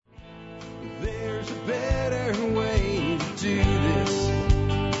there's a better way to do this.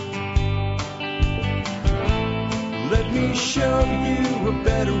 Let me show you a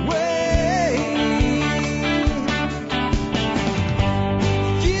better way.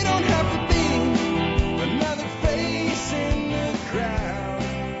 You don't have to be another face in the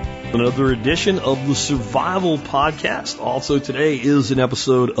crowd. Another edition of the Survival Podcast. Also today is an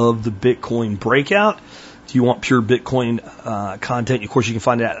episode of the Bitcoin Breakout. If you want pure Bitcoin content, of course, you can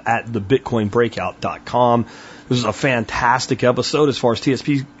find it at thebitcoinbreakout.com. This is a fantastic episode as far as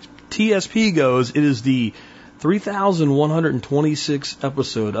TSP goes. It is the 3126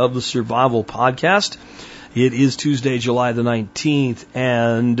 episode of the Survival Podcast. It is Tuesday, July the 19th,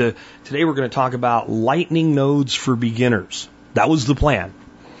 and today we're going to talk about lightning nodes for beginners. That was the plan.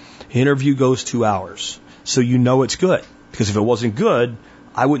 Interview goes 2 hours, so you know it's good. Because if it wasn't good,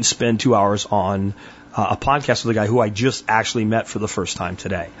 I wouldn't spend 2 hours on a podcast with a guy who I just actually met for the first time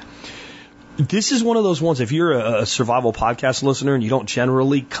today. This is one of those ones, if you're a survival podcast listener and you don't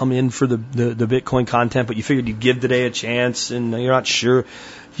generally come in for the Bitcoin content, but you figured you'd give today a chance and you're not sure,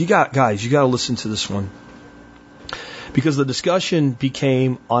 you got to listen to this one. Because the discussion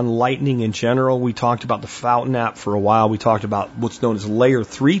became on Lightning in general. We talked about the Fountain app for a while. We talked about what's known as Layer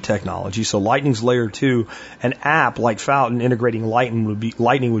 3 technology. So Lightning's Layer 2. An app like Fountain integrating Lightning would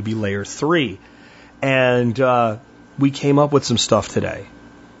be Layer 3. And we came up with some stuff today.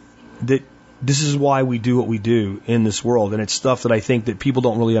 That this is why we do what we do in this world. And it's stuff that I think that people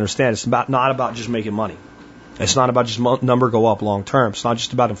don't really understand. It's not about just making money. It's not about just number go up long term. It's not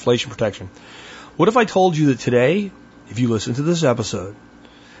just about inflation protection. What if I told you that today, if you listen to this episode,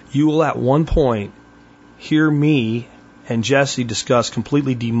 you will at one point hear me and Jesse discuss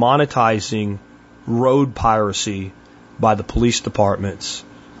completely demonetizing road piracy by the police departments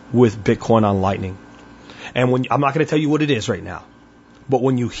with Bitcoin on Lightning. And I'm not going to tell you what it is right now, but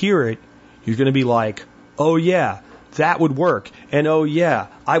when you hear it, you're going to be like, oh yeah, that would work. And oh yeah,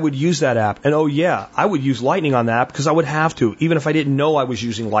 I would use that app. And oh yeah, I would use Lightning on that app because I would have to. Even if I didn't know I was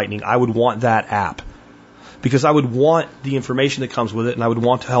using Lightning, I would want that app. Because I would want the information that comes with it, and I would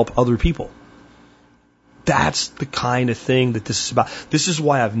want to help other people. That's the kind of thing that this is about. This is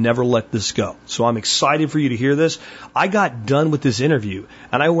why I've never let this go. So I'm excited for you to hear this. I got done with this interview,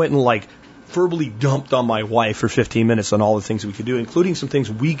 and I went and verbally dumped on my wife for 15 minutes on all the things we could do, including some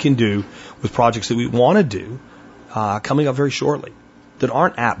things we can do with projects that we want to do coming up very shortly that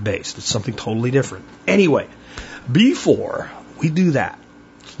aren't app-based. It's something totally different. Anyway, before we do that,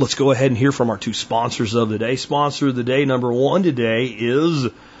 let's go ahead and hear from our two sponsors of the day. Sponsor of the day, number one today, is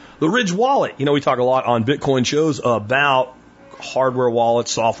the Ridge Wallet. You know, we talk a lot on Bitcoin shows about hardware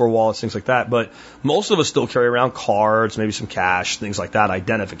wallets, software wallets, things like that, but most of us still carry around cards, maybe some cash, things like that,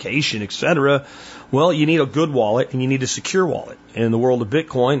 identification, etc. Well, you need a good wallet and you need a secure wallet. In the world of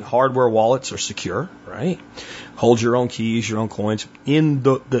Bitcoin, hardware wallets are secure, right? Hold your own keys, your own coins. In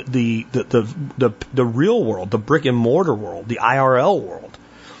the real world, the brick and mortar world, the IRL world,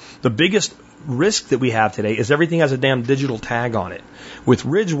 the biggest risk that we have today is everything has a damn digital tag on it. With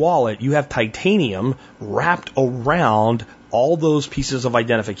Ridge Wallet, you have titanium wrapped around all those pieces of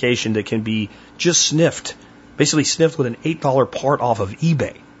identification that can be just sniffed, basically sniffed with an $8 part off of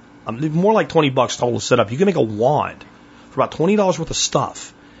eBay. More like $20 total to set up. You can make a wand for about $20 worth of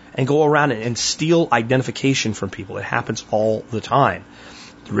stuff and go around and steal identification from people. It happens all the time.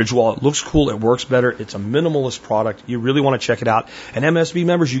 The Ridge Wallet looks cool. It works better. It's a minimalist product. You really want to check it out. And MSB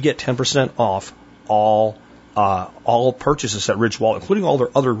members, you get 10% off all purchases at Ridge Wallet, including all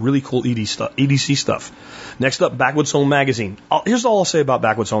their other really cool EDC stuff. Next up, Backwoods Home Magazine. Here's all I'll say about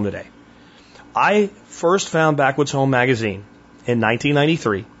Backwoods Home today. I first found Backwoods Home Magazine in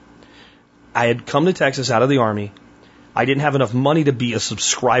 1993. I had come to Texas out of the Army. I didn't have enough money to be a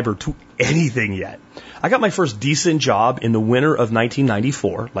subscriber to anything yet. I got my first decent job in the winter of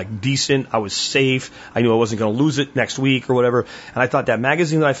 1994, decent. I was safe. I knew I wasn't going to lose it next week or whatever. And I thought that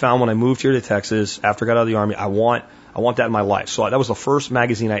magazine that I found when I moved here to Texas after I got out of the Army, I want that in my life. So that was the first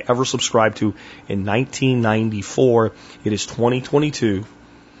magazine I ever subscribed to in 1994. It is 2022,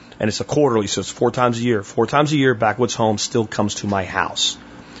 and it's a quarterly, so it's 4 times a year. 4 times a year, Backwoods Home still comes to my house.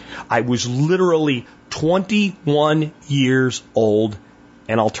 I was literally 21 years old,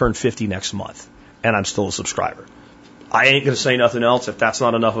 and I'll turn 50 next month, and I'm still a subscriber. I ain't going to say nothing else if that's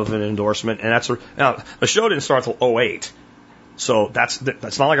not enough of an endorsement. And now the show didn't start till 2008, so that's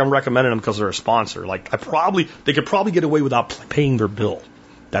not like I'm recommending them because they're a sponsor. They could probably get away without paying their bill.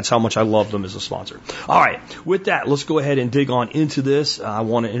 That's how much I love them as a sponsor. All right, with that, let's go ahead and dig on into this. I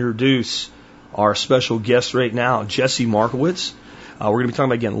want to introduce our special guest right now, Jesse Markowitz. We're going to be talking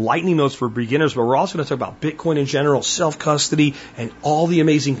about, again, lightning nodes for beginners, but we're also going to talk about Bitcoin in general, self-custody, and all the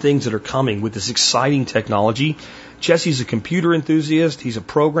amazing things that are coming with this exciting technology. Jesse's a computer enthusiast. He's a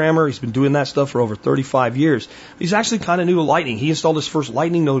programmer. He's been doing that stuff for over 35 years. He's actually kind of new to Lightning. He installed his first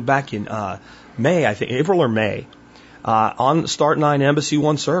Lightning node back in May, I think, April or May, on the Start9 Embassy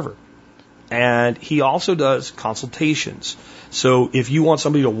One server. And he also does consultations. So if you want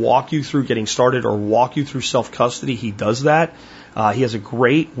somebody to walk you through getting started or walk you through self-custody, he does that. He has a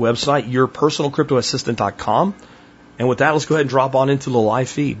great website, yourpersonalcryptoassistant.com. And with that, let's go ahead and drop on into the live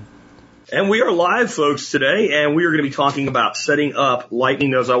feed. And we are live, folks, today, and we are going to be talking about setting up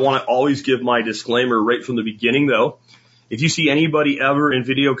Lightning nodes. I want to always give my disclaimer right from the beginning, though. If you see anybody ever in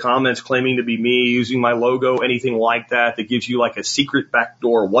video comments claiming to be me, using my logo, anything like that, that gives you like a secret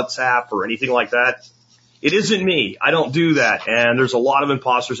backdoor WhatsApp or anything like that, it isn't me. I don't do that. And there's a lot of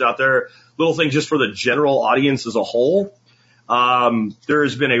imposters out there. Little thing just for the general audience as a whole. There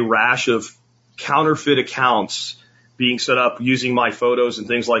has been a rash of counterfeit accounts being set up using my photos and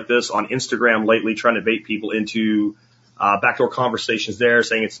things like this on Instagram lately, trying to bait people into backdoor conversations there,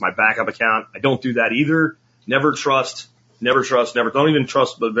 saying it's my backup account. I don't do that either. Never trust. Don't even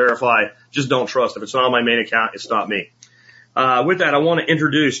trust but verify. Just don't trust. If it's not on my main account, it's not me. With that, I want to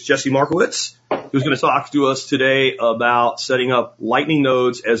introduce Jesse Markowitz, who's going to talk to us today about setting up Lightning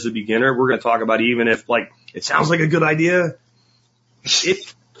nodes as a beginner. We're going to talk about even if, like, it sounds like a good idea.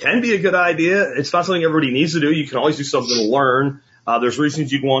 It can be a good idea. It's not something everybody needs to do. You can always do something to learn. There's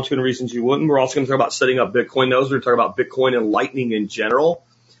reasons you'd want to and reasons you wouldn't. We're also going to talk about setting up Bitcoin nodes. We're going to talk about Bitcoin and Lightning in general.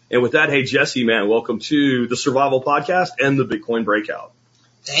 And with that, hey, Jesse, man, welcome to the Survival Podcast and the Bitcoin Breakout.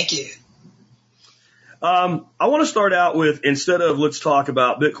 Thank you. I want to start out with, instead of let's talk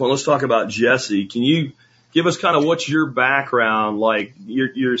about Bitcoin, let's talk about Jesse. Can you give us kind of what's your background? Like,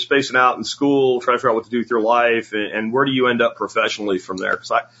 you're spacing out in school, trying to figure out what to do with your life, and where do you end up professionally from there?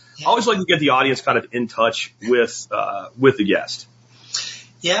 Because I always like to get the audience kind of in touch with the guest.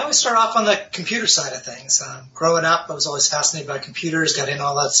 Yeah, I always start off on the computer side of things. Growing up, I was always fascinated by computers, got into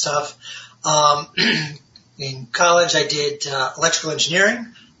all that stuff. In college, I did electrical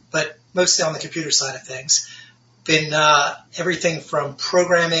engineering, but mostly on the computer side of things. Been everything from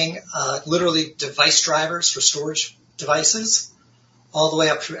programming, literally device drivers for storage devices, all the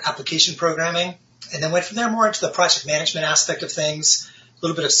way up through application programming, and then went from there more into the project management aspect of things, a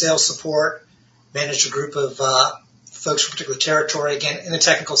little bit of sales support, managed a group of folks from a particular territory, again, in the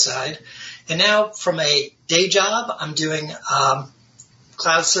technical side. And now from a day job, I'm doing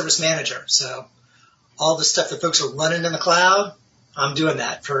cloud service manager. So all the stuff that folks are running in the cloud, I'm doing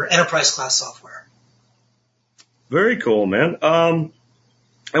that for enterprise class software. Very cool, man. And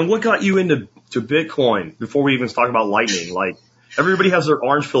what got you into Bitcoin before we even talk about Lightning? Like, everybody has their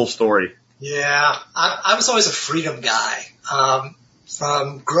orange pill story. Yeah, I was always a freedom guy.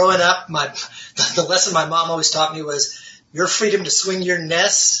 From growing up, the lesson my mom always taught me was your freedom to swing your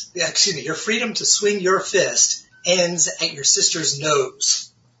your freedom to swing your fist ends at your sister's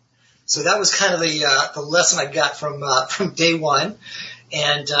nose. So that was kind of the lesson I got from day one.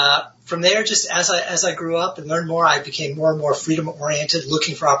 And from there, just as I grew up and learned more, I became more and more freedom oriented,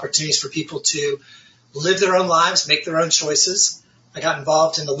 looking for opportunities for people to live their own lives, make their own choices. I got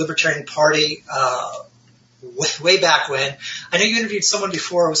involved in the Libertarian Party way back when. I know you interviewed someone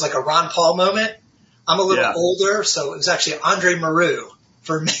before. It was like a Ron Paul moment. I'm a little older, so it was actually Andre Maru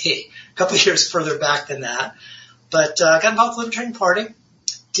for me, a couple of years further back than that. But got involved with the Libertarian Party.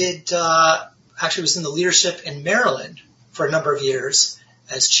 Actually was in the leadership in Maryland for a number of years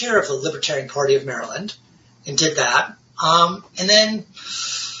as chair of the Libertarian Party of Maryland, and did that. And then,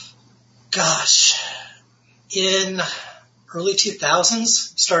 in early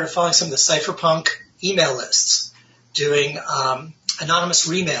 2000s, started following some of the cypherpunk email lists, doing anonymous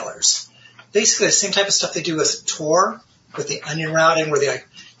remailers. Basically the same type of stuff they do with Tor, with the onion routing, where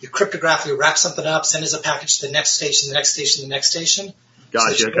you cryptographically wrap something up, send as a package to the next station, the next station, the next station.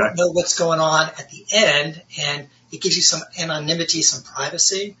 Gotcha. So that you don't know what's going on at the end, and it gives you some anonymity, some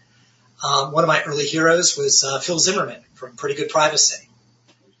privacy. One of my early heroes was Phil Zimmerman from Pretty Good Privacy.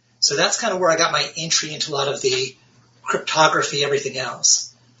 So that's kind of where I got my entry into a lot of the cryptography, everything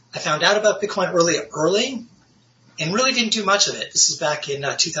else. I found out about Bitcoin early, and really didn't do much of it. This is back in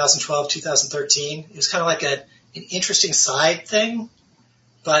 2012, 2013. It was kind of like an interesting side thing,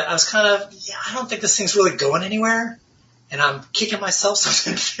 but I was kind of, I don't think this thing's really going anywhere, and I'm kicking myself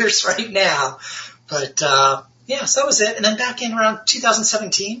something fierce right now. But so that was it. And then back in around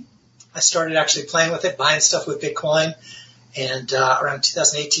 2017, I started actually playing with it, buying stuff with Bitcoin, and around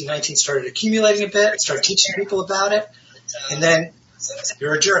 2018, 19, started accumulating a bit, started teaching people about it, and then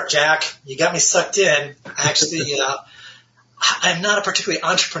you're a jerk, Jack. You got me sucked in. Actually, I'm not a particularly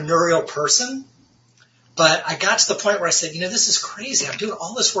entrepreneurial person, but I got to the point where I said, this is crazy. I'm doing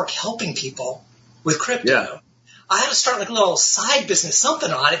all this work helping people with crypto. Yeah. I had to start like a little side business,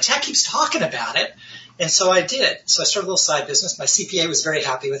 something on it. Jack keeps talking about it. And so I did. So I started a little side business. My CPA was very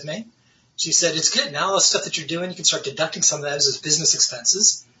happy with me. She said, it's good. Now all the stuff that you're doing, you can start deducting some of those as business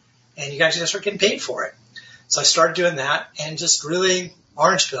expenses, and you guys are going to start getting paid for it. So I started doing that and just really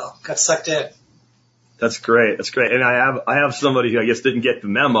orange pill, got sucked in. That's great. That's great. And I have somebody who I guess didn't get the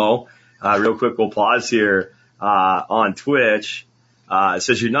memo. Real quick, we'll pause here, on Twitch. It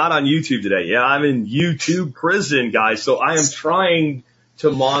says you're not on YouTube today. Yeah, I'm in YouTube prison, guys. So I am trying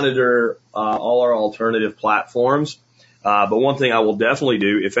to monitor, all our alternative platforms. But one thing I will definitely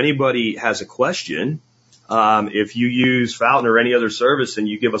do, if anybody has a question, if you use Fountain or any other service and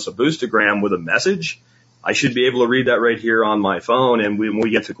you give us a boostagram with a message, I should be able to read that right here on my phone. And when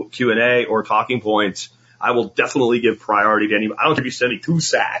we get to Q&A or talking points, I will definitely give priority to anybody. I don't care if you send me 2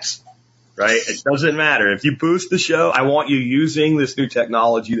 sats, right? It doesn't matter. If you boost the show, I want you using this new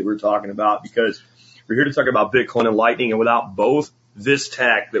technology that we're talking about, because we're here to talk about Bitcoin and Lightning. And without both this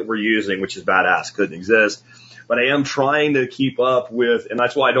tech that we're using, which is badass, couldn't exist. But I am trying to keep up with, and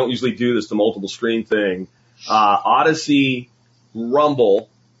that's why I don't usually do this, the multiple screen thing, Odyssey, Rumble,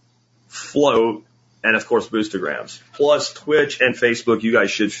 Float, and of course Boostograms, plus Twitch and Facebook. You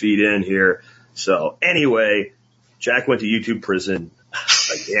guys should feed in here. So anyway, Jack went to YouTube prison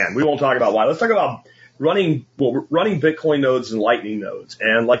again. We won't talk about why. Let's talk about running Bitcoin nodes and Lightning nodes.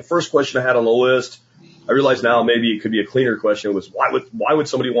 And like the first question I had on the list, I realize now maybe it could be a cleaner question, was why would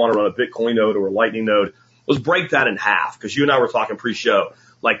somebody want to run a Bitcoin node or a Lightning node? Let's break that in half, because you and I were talking pre-show.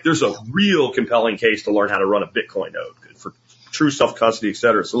 Like, there's a real compelling case to learn how to run a Bitcoin node for true self-custody, et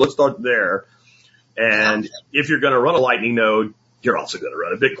cetera. So let's start there. And if you're going to run a Lightning node, you're also going to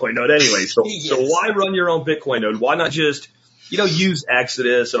run a Bitcoin node anyway. So, Yes. So why run your own Bitcoin node? Why not just, use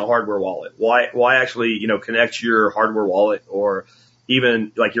Exodus and a hardware wallet? Why actually, connect your hardware wallet, or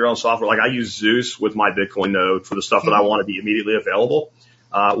even like your own software? Like, I use Zeus with my Bitcoin node for the stuff that I want to be immediately available.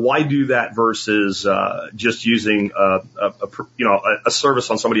 Why do that versus just using a service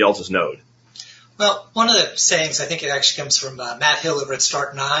on somebody else's node? Well, one of the sayings, I think it actually comes from Matt Hill over at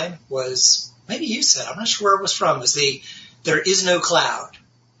Start9, was, maybe you said, I'm not sure where it was from, was there is no cloud.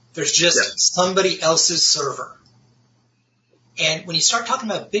 There's just somebody else's server. And when you start talking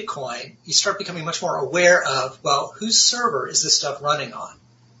about Bitcoin, you start becoming much more aware of, well, whose server is this stuff running on?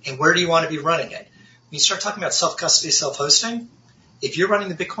 And where do you want to be running it? When you start talking about self-custody, self-hosting, if you're running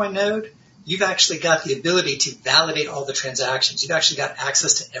the Bitcoin node, you've actually got the ability to validate all the transactions. You've actually got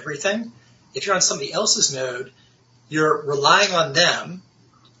access to everything. If you're on somebody else's node, you're relying on them.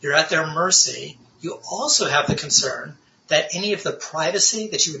 You're at their mercy. You also have the concern that any of the privacy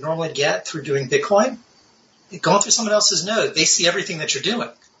that you would normally get through doing Bitcoin, going through someone else's node, they see everything that you're doing.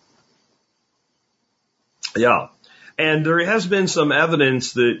 Yeah. And there has been some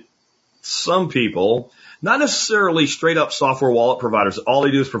evidence that some people, not necessarily straight up software wallet providers, all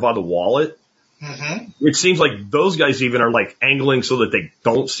they do is provide the wallet. Mm-hmm. It seems like those guys even are like angling so that they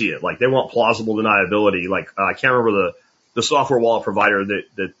don't see it. Like, they want plausible deniability. Like, I can't remember the software wallet provider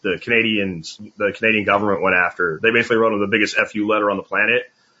that the Canadian government went after. They basically wrote them the biggest FU letter on the planet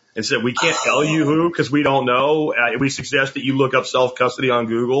and said, we can't tell you who because we don't know. We suggest that you look up self-custody on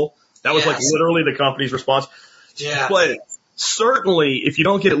Google. That was like literally the company's response. Yeah. But certainly, if you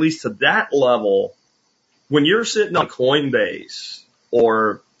don't get at least to that level, when you're sitting on Coinbase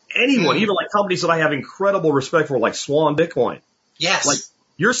or anyone, even like companies that I have incredible respect for, like Swan Bitcoin. Yes. Like,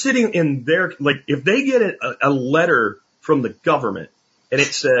 you're sitting in there, like, if they get a letter from the government and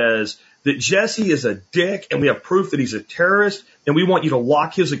it says that Jesse is a dick and we have proof that he's a terrorist and we want you to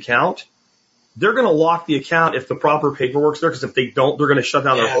lock his account, they're going to lock the account if the proper paperwork's there, because if they don't, they're going to shut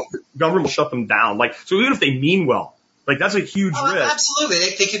down their whole, government will shut them down. Like, so even if they mean well, like, that's a huge risk.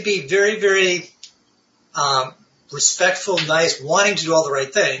 Absolutely. They could be very, very, respectful, nice, wanting to do all the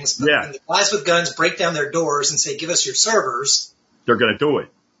right things. But when the guys with guns break down their doors and say, give us your servers, they're going to do it.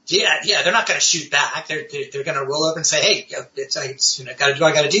 Yeah, they're not going to shoot back. They're going to roll over and say, hey, I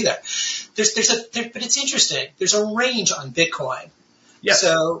got to do that. But it's interesting. There's a range on Bitcoin. Yes.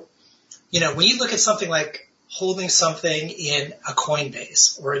 So, when you look at something like holding something in a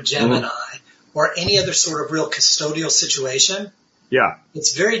Coinbase or a Gemini or any other sort of real custodial situation,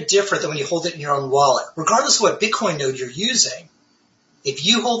 it's very different than when you hold it in your own wallet. Regardless of what Bitcoin node you're using, if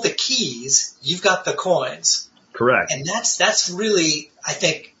you hold the keys, you've got the coins. Correct. And that's really, I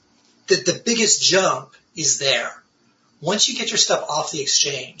think, the biggest jump is there. Once you get your stuff off the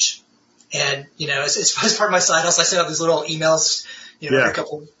exchange, and, as part of my side hustle, I send out these little emails,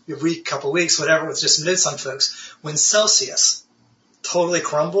 every week, couple weeks, whatever, with just some some folks. When Celsius totally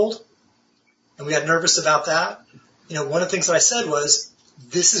crumbled, and we got nervous about that, one of the things that I said was,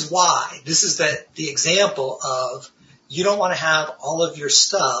 this is why. This is the example of you don't want to have all of your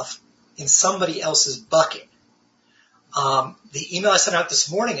stuff in somebody else's bucket. The email I sent out this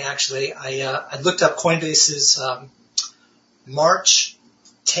morning, actually, I looked up Coinbase's March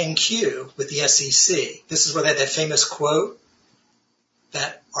 10Q with the SEC. This is where they had that famous quote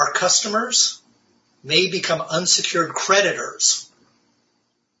that our customers may become unsecured creditors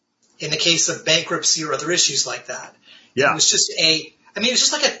in the case of bankruptcy or other issues like that. Yeah. It was just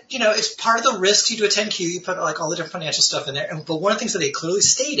it's part of the risks. You do a 10Q, you put like all the different financial stuff in there. But one of the things that they clearly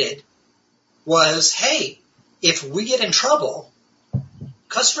stated was, hey, if we get in trouble,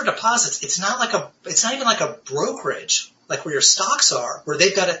 customer deposits, it's not even like a brokerage, like where your stocks are, where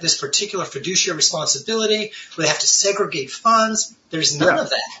they've got this particular fiduciary responsibility, where they have to segregate funds. There's none of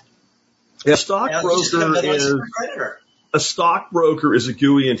that. A stockbroker is a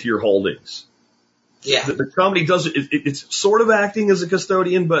GUI into your holdings. Yeah. The company it's sort of acting as a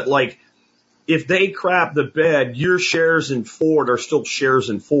custodian, but like if they crap the bed, your shares in Ford are still shares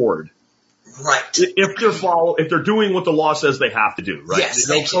in Ford. Right. If they're doing what the law says they have to do, right? Yes.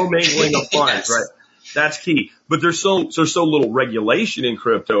 No commingling of funds, Yes. right? That's key. But there's so little regulation in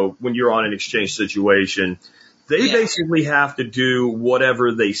crypto when you're on an exchange situation. They basically have to do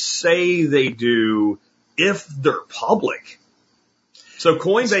whatever they say they do if they're public. So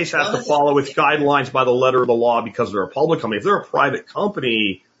Coinbase has to follow its guidelines by the letter of the law because they're a public company. If they're a private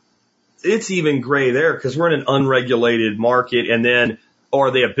company, it's even gray there because we're in an unregulated market. And then,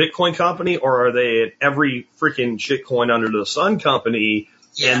 are they a Bitcoin company or are they an every freaking shitcoin under the sun company?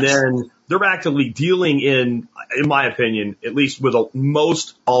 Yes. And then they're actively dealing in my opinion, at least with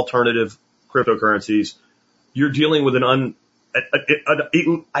most alternative cryptocurrencies, you're dealing with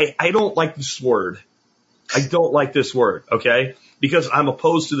I don't like this word. I don't like this word, okay? Because I'm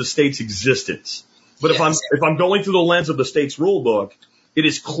opposed to the state's existence. But if I'm going through the lens of the state's rule book, it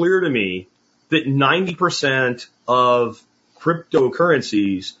is clear to me that 90% of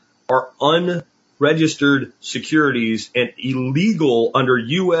cryptocurrencies are unregistered securities and illegal under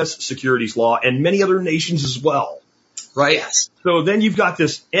U.S. securities law and many other nations as well. Right? Yes. So then you've got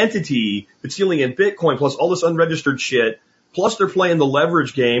this entity that's dealing in Bitcoin plus all this unregistered shit. Plus they're playing the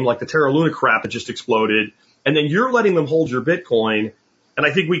leverage game like the Terra Luna crap that just exploded. And then you're letting them hold your Bitcoin. And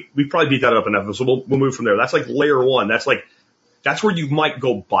I think we probably beat that up enough. So we'll move from there. That's like layer one. That's where you might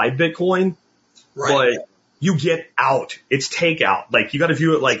go buy Bitcoin. Right. But you get out. It's takeout. Like you got to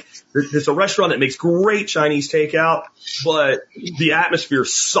view it like there's a restaurant that makes great Chinese takeout, but the atmosphere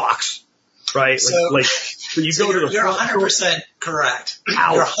sucks. Right. So you go to the you're 100% correct.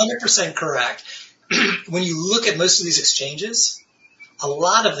 Ow. You're 100% correct. When you look at most of these exchanges, a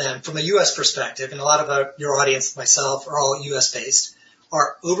lot of them, from a U.S. perspective, and a lot of your audience, myself, are all U.S. based,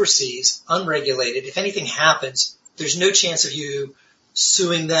 are overseas, unregulated. If anything happens, there's no chance of you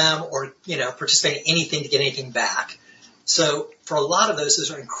suing them or, participating in anything to get anything back. So for a lot of those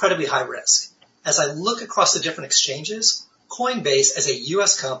are incredibly high risk. As I look across the different exchanges, Coinbase, as a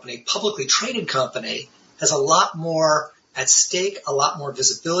U.S. company, publicly traded company, has a lot more at stake, a lot more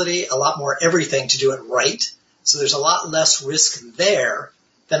visibility, a lot more everything to do it right. So there's a lot less risk there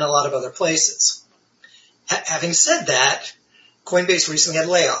than a lot of other places. Having said that, Coinbase recently had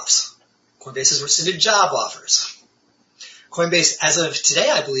layoffs. Coinbase has rescinded job offers. Coinbase, as of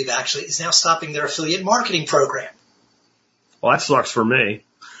today, I believe actually, is now stopping their affiliate marketing program. Well, that sucks for me.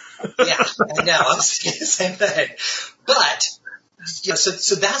 Yeah, I know. I'm saying the same thing. But,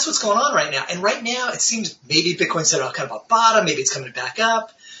 so that's what's going on right now. And right now, it seems maybe Bitcoin's at kind of a bottom. Maybe it's coming back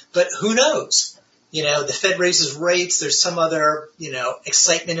up. But who knows? The Fed raises rates. There's some other,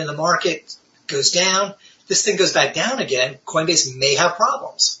 excitement in the market goes down. This thing goes back down again. Coinbase may have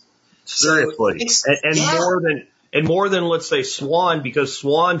problems. Seriously. More than, let's say, Swan, because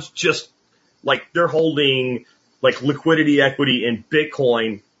Swan's just like they're holding like liquidity equity in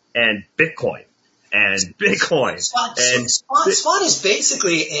Bitcoin and Bitcoin and Bitcoin. Swan is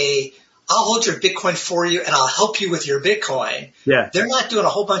basically I'll hold your Bitcoin for you and I'll help you with your Bitcoin. Yeah. They're not doing a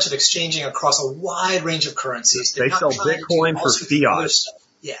whole bunch of exchanging across a wide range of currencies. They sell Bitcoin for fiat.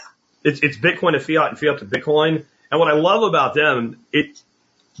 Yeah. It's Bitcoin to fiat and fiat to Bitcoin. And what I love about them,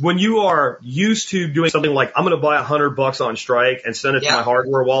 when you are used to doing something like, I'm going to buy $100 on Strike and send it to my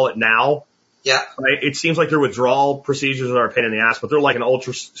hardware wallet now. Yeah. Right. It seems like their withdrawal procedures are a pain in the ass, but they're like an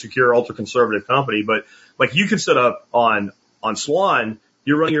ultra secure, ultra conservative company. But like you can set up on Swan,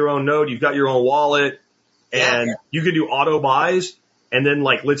 you're running your own node, you've got your own wallet, and you can do auto buys. And then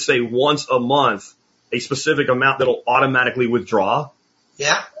like, let's say once a month, a specific amount that'll automatically withdraw.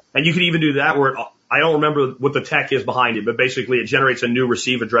 Yeah. And you can even do that where I don't remember what the tech is behind it, but basically it generates a new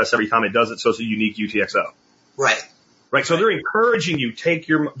receive address every time it does it, so it's a unique UTXO. Right. Right. So they're encouraging you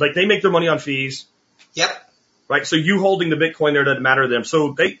they make their money on fees. Yep. Right. So you holding the Bitcoin there doesn't matter to them.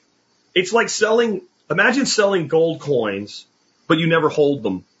 So it's like imagine selling gold coins, but you never hold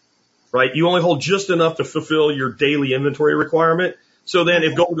them. Right. You only hold just enough to fulfill your daily inventory requirement. So then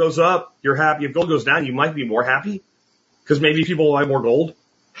if gold goes up, you're happy. If gold goes down, you might be more happy because maybe people will buy more gold.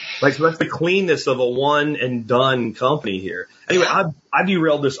 Right. So that's the cleanness of a one and done company here. Anyway, I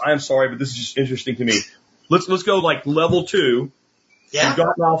derailed this. I'm sorry, but this is just interesting to me. Let's go like level 2. Yeah.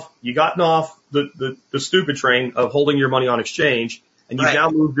 You've gotten off the stupid train of holding your money on exchange, and you've now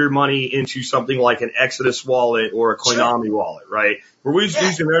moved your money into something like an Exodus wallet or a Koinami wallet, right? Where we're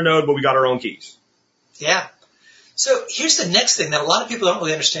using their node, but we got our own keys. Yeah. So here's the next thing that a lot of people don't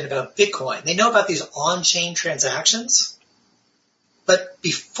really understand about Bitcoin. They know about these on-chain transactions, but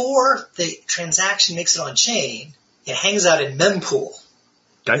before the transaction makes it on-chain, it hangs out in mempool.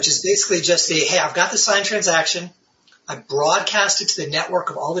 Okay. Which is basically just hey, I've got the signed transaction. I broadcast it to the network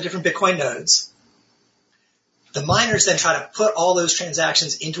of all the different Bitcoin nodes. The miners then try to put all those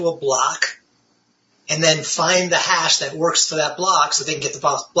transactions into a block and then find the hash that works for that block so they can get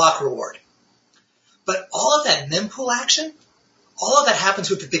the block reward. But all of that mempool action, all of that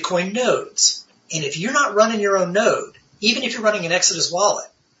happens with the Bitcoin nodes. And if you're not running your own node, even if you're running an Exodus wallet,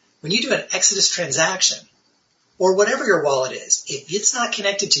 when you do an Exodus transaction, or whatever your wallet is, if it's not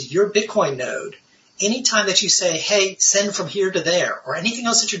connected to your Bitcoin node, anytime that you say, hey, send from here to there, or anything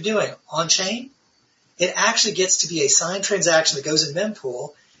else that you're doing on chain, it actually gets to be a signed transaction that goes in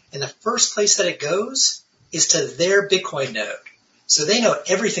mempool, and the first place that it goes is to their Bitcoin node. So they know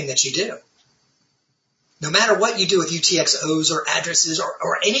everything that you do. No matter what you do with UTXOs or addresses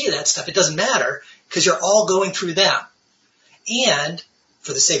or any of that stuff, it doesn't matter because you're all going through them. And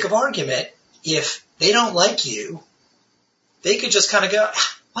for the sake of argument, if they don't like you, they could just kind of go,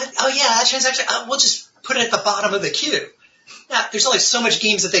 what? Oh, yeah, that transaction, we'll just put it at the bottom of the queue. Now, there's only so much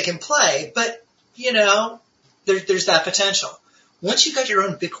games that they can play, but, there's that potential. Once you've got your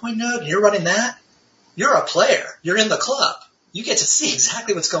own Bitcoin node and you're running that, you're a player. You're in the club. You get to see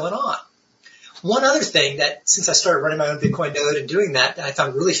exactly what's going on. One other thing that, since I started running my own Bitcoin node and doing that I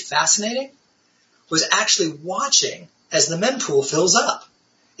found really fascinating was actually watching as the mempool fills up.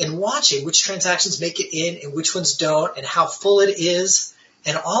 And watching which transactions make it in and which ones don't and how full it is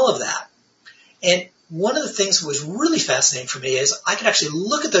and all of that. And one of the things that was really fascinating for me is I could actually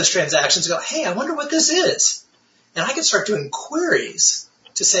look at those transactions and go, hey, I wonder what this is. And I could start doing queries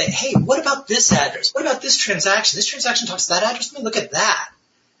to say, hey, what about this address? What about this transaction? This transaction talks to that address. Let me look at that.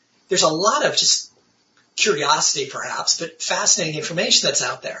 There's a lot of just curiosity perhaps, but fascinating information that's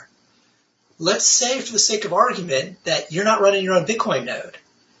out there. Let's say for the sake of argument that you're not running your own Bitcoin node.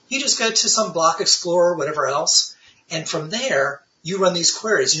 You just go to some block explorer, whatever else, and from there, you run these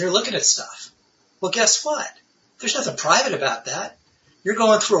queries and you're looking at stuff. Well, guess what? There's nothing private about that. You're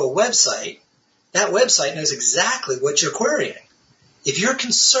going through a website. That website knows exactly what you're querying. If you're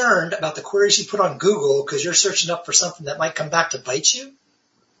concerned about the queries you put on Google because you're searching up for something that might come back to bite you,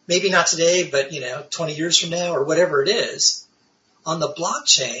 maybe not today, but 20 years from now or whatever it is, on the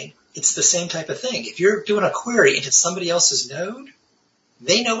blockchain, it's the same type of thing. If you're doing a query into somebody else's node,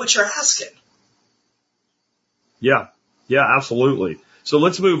 they know what you're asking. Yeah, absolutely. So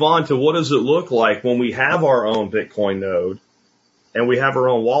let's move on to what does it look like when we have our own Bitcoin node and we have our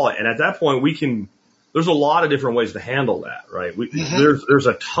own wallet. And at that point, there's a lot of different ways to handle that, right? There's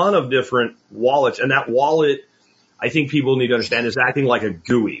a ton of different wallets, and that wallet, I think people need to understand, is acting like a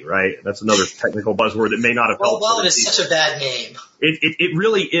GUI, right? That's another technical buzzword that may not have helped. Wallet is such a bad name. It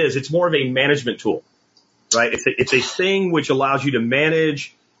really is. It's more of a management tool. Right? It's a thing which allows you to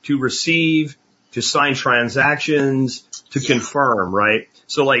manage, to receive, to sign transactions, to confirm, right?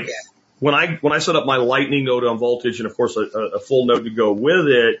 So when I set up my Lightning node on Voltage and of course a full node to go with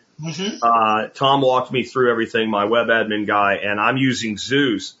it, Tom walked me through everything, my web admin guy, and I'm using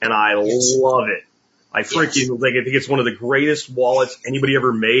Zeus and I love it. I freaking think it's one of the greatest wallets anybody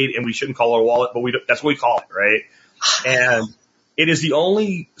ever made, and we shouldn't call it a wallet, but that's what we call it, right? And it is the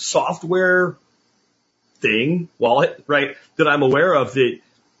only software wallet, right, that I'm aware of that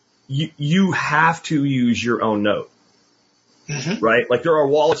you have to use your own node, right? Like there are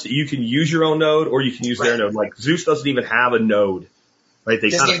wallets that you can use your own node or you can use their node. Like Zeus doesn't even have a node, right?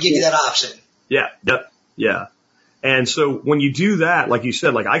 They doesn't even give you that option. Yeah. And so when you do that, like you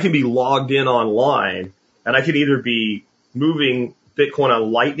said, like I can be logged in online and I can either be moving Bitcoin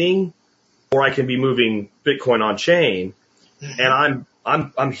on Lightning or I can be moving Bitcoin on chain. And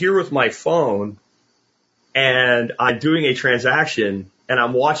I'm here with my phone and I'm doing a transaction and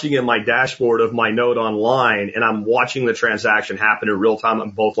I'm watching in my dashboard of my node online and I'm watching the transaction happen in real time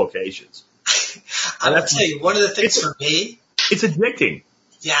on both locations. I will tell you, one of the things for me, it's addicting.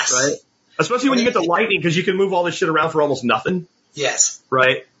 yes. Right? Especially when you get the Lightning, because you can move all this shit around for almost nothing. Yes.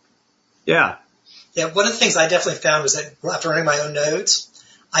 Right? Yeah. Yeah, one of the things I definitely found was that after running my own nodes,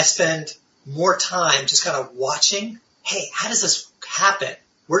 I spend more time just kind of watching, hey, how does this happen?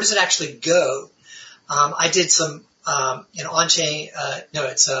 Where does it actually go? I did some an on-chain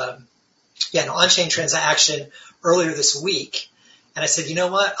transaction earlier this week, and I said, you know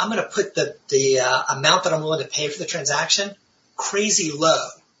what? I'm going to put the amount that I'm willing to pay for the transaction crazy low.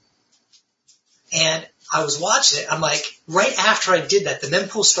 And I was watching it. I'm like, right after I did that, the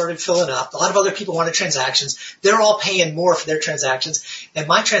mempool started filling up. A lot of other people wanted transactions. They're all paying more for their transactions. And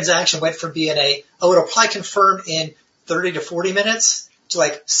my transaction went from being it'll probably confirm in 30 to 40 minutes to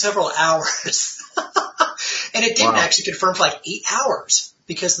like several hours. And it didn't actually confirm for like 8 hours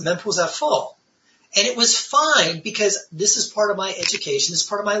because the mempool's that full. And it was fine because this is part of my education. This is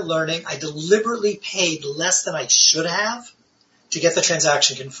part of my learning. I deliberately paid less than I should have to get the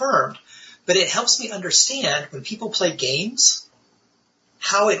transaction confirmed. But it helps me understand when people play games,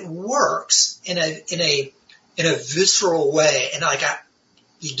 how it works in a visceral way. And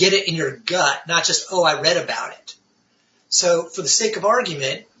you get it in your gut, not just, I read about it. So for the sake of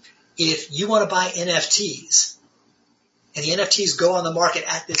argument, if you want to buy NFTs and the NFTs go on the market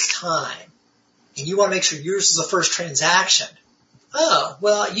at this time and you want to make sure yours is the first transaction,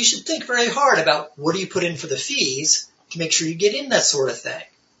 you should think very hard about what do you put in for the fees to make sure you get in that sort of thing.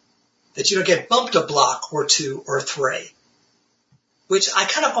 That you don't get bumped a block or two or three, which I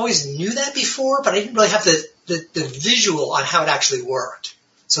kind of always knew that before, but I didn't really have the visual on how it actually worked.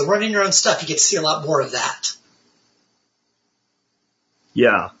 So running your own stuff, you get to see a lot more of that.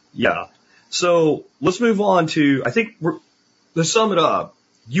 Yeah. So let's move on to, I think to sum it up,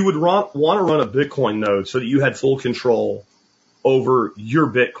 you would want to run a Bitcoin node so that you had full control over your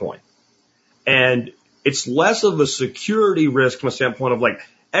Bitcoin. And it's less of a security risk from a standpoint of like,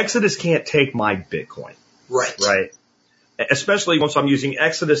 Exodus can't take my Bitcoin. Right. Especially once I'm using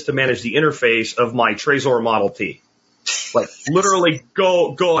Exodus to manage the interface of my Trezor Model T. Like literally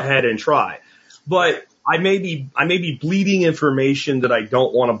go ahead and try. But I may be bleeding information that I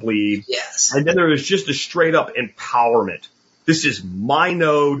don't want to bleed. Yes. And then there is just a straight up empowerment. This is my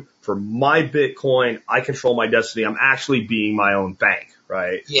node for my Bitcoin. I control my destiny. I'm actually being my own bank.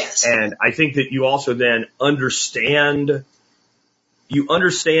 Right. Yes. And I think that you also then understand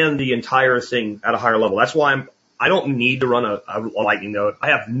the entire thing at a higher level. That's why I don't need to run a Lightning node.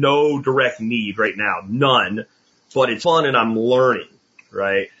 I have no direct need right now, none, but it's fun and I'm learning,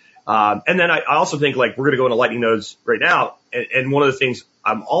 right? And then I also think like we're going to go into Lightning nodes right now. And one of the things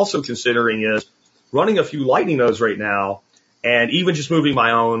I'm also considering is running a few Lightning nodes right now and even just moving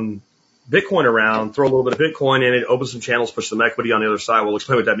my own Bitcoin around, throw a little bit of Bitcoin in it, open some channels, push some equity on the other side. We'll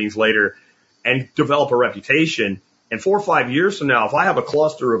explain what that means later and develop a reputation. And 4 or 5 years from now, if I have a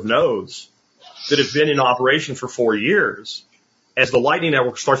cluster of nodes that have been in operation for 4 years, as the Lightning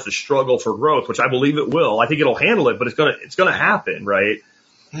Network starts to struggle for growth, which I believe it will, I think it'll handle it, but it's gonna happen, right?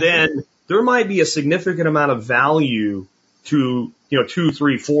 Mm-hmm. Then there might be a significant amount of value to 2,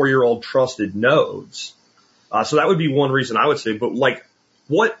 3, 4 year old trusted nodes. So that would be one reason I would say. But like,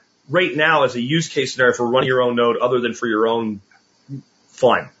 what right now is a use case scenario for running your own node other than for your own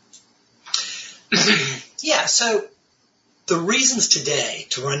fun? Yeah. So the reasons today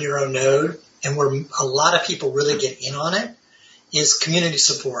to run your own node, and where a lot of people really get in on it, is community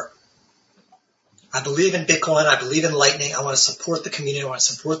support. I believe in Bitcoin. I believe in Lightning. I want to support the community. I want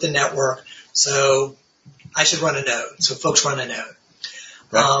to support the network. So I should run a node. So folks run a node.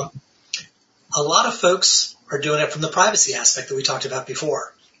 Right. A lot of folks are doing it from the privacy aspect that we talked about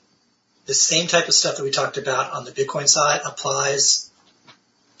before. The same type of stuff that we talked about on the Bitcoin side applies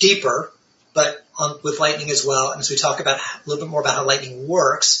deeper, but with Lightning as well. And as we talk about a little bit more about how Lightning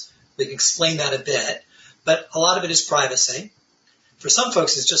works, we can explain that a bit. But a lot of it is privacy. For some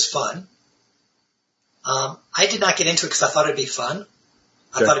folks, it's just fun. I did not get into it because I thought it'd be fun.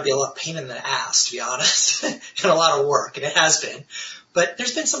 I thought it'd be a lot of pain in the ass, to be honest, and a lot of work, and it has been. But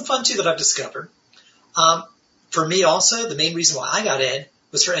there's been some fun, too, that I've discovered. For me also, the main reason why I got in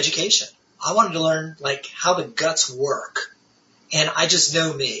was for education. I wanted to learn, like, how the guts work. And I just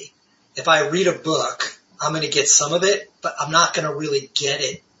know me. If I read a book, I'm going to get some of it, but I'm not going to really get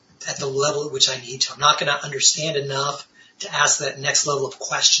it at the level at which I need to. I'm not going to understand enough to ask that next level of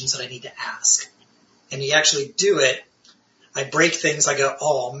questions that I need to ask. And you actually do it. I break things. I go,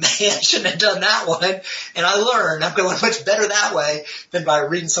 oh, man, I shouldn't have done that one. And I learn. I'm going much better that way than by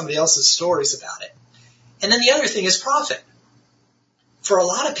reading somebody else's stories about it. And then the other thing is profit. For a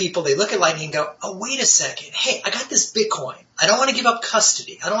lot of people, they look at Lightning and go, oh, wait a second. Hey, I got this Bitcoin. I don't want to give up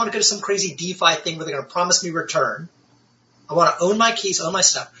custody. I don't want to go to some crazy DeFi thing where they're going to promise me return. I want to own my keys, own my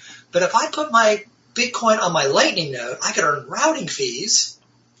stuff. But if I put my Bitcoin on my Lightning node, I could earn routing fees.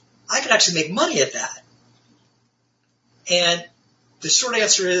 I could actually make money at that. And the short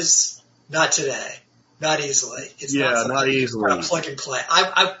answer is not today. Not easily. It's not easily. Kind of plug and play.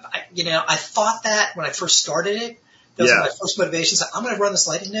 I thought that when I first started it. That was my first motivation. So I'm going to run this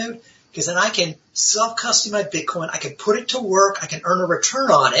Lightning node because then I can self-custody my Bitcoin. I can put it to work. I can earn a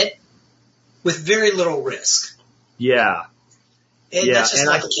return on it with very little risk. Yeah. And that's just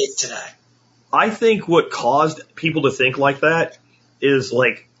not the case today. I think what caused people to think like that is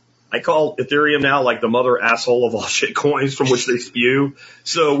like, I call Ethereum now like the mother asshole of all shit coins from which they spew.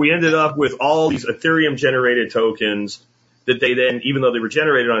 So we ended up with all these Ethereum generated tokens that they then, even though they were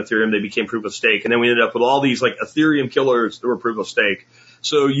generated on Ethereum, they became proof of stake. And then we ended up with all these like Ethereum killers that were proof of stake.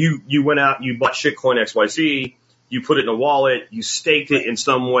 So you went out, you bought shitcoin XYZ, you put it in a wallet, you staked it in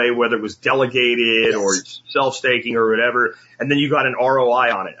some way, whether it was delegated or self-staking or whatever, and then you got an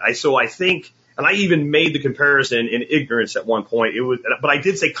ROI on it. So I think, and I even made the comparison in ignorance at one point. But I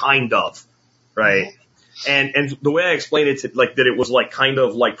did say kind of, right? And the way I explained it to like that it was like kind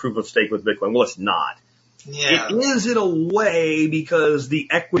of like proof of stake with Bitcoin. Well, it's not. Yeah. It is in a way because the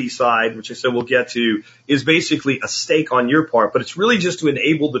equity side, which I said we'll get to, is basically a stake on your part, but it's really just to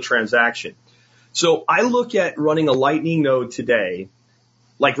enable the transaction. So I look at running a Lightning node today,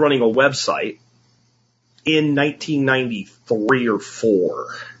 like running a website in 1993 or 4,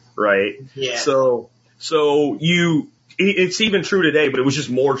 right? Yeah. So it's even true today, but it was just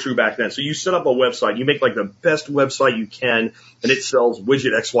more true back then. So you set up a website, you make like the best website you can, and it sells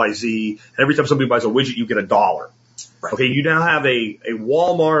widget XYZ. And every time somebody buys a widget, you get $1. Right. Okay, you now have a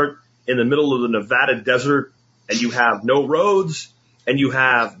Walmart in the middle of the Nevada desert, and you have no roads, and you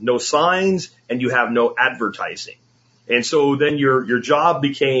have no signs, and you have no advertising. And so then your job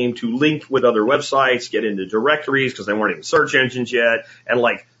became to link with other websites, get into directories because they weren't even search engines yet, and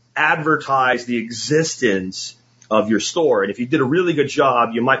like advertise the existence of your store. And if you did a really good job,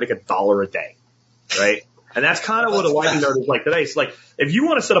 you might make $1 a day, right? And that's kind of what a Lightning node is like today. It's like, if you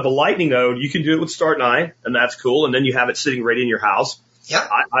want to set up a Lightning node, you can do it with Start9, and that's cool. And then you have it sitting right in your house. Yeah.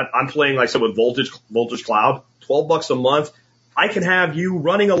 I'm playing like some with Voltage Cloud, $12 a month. I can have you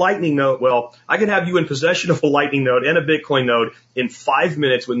running a Lightning node. Well, I can have you in possession of a Lightning node and a Bitcoin node in 5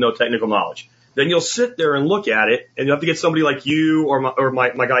 minutes with no technical knowledge. Then you'll sit there and look at it, and you have to get somebody like you or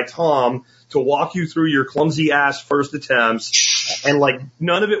my guy Tom to walk you through your clumsy ass first attempts, and like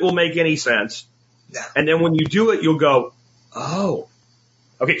none of it will make any sense. Yeah. And then when you do it, you'll go, oh,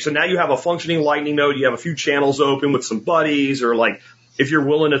 okay. So now you have a functioning Lightning node. You have a few channels open with some buddies, or like if you're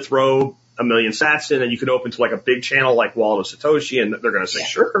willing to throw 1 million sats in, then you could open to like a big channel like Wallet of Satoshi, and they're going to say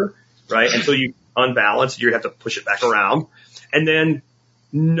sure, right? Until you unbalance, you have to push it back around, and then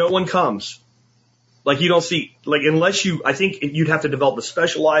no one comes. Like you don't see, like unless I think you'd have to develop the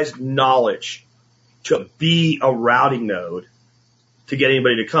specialized knowledge to be a routing node to get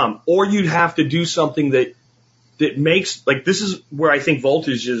anybody to come. Or you'd have to do something that makes, like this is where I think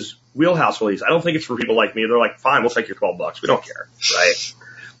Voltage's wheelhouse really is. I don't think it's for people like me. They're like, fine, we'll take your $12. We don't care, right?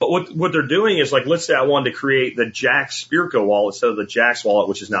 But what they're doing is like, let's say I wanted to create the Jax Spirko wallet instead of the Jax wallet,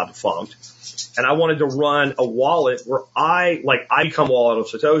 which is now defunct. And I wanted to run a wallet where I become Wallet of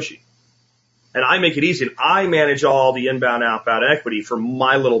Satoshi. And I make it easy. And I manage all the inbound, outbound equity for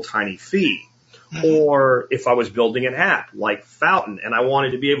my little tiny fee. Mm-hmm. Or if I was building an app like Fountain and I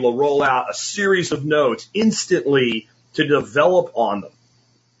wanted to be able to roll out a series of nodes instantly to develop on them,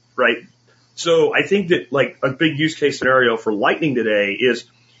 right? So I think that like a big use case scenario for Lightning today is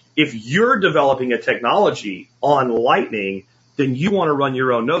if you're developing a technology on Lightning, then you want to run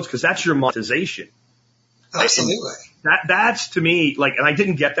your own nodes because that's your monetization. Absolutely. That's to me, like, and I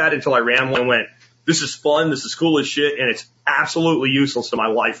didn't get that until I ran one and went, this is fun, this is cool as shit, and it's absolutely useless to my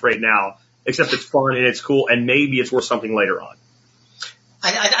life right now, except it's fun and it's cool, and maybe it's worth something later on.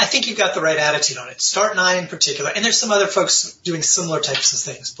 I think you've got the right attitude on it. Start9 in particular, and there's some other folks doing similar types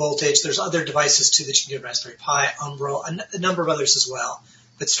of things. Voltage, there's other devices too that you can do, Raspberry Pi, Umbro, a number of others as well.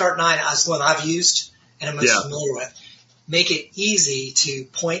 But Start9 is the one I've used and I'm most familiar with. Make it easy to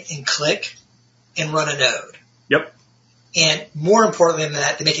point and click and run a node. Yep. And more importantly than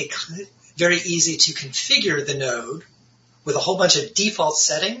that, they make it very easy to configure the node with a whole bunch of default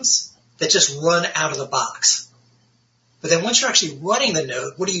settings that just run out of the box. But then once you're actually running the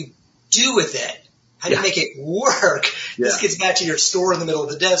node, what do you do with it? How do you make it work? Yeah. This gets back to your store in the middle of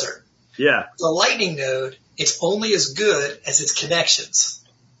the desert. Yeah. The Lightning node, it's only as good as its connections.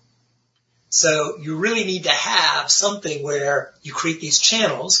 So you really need to have something where you create these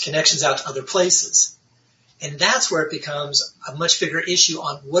channels, connections out to other places. And that's where it becomes a much bigger issue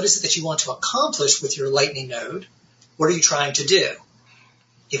on what is it that you want to accomplish with your Lightning node. What are you trying to do?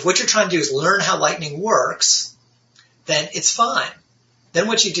 If what you're trying to do is learn how Lightning works, then it's fine. Then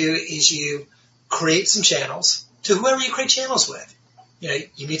what you do is you create some channels to whoever you create channels with.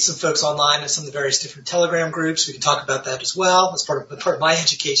 You meet some folks online in some of the various different Telegram groups. We can talk about that as well. That's part of my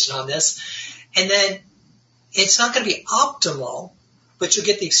education on this. And then it's not going to be optimal, but you'll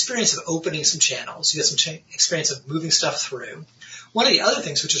get the experience of opening some channels. You get some experience of moving stuff through. One of the other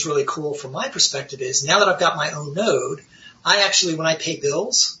things which is really cool from my perspective is now that I've got my own node, when I pay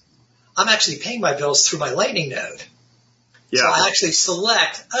bills, I'm actually paying my bills through my Lightning node. Yeah. So I actually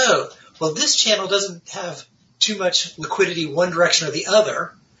select, this channel doesn't have too much liquidity one direction or the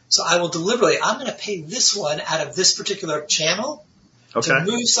other. So I will I'm going to pay this one out of this particular channel to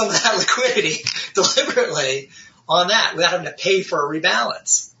move some of that liquidity deliberately on that without having to pay for a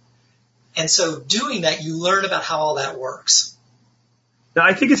rebalance. And so doing that, you learn about how all that works. Now,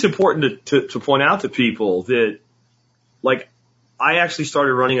 I think it's important to point out to people that, like, I actually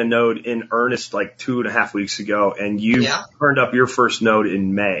started running a node in earnest like 2.5 weeks ago, and you turned up your first node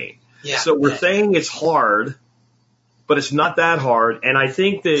in May. Yeah. So we're saying it's hard, but it's not that hard. And I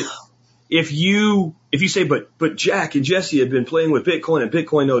think that if you say, but Jack and Jesse have been playing with Bitcoin and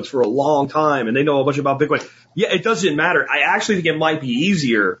Bitcoin nodes for a long time, and they know a bunch about Bitcoin. Yeah, it doesn't matter. I actually think it might be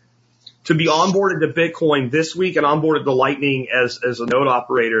easier to be onboarded to Bitcoin this week and onboarded to Lightning as a node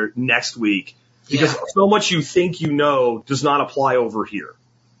operator next week. Because so much you think you know does not apply over here.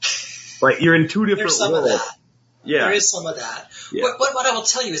 Right? You're in two different worlds. Of that. Yeah. There is some of that. Yeah. What I will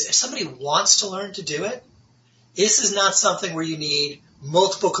tell you is if somebody wants to learn to do it, this is not something where you need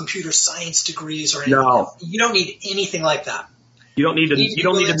multiple computer science degrees or anything. No. You don't need anything like that. You don't need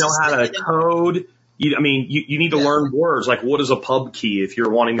to know how to code. You need to learn words, like what is a pub key if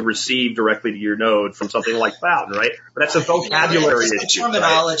you're wanting to receive directly to your node from something like Fountain, right? But that's a vocabulary issue.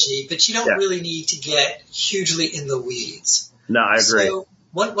 Terminology, right? But you don't really need to get hugely in the weeds. No, I agree. So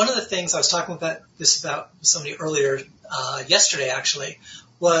one of the things I was talking about somebody earlier, yesterday actually,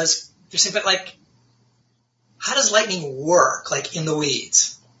 was they're saying, but like, how does Lightning work, like in the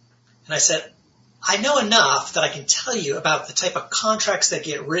weeds? And I said, I know enough that I can tell you about the type of contracts that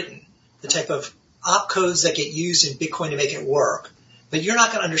get written, the type of opcodes that get used in Bitcoin to make it work, but you're not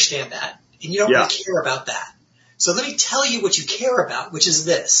going to understand that, and you don't really care about that. So let me tell you what you care about, which is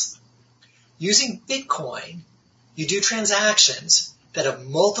this. Using Bitcoin, you do transactions that have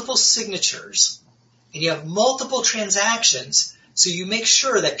multiple signatures, and you have multiple transactions, so you make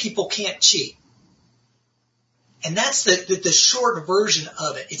sure that people can't cheat. And that's the short version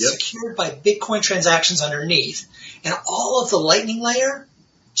of it. It's secured by Bitcoin transactions underneath, and all of the Lightning layer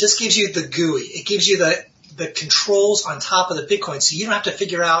just gives you the GUI. It gives you the controls on top of the Bitcoin. So you don't have to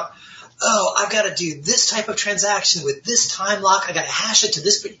figure out, I've got to do this type of transaction with this time lock. I got to hash it to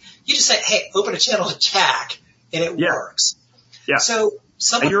this. But you just say, hey, open a channel to Jack, and it works. Yeah. So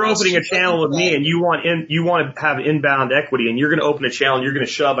and you're opening a channel with me, and you want to have inbound equity, and you're going to open a channel, and you're going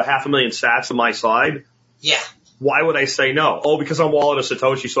to shove 500,000 sats on my side. Yeah. Why would I say no? Oh, because I'm wallet of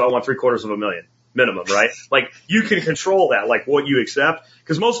Satoshi, so I want 750,000 minimum, right? Like, you can control that, like what you accept.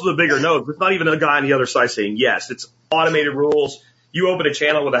 Because most of the bigger nodes, it's not even a guy on the other side saying yes. It's automated rules. You open a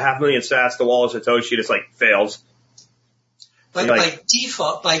channel with 500,000 sats to wallet of Satoshi, and it's like fails. But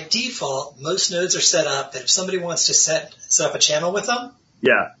by default, most nodes are set up that if somebody wants to set up a channel with them,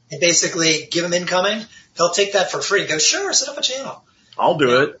 and basically give them incoming, they'll take that for free. Go, sure, set up a channel. I'll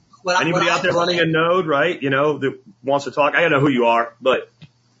do it. Anybody out there running a node, right? That wants to talk, I don't know who you are, but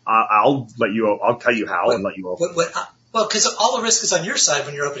I'll tell you how and let you open. Well, because all the risk is on your side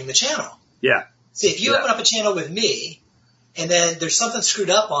when you're opening the channel. Yeah. See, if you open up a channel with me, and then there's something screwed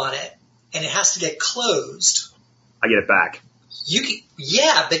up on it, and it has to get closed, I get it back.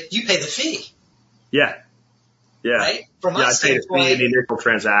 But you pay the fee. Yeah. Yeah. Right? From my I paid a fee in the initial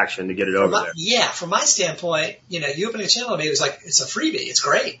transaction to get it over there. Yeah. From my standpoint, you opening a channel to me, it was like, it's a freebie. It's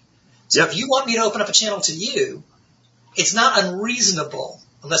great. So if you want me to open up a channel to you, it's not unreasonable,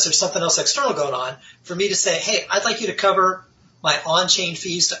 unless there's something else external going on, for me to say, hey, I'd like you to cover my on-chain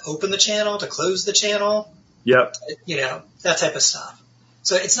fees to open the channel, to close the channel. Yep. That type of stuff.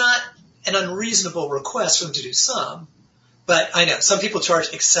 So it's not an unreasonable request for them to do some, but I know some people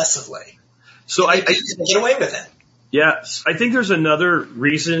charge excessively. So I get away with it. Yeah. I think there's another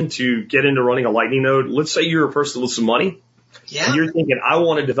reason to get into running a Lightning node. Let's say you're a person with some money. Yeah. And you're thinking, I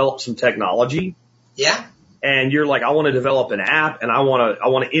want to develop some technology. Yeah. and you're like, I want to develop an app, and I want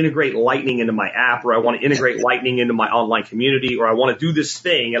to integrate Lightning into my app, or I want to integrate Lightning into my online community, or I want to do this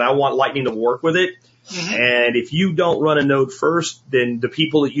thing, and I want Lightning to work with it. Mm-hmm. And if you don't run a node first, then the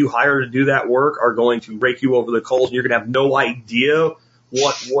people that you hire to do that work are going to rake you over the coals, and you're going to have no idea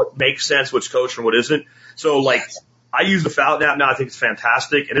what makes sense, what's kosher, and what isn't. So, like, I use the Fountain app now. I think it's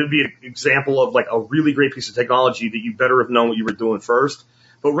fantastic, and it would be an example of like a really great piece of technology that you better have known what you were doing first.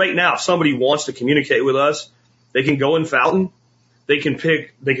 But right now, if somebody wants to communicate with us, they can go in Fountain. They can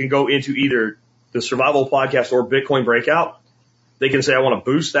go into either the Survival Podcast or Bitcoin Breakout. They can say, I want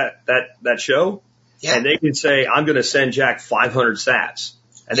to boost that show. Yeah. And they can say, I'm going to send Jack 500 sats.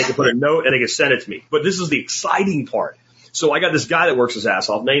 And they can put a note and they can send it to me. But this is the exciting part. So I got this guy that works his ass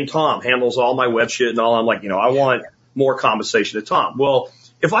off named Tom, handles all my web shit and all. I'm like, I want more compensation to Tom. Well,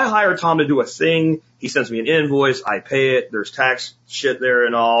 if I hire Tom to do a thing, he sends me an invoice, I pay it, there's tax shit there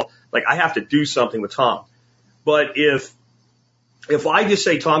and all. Like, I have to do something with Tom. But if I just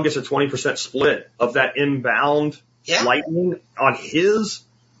say Tom gets a 20% split of that inbound Lightning on his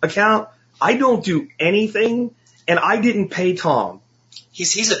account, I don't do anything, and I didn't pay Tom.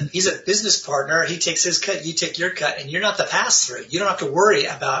 He's a business partner. He takes his cut, you take your cut, and you're not the pass-through. You don't have to worry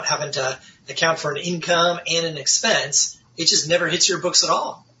about having to account for an income and an expense. It just never hits your books at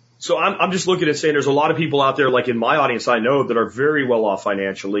all. So I'm just looking and saying there's a lot of people out there, like in my audience I know, that are very well off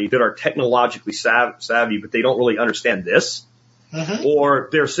financially, that are technologically savvy, but they don't really understand this. Mm-hmm. Or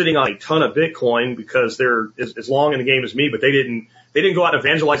they're sitting on a ton of Bitcoin because they're as long in the game as me, but they didn't go out and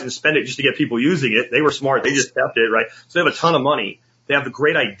evangelize and spend it just to get people using it. They were smart. They just kept it, right? So they have a ton of money. They have a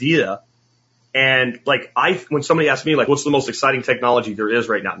great idea. And like when somebody asks me, like, what's the most exciting technology there is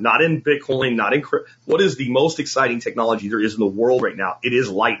right now? Not in Bitcoin, not in what is the most exciting technology there is in the world right now? It is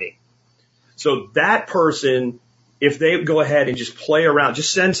Lightning. So that person, if they go ahead and just play around,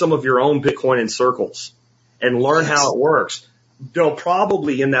 just send some of your own Bitcoin in circles and learn how it works. They'll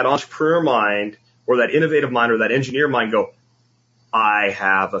probably in that entrepreneur mind or that innovative mind or that engineer mind go, I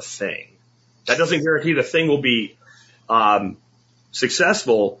have a thing. That doesn't guarantee the thing will be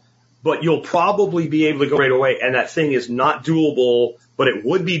successful, but you'll probably be able to go right away, and that thing is not doable, but it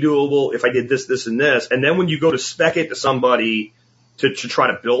would be doable if I did this, this, and this. And then when you go to spec it to somebody to try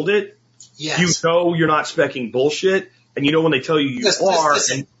to build it, you know you're not specking bullshit, and you know when they tell you are.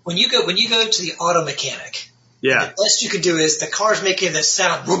 Listen, when you go to the auto mechanic, the best you can do is the car's making this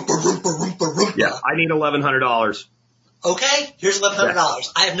sound, roompa, roompa, roompa, roompa. Yeah, I need $1,100. Okay, here's $1,100. Yeah.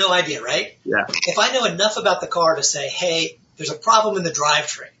 I have no idea, right? Yeah. If I know enough about the car to say, hey, there's a problem in the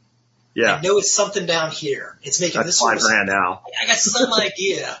drivetrain. Yeah. I know it's something down here. It's making this sort of $5,000 now. I got some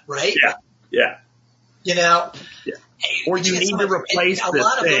idea, right? Yeah. Yeah. Yeah. Or you need to replace this thing.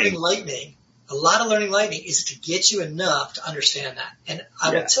 A lot of learning Lightning is to get you enough to understand that. And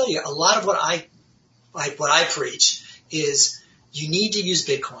I will tell you, a lot of what I preach is you need to use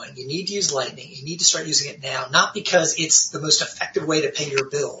Bitcoin. You need to use Lightning. You need to start using it now, not because it's the most effective way to pay your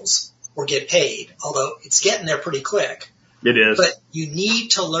bills or get paid, although it's getting there pretty quick. It is. But you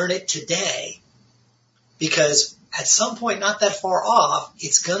need to learn it today because at some point not that far off,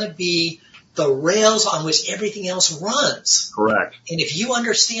 it's going to be the rails on which everything else runs. Correct. And if you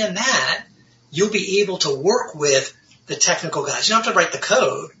understand that, you'll be able to work with the technical guys. You don't have to write the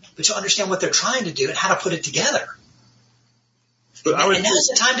code, but you'll understand what they're trying to do and how to put it together. And now's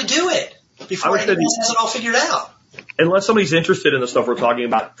the time to do it before anyone else has it all figured out. Unless somebody's interested in the stuff we're talking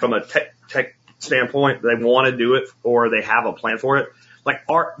about from a tech standpoint, they want to do it or they have a plan for it. Like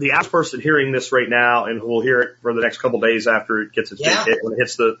the average person hearing this right now and who will hear it for the next couple of days after it gets its big hit, when it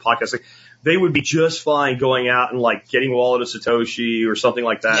hits the podcast, they would be just fine going out and like getting Wallet of Satoshi or something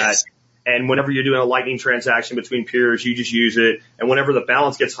like that. Yes. And whenever you're doing a Lightning transaction between peers, you just use it. And whenever the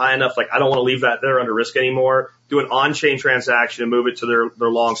balance gets high enough, like I don't want to leave that there under risk anymore, do an on-chain transaction and move it to their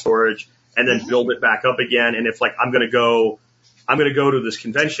long storage and then build it back up again. And if like I'm going to go to this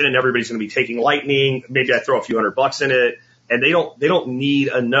convention and everybody's going to be taking Lightning, maybe I throw a few $100 in it. And they don't need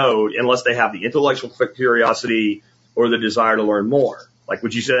a node unless they have the intellectual curiosity or the desire to learn more. Like,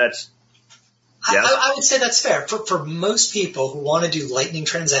 would you say that's? Yes? I would say that's fair. For most people who want to do Lightning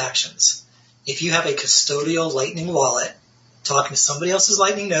transactions, if you have a custodial Lightning wallet, talking to somebody else's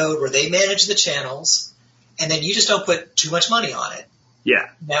Lightning node where they manage the channels, and then you just don't put too much money on it. Yeah.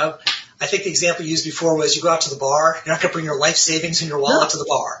 Now, I think the example used before was you go out to the bar, you're not going to bring your life savings in your wallet to the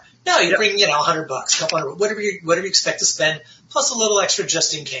bar. No, you bring, $100, $200, whatever you expect to spend, plus a little extra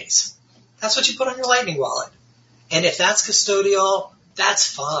just in case. That's what you put on your Lightning wallet. And if that's custodial,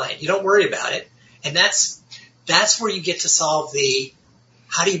 that's fine. You don't worry about it. And that's where you get to solve the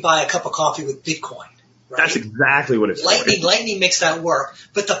how do you buy a cup of coffee with Bitcoin? Right? That's exactly what it's for. Lightning makes that work.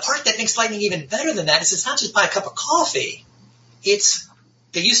 But the part that makes Lightning even better than that is it's not just buy a cup of coffee. They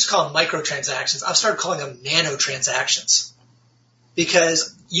used to call them microtransactions. I've started calling them nanotransactions.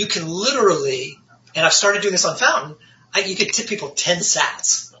 Because you can literally, and I've started doing this on Fountain, you could tip people 10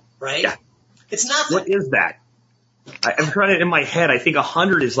 sats, right? Yeah. It's nothing. What is that? I'm trying to, in my head, I think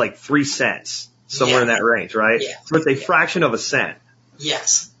 100 is like 3 cents, somewhere in that range, right? Yeah. So it's a fraction of a cent.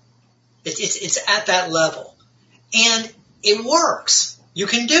 Yes. It's at that level. And it works. You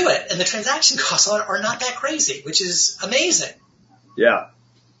can do it. And the transaction costs are not that crazy, which is amazing. Yeah.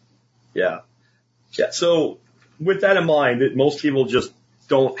 So with that in mind, that most people just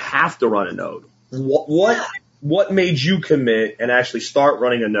don't have to run a node. What made you commit and actually start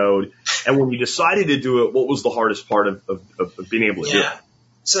running a node? And when you decided to do it, what was the hardest part of being able to do it?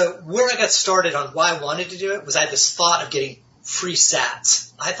 So where I got started on why I wanted to do it was I had this thought of getting free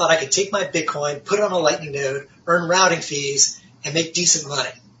sats. I thought I could take my Bitcoin, put it on a Lightning node, earn routing fees, and make decent money.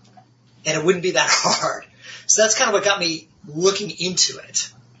 And it wouldn't be that hard. So that's kind of what got me looking into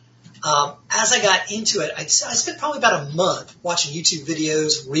it. As I got into it, I spent probably about a month watching YouTube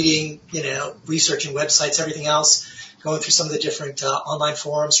videos, reading, researching websites, everything else, going through some of the different online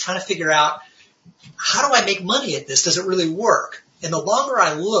forums, trying to figure out how do I make money at this? Does it really work? And the longer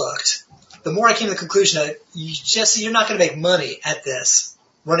I looked, the more I came to the conclusion that Jesse, you're not going to make money at this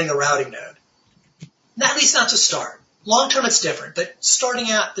running a routing node. At least not to start. Long term, it's different, but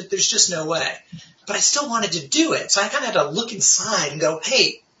starting out, there's just no way. But I still wanted to do it, so I kind of had to look inside and go,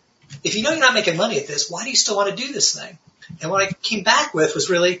 hey, if you know you're not making money at this, why do you still want to do this thing? And what I came back with was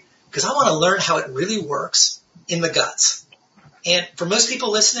really because I want to learn how it really works in the guts. And for most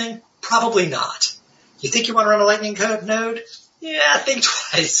people listening, probably not. You think you want to run a Lightning code node? Yeah, think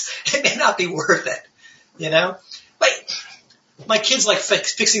twice. It may not be worth it, Like, my kids like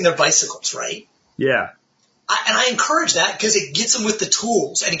fixing their bicycles, right? Yeah. And I encourage that because it gets them with the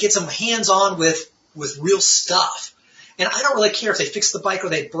tools and it gets them hands-on with real stuff. And I don't really care if they fix the bike or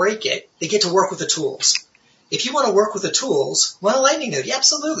they break it. They get to work with the tools. If you want to work with the tools, run a Lightning node. Yeah,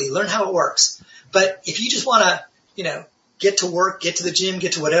 absolutely. Learn how it works. But if you just want to, get to work, get to the gym,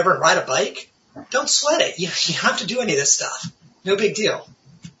 get to whatever, and ride a bike, don't sweat it. You don't have to do any of this stuff. No big deal.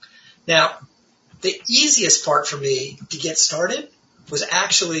 Now, the easiest part for me to get started was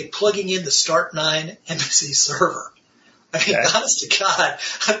actually plugging in the Start9 embassy server. I mean, honest to God,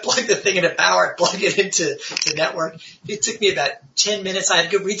 I plugged the thing into power, plugged it into the network. It took me about 10 minutes. I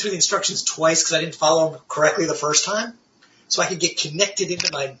had to go read through the instructions twice because I didn't follow them correctly the first time, so I could get connected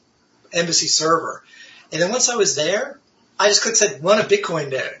into my embassy server. And then once I was there, I just said, run a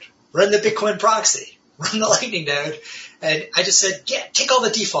Bitcoin node, run the Bitcoin proxy, run the Lightning node. And I just said, take all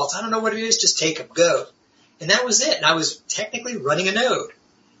the defaults. I don't know what it is. Just take them. Go. And that was it. And I was technically running a node.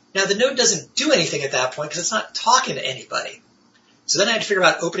 Now, the node doesn't do anything at that point because it's not talking to anybody. So then I had to figure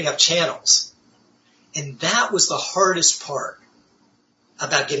out opening up channels. And that was the hardest part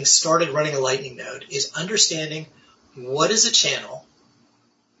about getting started running a Lightning node is understanding what is a channel,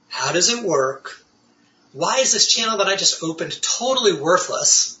 how does it work, why is this channel that I just opened totally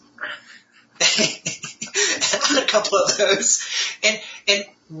worthless? I had a couple of those. And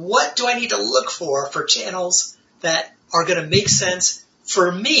what do I need to look for channels that are going to make sense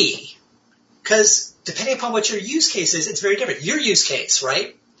for me? Because depending upon what your use case is, it's very different. Your use case,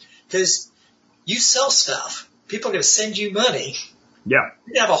 right? Because you sell stuff. People are going to send you money. Yeah.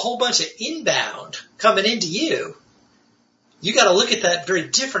 You're going to have a whole bunch of inbound coming into you. You got to look at that very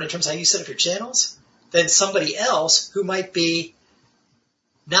different in terms of how you set up your channels than somebody else who might be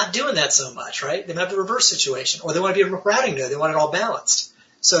not doing that so much, right? They might have the reverse situation, or they want to be a routing node. They want it all balanced.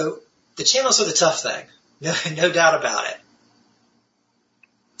 So the channels are the tough thing. No doubt about it.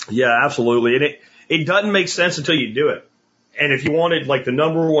 Yeah, absolutely. And it doesn't make sense until you do it. And if you wanted, like, the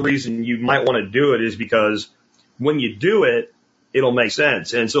number one reason you might want to do it is because when you do it, it'll make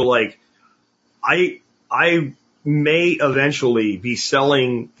sense. And so, like, I may eventually be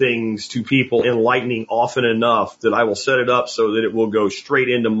selling things to people in Lightning often enough that I will set it up so that it will go straight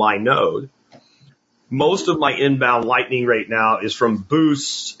into my node. Most of my inbound Lightning right now is from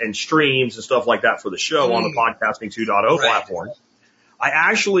boosts and streams and stuff like that for the show on the Podcasting 2.0 platform. I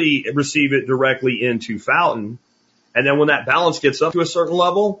actually receive it directly into Fountain. And then when that balance gets up to a certain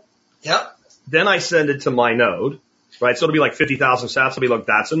level, then I send it to my node, right? So it'll be like 50,000 sats. I'll be like,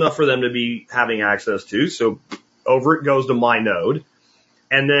 that's enough for them to be having access to. So over it goes to my node.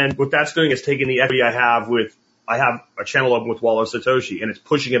 And then what that's doing is taking the equity I have a channel open with Wallet Satoshi, and it's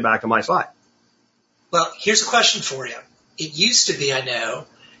pushing it back to my side. Well, here's a question for you. It used to be, I know,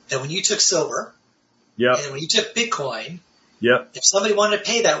 that when you took silver, and when you took Bitcoin, if somebody wanted to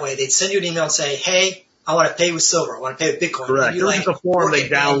pay that way, they'd send you an email and say, hey, I want to pay with silver. I want to pay with Bitcoin. Correct. There was just a form they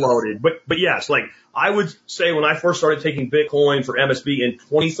downloaded. But yes, like I would say when I first started taking Bitcoin for MSB in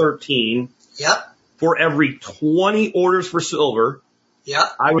 2013, yep. For every 20 orders for silver, yep.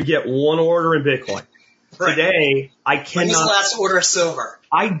 I would get 1 order in Bitcoin. Right. Today, I cannot. When was the last order of silver?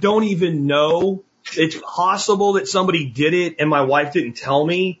 I don't even know. It's possible that somebody did it and my wife didn't tell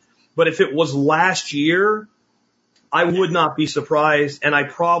me. But if it was last year, I would not be surprised. And I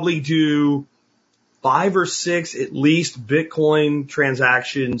probably do 5 or 6 at least Bitcoin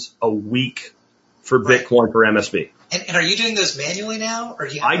transactions a week for Bitcoin for MSB. And are you doing those manually now? Or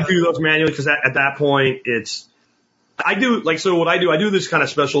I do those manually because at that point I do this kind of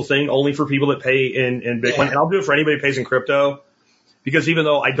special thing only for people that pay in Bitcoin. Yeah. And I'll do it for anybody who pays in crypto because even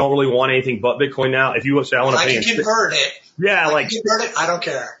though I don't really want anything but Bitcoin now, if you say I want to pay in convert it. Yeah, I can convert it. I don't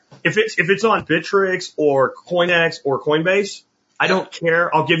care. If it's on Bittrex or CoinEx or Coinbase, I don't care.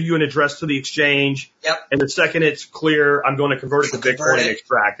 I'll give you an address to the exchange. Yep. And the second it's clear, I'm going to convert it to Bitcoin and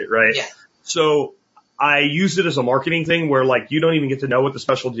extract it, right? Yeah. So I use it as a marketing thing where like you don't even get to know what the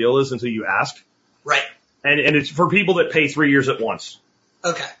special deal is until you ask. Right. And it's for people that pay 3 years at once.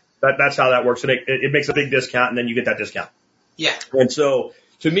 Okay. That's how that works. And it makes a big discount and then you get that discount. Yeah. And so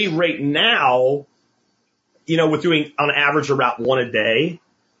to me right now, with doing on average about 1 a day,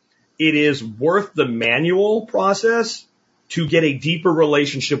 it is worth the manual process to get a deeper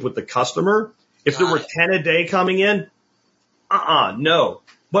relationship with the customer. If there were 10 a day coming in, no.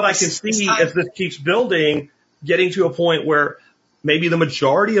 But I can see as this keeps building, getting to a point where maybe the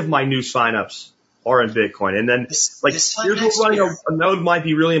majority of my new signups are in Bitcoin. And then here's what running a node might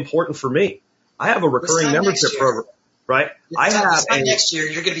be really important for me. I have a recurring membership program, right? Next year,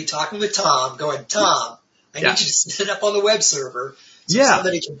 you're going to be talking with Tom going, Tom, I need you to set it up on the web server so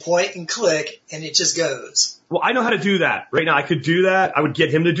somebody can point and click and it just goes. Well, I know how to do that. Right now, I could do that. I would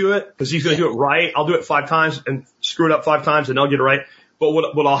get him to do it because he's going to do it right. I'll do it 5 times and screw it up 5 times and I'll get it right. But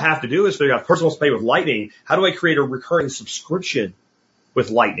what I'll have to do is figure out, first wants to pay with Lightning. How do I create a recurring subscription with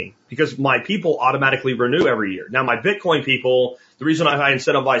Lightning? Because my people automatically renew every year. Now, my Bitcoin people, the reason I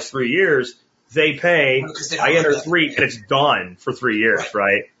incentivize 3 years, they pay, I enter 3 and it's done for 3 years,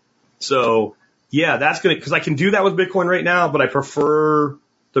 right? So yeah, that's because I can do that with Bitcoin right now, but I prefer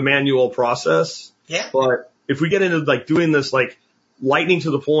the manual process. Yeah. But if we get into like doing this like Lightning to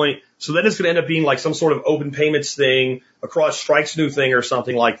the point, so then it's going to end up being like some sort of open payments thing across Strike's new thing or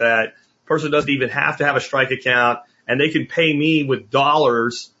something like that. Person doesn't even have to have a Strike account and they can pay me with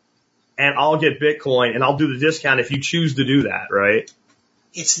dollars and I'll get Bitcoin and I'll do the discount if you choose to do that, right?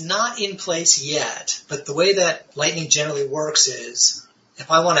 It's not in place yet, but the way that Lightning generally works is if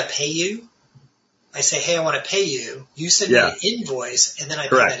I want to pay you, I say, hey, I want to pay you. You send me an invoice and then I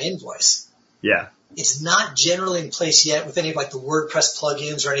pay that invoice. Yeah. It's not generally in place yet with any of like the WordPress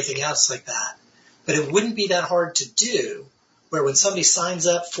plugins or anything else like that. But it wouldn't be that hard to do where when somebody signs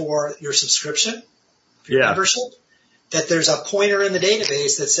up for your subscription, for your membership, that there's a pointer in the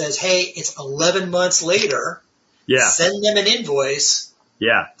database that says, hey, it's 11 months later. Yeah. Send them an invoice.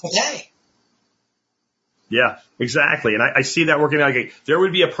 Yeah. Okay. Yeah, exactly. And I see that working out. There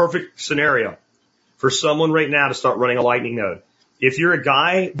would be a perfect scenario for someone right now to start running a Lightning node. If you're a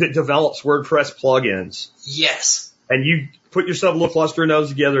guy that develops WordPress plugins. Yes. And you put yourself a little cluster of nodes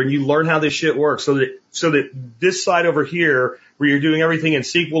together and you learn how this shit works so that this side over here where you're doing everything in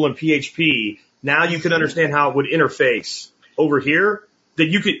SQL and PHP, now you can understand how it would interface over here that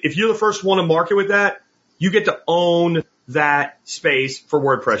you could, if you're the first one to market with that, you get to own that space for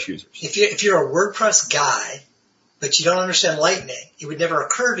WordPress users. If you're a WordPress guy, but you don't understand Lightning, it would never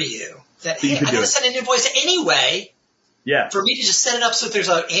occur to you that, hey, I got to send an invoice anyway. Yeah. For me to just set it up so if there's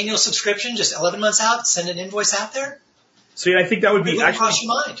an annual subscription, just 11 months out, send an invoice out there. See, I think that would be cross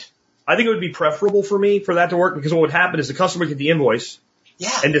your mind. I think it would be preferable for me for that to work because what would happen is the customer would get the invoice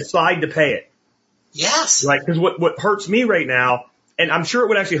and decide to pay it. Yes. Right. Because what hurts me right now, and I'm sure it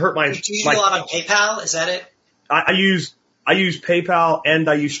would actually hurt my. Do you use a lot on PayPal? Is that it? I use PayPal and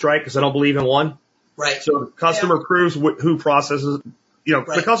I use Stripe because I don't believe in one. Right. So the customer proves who processes.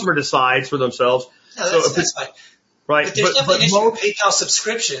 The customer decides for themselves. No, that's fine. Right. But there's definitely an issue with PayPal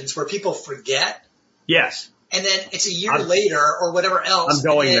subscriptions where people forget. Yes. And then it's a year later or whatever else. I'm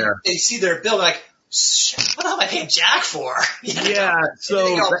going there. They see their bill like, shit, what am I paying Jack for? Yeah. So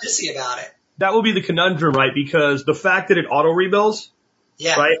they get all pissy about it. That will be the conundrum, right? Because the fact that it auto rebills,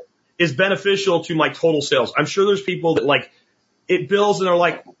 right, is beneficial to my total sales. I'm sure there's people that like it bills and they're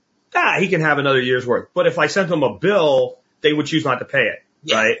like, he can have another year's worth. But if I sent them a bill, they would choose not to pay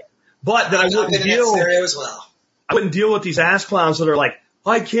it, right? But then I wouldn't deal. As well. I wouldn't deal with these ass clowns that are like,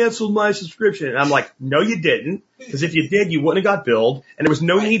 I canceled my subscription. And I'm like, no, you didn't. Because if you did, you wouldn't have got billed. And there was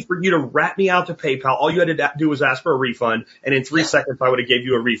no need for you to rat me out to PayPal. All you had to do was ask for a refund. And in 3 seconds, I would have gave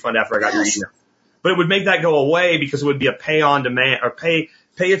you a refund after I got your email. But it would make that go away because it would be a pay on demand or pay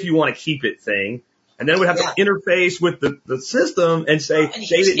if you want to keep it thing. And then it would have to interface with the system and say,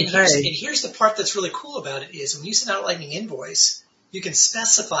 they didn't pay. And here's the part that's really cool about it is when you send out a Lightning invoice, you can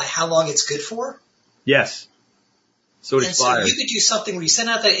specify how long it's good for. Yes. So it expires. So you could do something where you send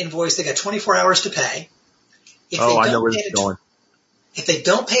out that invoice, they got 24 hours to pay. I know where it's going. If they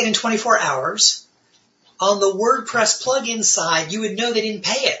don't pay it in 24 hours, on the WordPress plugin side, you would know they didn't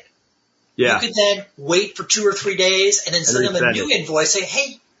pay it. Yeah. You could then wait for 2 or 3 days and then send them a new invoice. Say,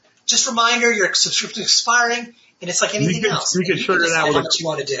 hey, just a reminder, your subscription is expiring, and it's like anything else. You could trigger that with how much you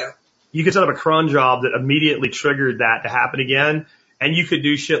want to do. You could set up a cron job that immediately triggered that to happen again. And you could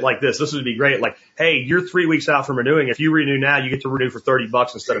do shit like this. This would be great. Like, hey, you're 3 weeks out from renewing. If you renew now, you get to renew for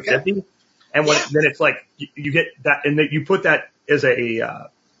 $30 instead of $50. And then it's like you get that, and then you put that as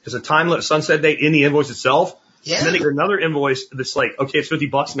a time limit sunset date in the invoice itself. Yeah. And then you get another invoice that's like, okay, it's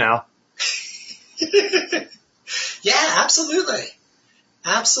 $50 now. Yeah, absolutely.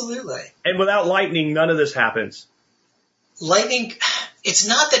 Absolutely. And without Lightning, none of this happens. Lightning, it's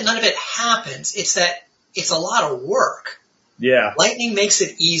not that none of it happens. It's that it's a lot of work. Yeah. Lightning makes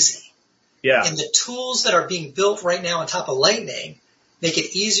it easy. Yeah. And the tools that are being built right now on top of Lightning make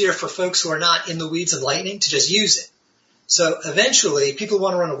it easier for folks who are not in the weeds of Lightning to just use it. So eventually, people who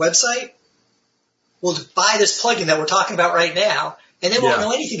want to run a website will buy this plugin that we're talking about right now, and they won't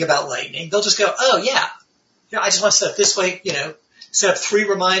know anything about Lightning. They'll just go, oh, yeah, I just want to set up this way, set up 3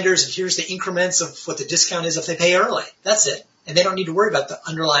 reminders, and here's the increments of what the discount is if they pay early. That's it. And they don't need to worry about the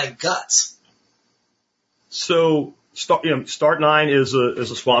underlying guts. So Start9 is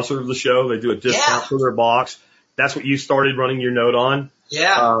a sponsor of the show. They do a discount for their box. That's what you started running your node on.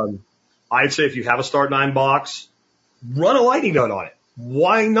 Yeah. I'd say if you have a Start9 box, run a Lightning node on it.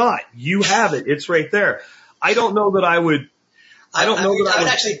 Why not? You have it. It's right there. I don't know that I would. I would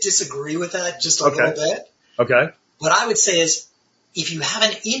actually disagree with that just a little bit. Okay. What I would say is, if you have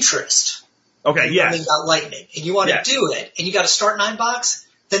an interest in learning about Lightning and you want to do it, and you got a Start9 box,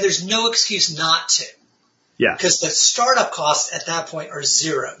 then there's no excuse not to. Yeah. Because the startup costs at that point are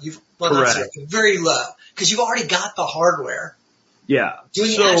zero. Not zero, very low. Because you've already got the hardware. Yeah.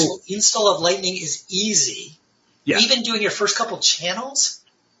 Doing the actual install of Lightning is easy. Yeah. Even doing your first couple channels,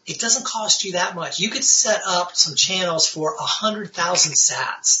 it doesn't cost you that much. You could set up some channels for 100,000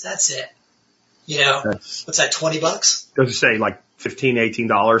 sats. That's it. What's that, $20? Does it say like $15,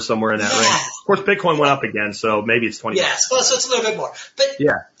 $18 somewhere in that range? Of course, Bitcoin went up again, so maybe it's $20. Yes, well, so it's a little bit more. But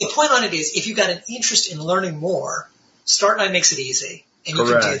the point on it is, if you've got an interest in learning more, Start9 makes it easy, and you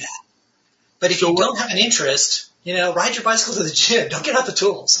can do that. But if you don't have an interest, ride your bicycle to the gym. Don't get out the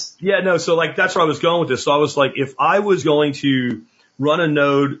tools. Yeah, no, so that's where I was going with this. So I was like, if I was going to run a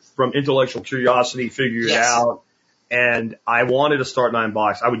node from intellectual curiosity, figure it out, and I wanted a Start9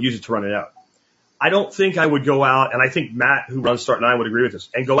 box, I would use it to run it out. I don't think I would go out, and I think Matt, who runs Start9, would agree with this,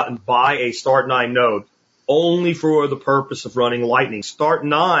 and go out and buy a Start9 node only for the purpose of running Lightning.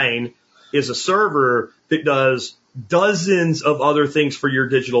 Start9 is a server that does dozens of other things for your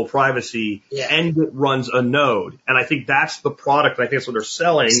digital privacy, and it runs a node. And I think that's the product, and I think that's what they're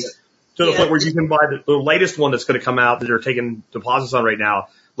selling, to the point where you can buy the latest one that's going to come out that they're taking deposits on right now.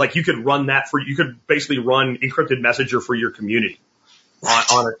 Like, you could run that you could basically run encrypted messenger for your community.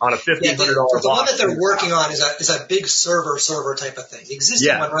 On a $1,500 box. The one that they're working on is a big server type of thing. The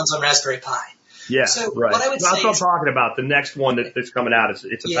existing one runs on Raspberry Pi. Yeah, so right. What I would that's what I'm talking about. The next one that's coming out it's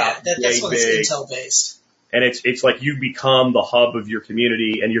about that's one that's Intel based. And it's like you become the hub of your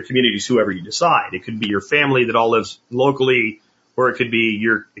community, and your community is whoever you decide. It could be your family that all lives locally, or it could be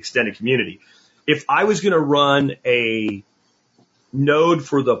your extended community. If I was going to run a node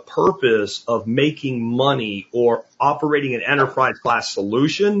for the purpose of making money or operating an enterprise class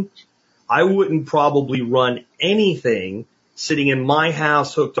solution, I wouldn't probably run anything sitting in my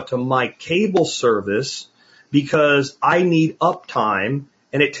house hooked up to my cable service, because I need uptime,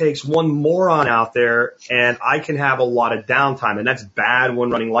 and it takes one moron out there, and I can have a lot of downtime, and that's bad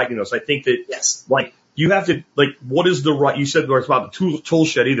when running Lightning nodes. I think that you have to, what is the right, you said it's about the tool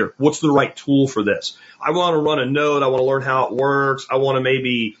shed either. What's the right tool for this? I want to run a node. I want to learn how it works. I want to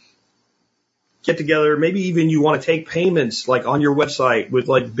maybe get together. Maybe even you want to take payments on your website with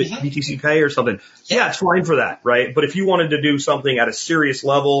BTC Pay or something. Yeah, it's fine for that, right? But if you wanted to do something at a serious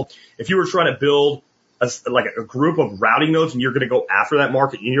level, if you were trying to build a group of routing nodes and you're going to go after that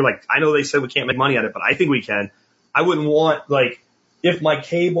market and you're like, I know they said we can't make money on it, but I think we can. I wouldn't want, if my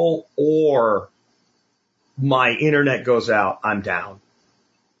cable or my internet goes out, I'm down.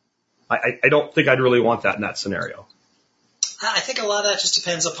 I don't think I'd really want that in that scenario. I think a lot of that just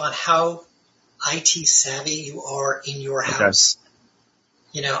depends upon how IT savvy you are in your house.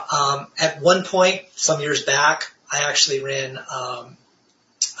 You know, at one point, some years back, I actually ran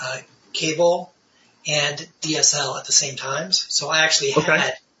cable and DSL at the same times. So I actually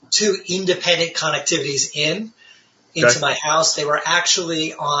had two independent connectivities into my house. They were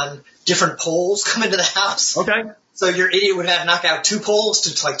actually on different poles coming to the house. Okay. So your idiot would have knocked out two poles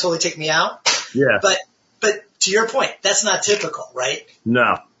to like totally take me out. Yeah. But to your point, that's not typical, right?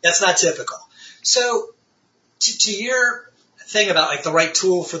 No. That's not typical. So to your thing about like the right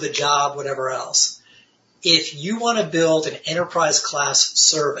tool for the job, whatever else, if you want to build an enterprise class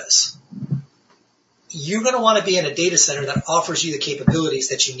service, you're going to want to be in a data center that offers you the capabilities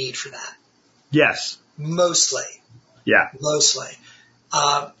that you need for that. Yes. Mostly. Yeah. Mostly.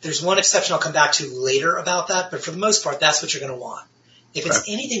 There's one exception I'll come back to later about that, but for the most part, that's what you're going to want. If it's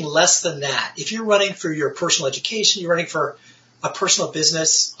anything less than that, if you're running for your personal education, you're running for a personal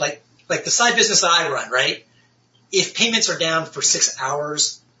business, like the side business that I run, right? If payments are down for 6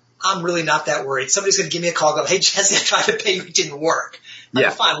 hours, I'm really not that worried. Somebody's going to give me a call, go, hey, Jesse, I tried to pay you, it didn't work. I'm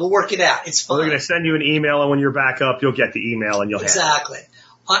fine, we'll work it out. It's fine. Well, they're going to send you an email, and when you're back up, you'll get the email and you'll have it. Exactly.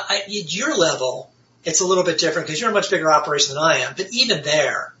 At your level, it's a little bit different because you're a much bigger operation than I am. But even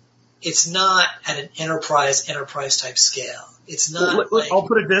there, it's not at an enterprise type scale. It's not. I'll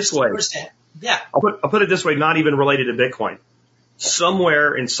put it this way. Yeah. I'll put it this way, not even related to Bitcoin.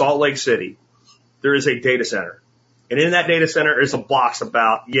 Somewhere in Salt Lake City, there is a data center. And in that data center is a box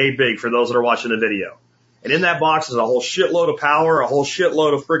about yay big for those that are watching the video. And in that box is a whole shitload of power, a whole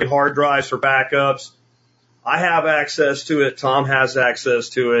shitload of friggin' hard drives for backups. I have access to it. Tom has access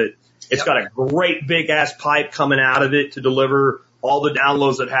to it. It's got a great big ass pipe coming out of it to deliver all the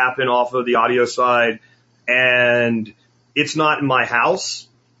downloads that happen off of the audio side. And it's not in my house.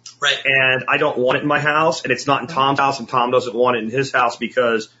 Right. And I don't want it in my house. And it's not in Tom's house, and Tom doesn't want it in his house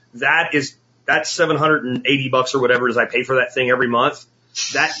because that's $780 or whatever it is I pay for that thing every month.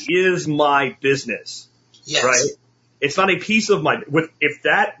 That is my business. Yes. Right? It's not a piece of if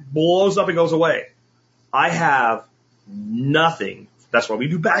that blows up and goes away, I have nothing. That's why we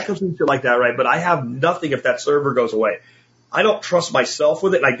do backups and shit like that, right? But I have nothing if that server goes away. I don't trust myself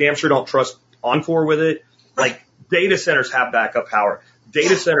with it, and I damn sure don't trust Encore with it. Right. Like, data centers have backup power.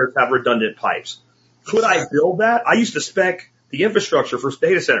 Data centers have redundant pipes. Could I build that? I used to spec the infrastructure for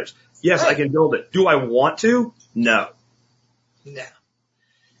data centers. Yes, I can build it. Do I want to? No. No.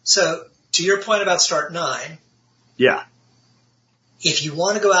 So, to your point about Start 9. Yeah. If you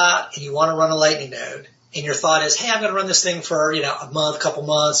want to go out and you want to run a Lightning node, and your thought is, hey, I'm going to run this thing for, a month, couple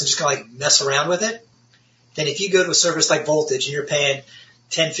months, and just kind of like mess around with it, then if you go to a service like Voltage and you're paying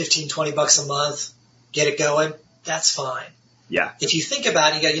 $10, $15, $20 a month, get it going, that's fine. Yeah. If you think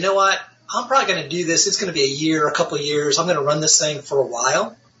about it, you go, you know what? I'm probably going to do this. It's going to be a year, a couple of years. I'm going to run this thing for a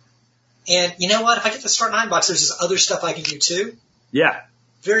while. And you know what? If I get the Start 9 box, there's this other stuff I can do too. Yeah.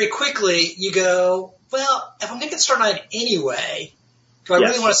 Very quickly, you go, well, if I'm going to get Start 9 anyway, do I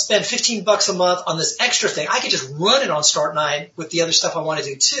really want to spend $15 a month on this extra thing? I could just run it on Start 9 with the other stuff I want to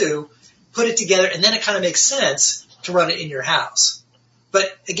do too, put it together, and then it kind of makes sense to run it in your house.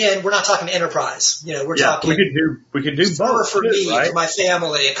 But again, we're not talking enterprise. We're talking. We could do both for me, right? for my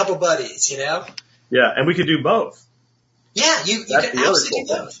family, a couple buddies. Yeah, and we could do both. Yeah, you can absolutely do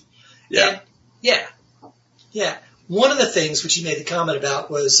both. Yeah. And, yeah. One of the things which you made the comment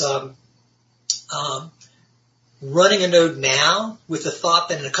about was running a node now with the thought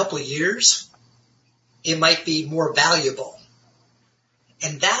that in a couple of years it might be more valuable.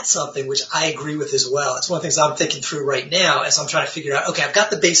 And that's something which I agree with as well. It's one of the things I'm thinking through right now as I'm trying to figure out, okay, I've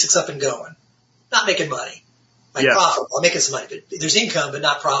got the basics up and going. Not making money. Profit. I'm making some money. But there's income, but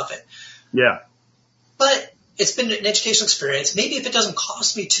not profit. Yeah. But it's been an educational experience. Maybe if it doesn't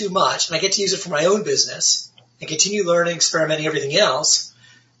cost me too much and I get to use it for my own business and continue learning, experimenting, everything else,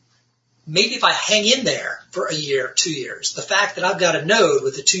 maybe if I hang in there for a year, 2 years, the fact that I've got a node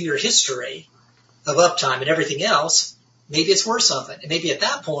with a 2-year history of uptime and everything else, maybe it's worth something. And maybe at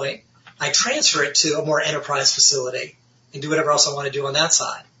that point, I transfer it to a more enterprise facility and do whatever else I want to do on that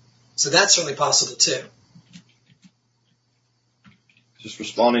side. So that's certainly possible too. Just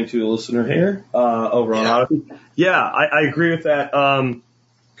responding to a listener here over on Odyssey. Yeah, I agree with that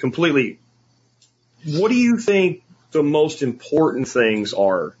completely. What do you think the most important things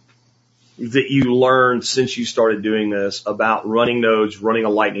are that you learned since you started doing this about running nodes, running a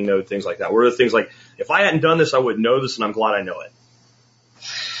Lightning node, things like that? What are the things like, if I hadn't done this, I wouldn't know this, and I'm glad I know it?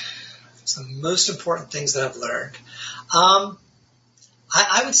 It's the most important things that I've learned.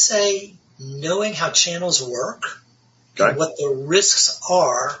 I would say knowing how channels work and what the risks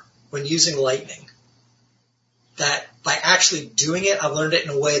are when using Lightning. That by actually doing it, I've learned it in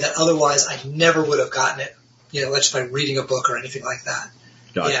a way that otherwise I never would have gotten it, just by reading a book or anything like that.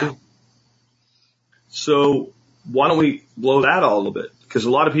 Gotcha. Yeah. So why don't we blow that out a little bit? Because a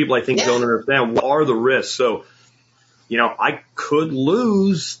lot of people, I think, don't understand what are the risks. So, I could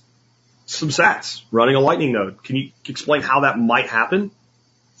lose some sats running a Lightning node. Can you explain how that might happen?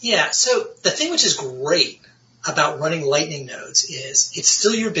 Yeah. So the thing which is great about running Lightning nodes is it's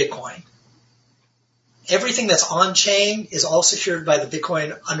still your Bitcoin. Everything that's on chain is all secured by the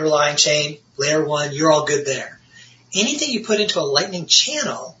Bitcoin underlying chain, layer 1, you're all good there. Anything you put into a Lightning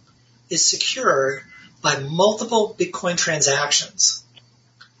channel is secured by multiple Bitcoin transactions.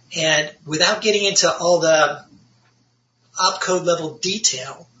 And without getting into all the opcode level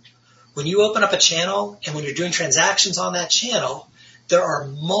detail, when you open up a channel and when you're doing transactions on that channel, there are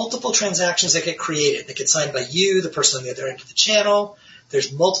multiple transactions that get created that get signed by you, the person on the other end of the channel.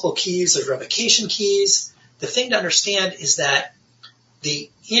 There's multiple keys, there's revocation keys. The thing to understand is that the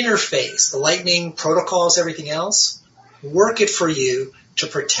interface, the Lightning protocols, everything else, work it for you to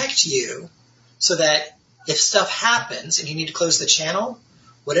protect you so that if stuff happens and you need to close the channel,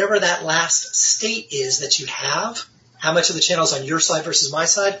 whatever that last state is that you have, how much of the channel is on your side versus my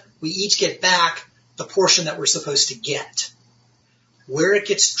side, we each get back the portion that we're supposed to get. Where it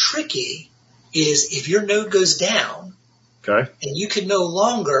gets tricky is if your node goes down, okay, and you can no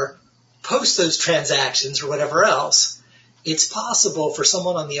longer post those transactions or whatever else, it's possible for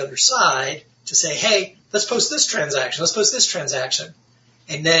someone on the other side to say, hey, let's post this transaction, let's post this transaction.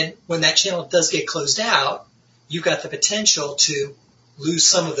 And then when that channel does get closed out, you've got the potential to lose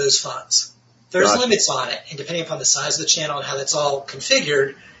some of those funds. There's limits on it, and depending upon the size of the channel and how that's all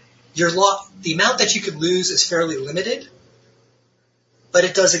configured, the amount that you could lose is fairly limited, but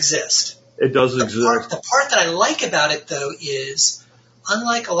it does exist. It does exist. The part that I like about it, though, is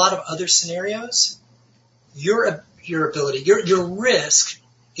unlike a lot of other scenarios, your ability, your risk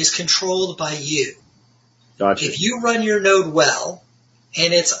is controlled by you. Gotcha. If you run your node well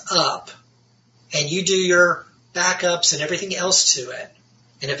and it's up and you do your backups and everything else to it,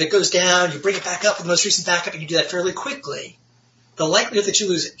 and if it goes down, you bring it back up with the most recent backup and you do that fairly quickly, the likelihood that you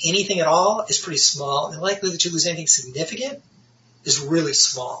lose anything at all is pretty small, and the likelihood that you lose anything significant is really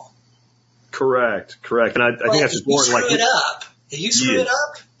small. Correct. And I think that's important. If you screw it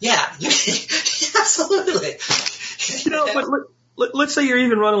up, yeah, absolutely. But let's say you're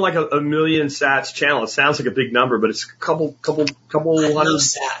even running like a million sats channel. It sounds like a big number, but it's a couple hundred. I love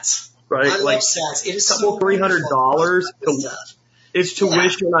sats. Right? I love sats. It is couple $300. It's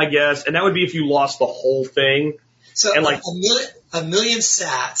tuition, I guess, and that would be if you lost the whole thing. So and a million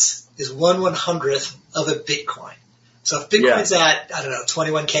sats is 1/100th of a Bitcoin. So if Bitcoin's at,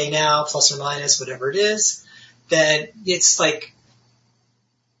 21K now, plus or minus, whatever it is, then it's like,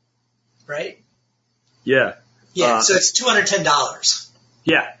 right? Yeah. Yeah, so it's $210.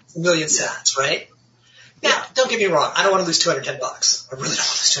 Yeah. A million sats, right? Now, don't get me wrong. I don't want to lose $210. I really don't want to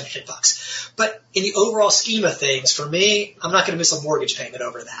lose $210. But in the overall scheme of things, for me, I'm not going to miss a mortgage payment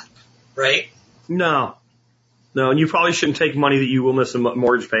over that, right? No, and you probably shouldn't take money that you will miss a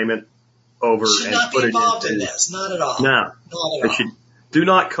mortgage payment over should and not put be it involved in this. Not at all. No. Not at all. Do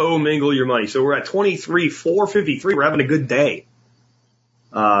not commingle your money. So we're at 23,453. We're having a good day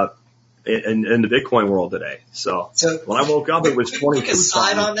in the Bitcoin world today. So when I woke up, it was 22. Quick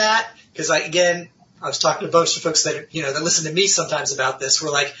aside on that, because I was talking to a bunch of folks that that listen to me sometimes about this.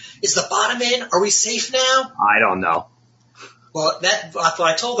 We're like, is the bottom in? Are we safe now? I don't know. Well, what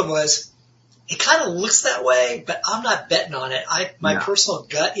I told them was, it kind of looks that way, but I'm not betting on it. My personal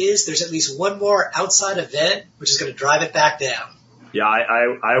gut is there's at least one more outside event which is going to drive it back down. Yeah,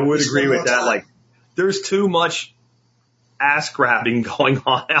 I would agree with that. Like, there's too much ass grabbing going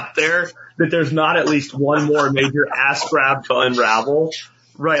on out there that there's not at least one more major ass grab to unravel.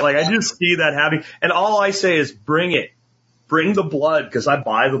 Right, like I just see that happening. And all I say is bring it. Bring the blood, because I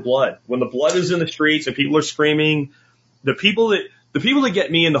buy the blood. When the blood is in the streets and people are screaming, the people that get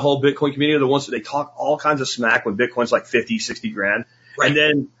me in the whole Bitcoin community are the ones that they talk all kinds of smack when Bitcoin's like 50, 60 grand. Right. And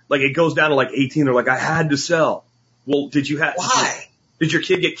then like it goes down to like 18. They're like, I had to sell. Well, why? Did your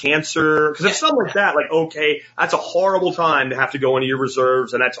kid get cancer? Because if something like that, like, okay, that's a horrible time to have to go into your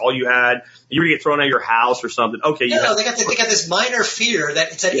reserves and that's all you had. You're going to get thrown out of your house or something. Okay. No, they got this minor fear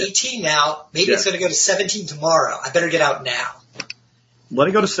that it's at 18 now. Maybe it's going to go to 17 tomorrow. I better get out now. Let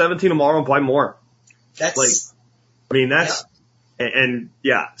it go to 17 tomorrow and buy more. That's. So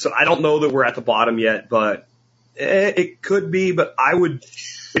I don't know that we're at the bottom yet, but it could be. But I would,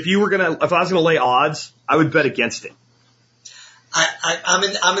 if I was going to lay odds, I would bet against it. I'm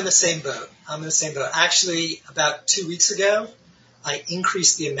in the same boat. Actually, about 2 weeks ago, I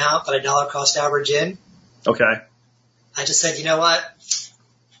increased the amount that I dollar cost average in. Okay. I just said, you know what?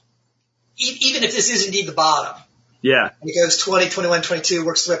 Even if this is indeed the bottom, Yeah. and it goes 20, 21, 22,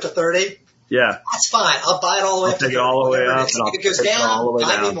 works its way up to 30, Yeah. that's fine. I'll buy it all the way I'll up to take 30. it all the way whatever up, it is. and I'll If it goes take it all the down,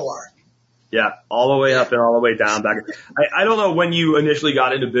 way buy me down. more. Yeah, all the way up and all the way down back. I don't know when you initially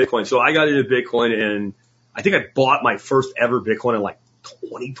got into Bitcoin. So I got into Bitcoin I think I bought my first ever Bitcoin in like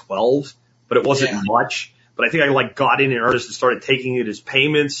 2012, but it wasn't much. But I think I like got in earnest and started taking it as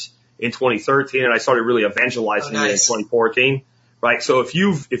payments in 2013, and I started really evangelizing it in 2014. Right. So if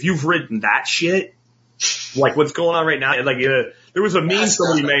you've written that shit, like what's going on right now, like there was a meme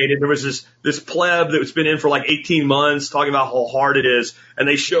somebody made, and there was this pleb that's been in for like 18 months talking about how hard it is, and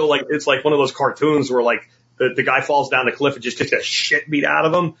they show like it's like one of those cartoons where like the guy falls down the cliff and just gets a shit beat out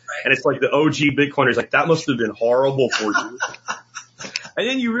of him, and it's like the OG Bitcoiners like that must have been horrible for you. And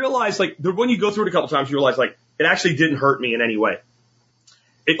then you realize like when you go through it a couple times, you realize like it actually didn't hurt me in any way.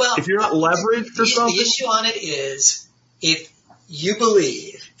 If you're not leveraged or something, the issue on it is if you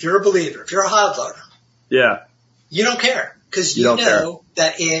believe, if you're a believer, if you're a hodler. Yeah. You don't care because you know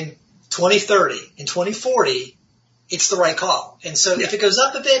that in 2030, in 2040, it's the right call. And so if it goes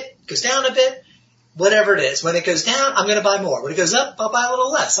up a bit, goes down a bit, whatever it is, when it goes down, I'm going to buy more. When it goes up, I'll buy a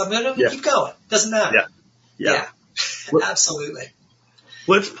little less. I'm going to keep going. Doesn't matter. Yeah. Absolutely.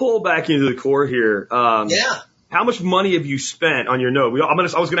 Let's pull back into the core here. How much money have you spent on your node? I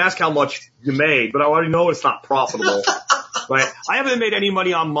was going to ask how much you made, but I already know it's not profitable. Right. I haven't made any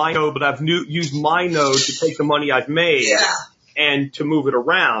money on my node, but I've used my node to take the money I've made and to move it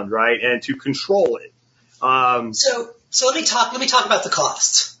around, right, and to control it. So let me talk about the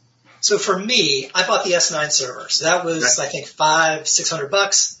costs. So for me, I bought the S9 server. So that was I think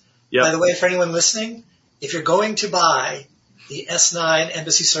 $500-600. Yep. By the way, for anyone listening, if you're going to buy the S9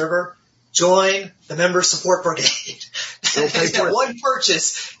 Embassy server, join the member support brigade. One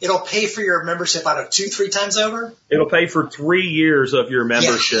purchase, it'll pay for your membership, 2-3 times over. It'll pay for 3 years of your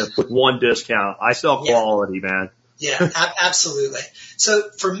membership with one discount. I sell quality, man. Yeah, absolutely. So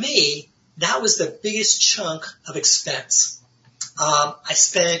for me, that was the biggest chunk of expense. I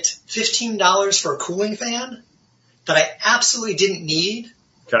spent $15 for a cooling fan that I absolutely didn't need.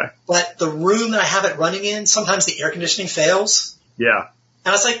 Okay. But the room that I have it running in, sometimes the air conditioning fails. Yeah. And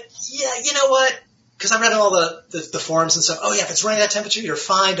I was like, you know what? Because I read all the forums and stuff. Oh, yeah, if it's running that temperature, you're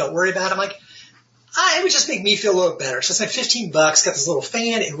fine. Don't worry about it. I'm like, it would just make me feel a little better. So I spent $15. Got this little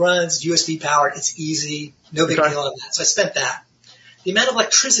fan. It runs USB powered. It's easy. No big deal on that. So I spent that. The amount of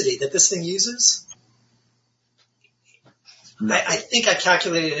electricity that this thing uses, I think I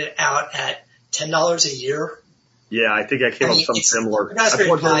calculated it out at $10 a year. Yeah, I think I came up with something similar. I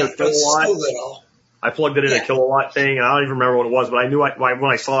plugged it in a kilowatt. I plugged it in a kilowatt thing, and I don't even remember what it was, but I knew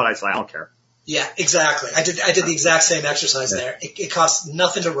when I saw it, I said, I don't care. Yeah, exactly. I did the exact same exercise there. It costs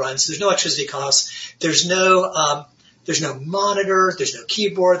nothing to run, so there's no electricity costs. There's no monitor, there's no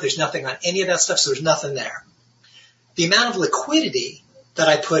keyboard, there's nothing on any of that stuff, so there's nothing there. The amount of liquidity that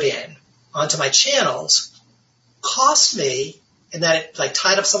I put in onto my channels cost me, and that it like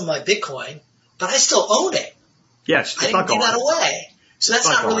tied up some of my Bitcoin, but I still own it. Yes, I didn't give that away. So that's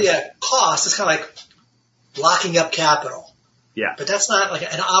not really a cost. It's kind of like locking up capital. Yeah. But that's not like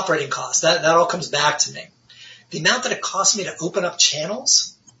an operating cost. That all comes back to me. The amount that it cost me to open up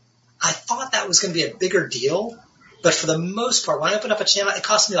channels, I thought that was going to be a bigger deal. But for the most part, when I opened up a channel, it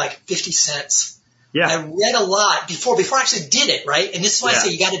cost me like 50 cents. Yeah. I read a lot before I actually did it, right? And this is why I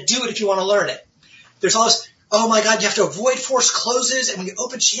say you got to do it if you want to learn it. There's all this, oh my God, you have to avoid forced closes. And when you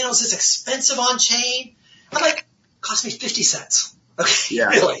open channels, it's expensive on chain. I'm like, it cost me 50 cents. Okay. Yeah.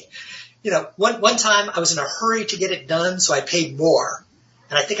 Really. One time I was in a hurry to get it done, so I paid more.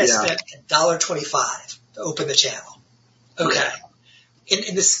 And I think I spent $1.25 to open the channel. Okay.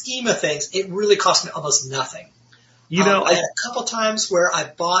 In the scheme of things, it really cost me almost nothing. I had a couple times where I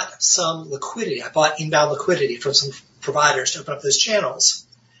bought some liquidity. I bought inbound liquidity from some providers to open up those channels.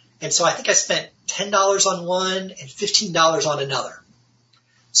 And so I think I spent $10 on one and $15 on another.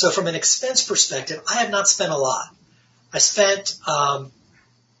 So from an expense perspective, I have not spent a lot. I spent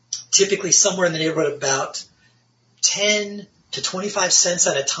typically somewhere in the neighborhood of about 10 to 25 cents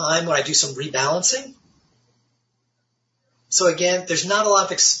at a time when I do some rebalancing. So again, there's not a lot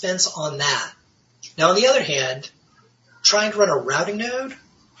of expense on that. Now, on the other hand, trying to run a routing node,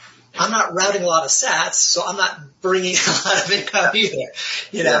 I'm not routing a lot of sats, so I'm not bringing a lot of income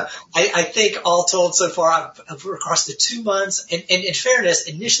either. I think all told so far, I've across the 2 months, and in fairness,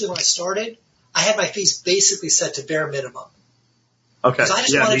 initially when I started, I had my fees basically set to bare minimum. Okay. Because I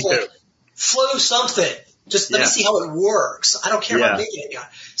just wanted to flow something. Just let me see how it works. I don't care about making it.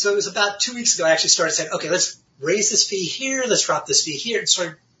 So it was about 2 weeks ago I actually started saying, okay, let's raise this fee here, let's drop this fee here, and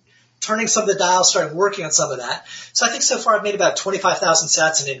started turning some of the dials, started working on some of that. So I think so far I've made about 25,000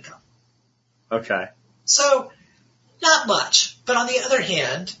 sats in income. Okay. So not much, but on the other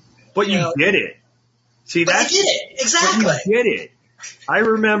hand, but you did it. See, I did it. Exactly. But you did it. I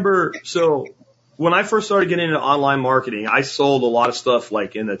remember, so when I first started getting into online marketing, I sold a lot of stuff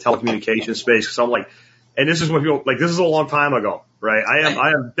like in the telecommunications space because I'm like, and this is when people, like, this is a long time ago, right?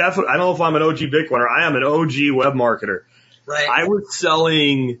 I am definitely, I don't know if I'm an OG Bitcoiner. I am an OG web marketer. Right. I was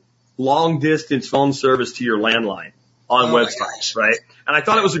selling long distance phone service to your landline on websites, right? And I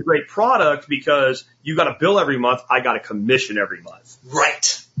thought it was a great product because you got a bill every month. I got a commission every month.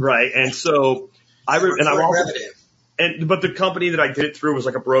 Right. Right. And so but the company that I did it through was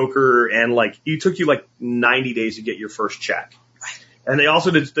like a broker, and like it took you like 90 days to get your first check. Right. And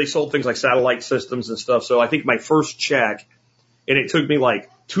they sold things like satellite systems and stuff. So I think my first check, and it took me like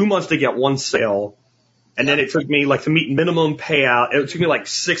 2 months to get one sale. And then it took me like to meet minimum payout. It took me like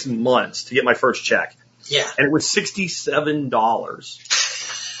 6 months to get my first check. Yeah. And it was $67.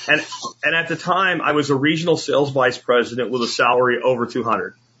 And at the time I was a regional sales vice president with a salary over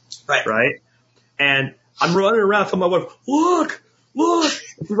 200. Right. Right. And I'm running around telling my wife, look. And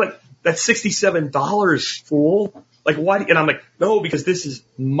she's like, that's $67, fool. Like, why? And I'm like, no, because this is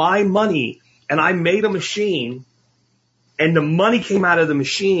my money. And I made a machine and the money came out of the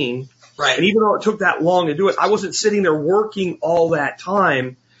machine. Right. And even though it took that long to do it, I wasn't sitting there working all that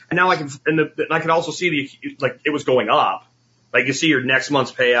time. And now I can also see it was going up. Like you see your next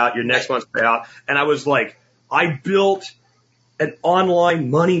month's payout, And I was like, I built an online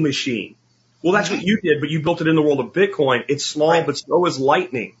money machine. Well, that's what you did, but you built it in the world of Bitcoin. It's small, but so is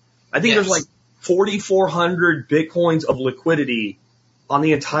Lightning. I think there's like 4,400 Bitcoins of liquidity on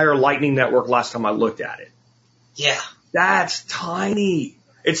the entire Lightning network last time I looked at it. Yeah. That's tiny.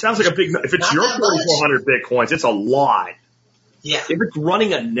 It sounds like a big, if it's your 4,400 Bitcoins, it's a lot. Yeah. If it's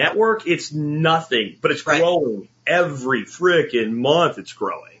running a network, it's nothing, but it's growing every frickin' month. It's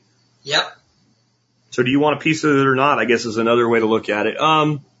growing. Yep. So do you want a piece of it or not? I guess is another way to look at it.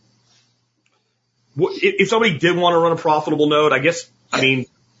 If somebody did want to run a profitable node, I guess, I mean,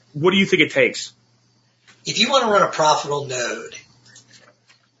 what do you think it takes? If you want to run a profitable node,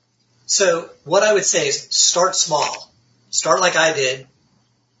 so what I would say is start small. Start like I did.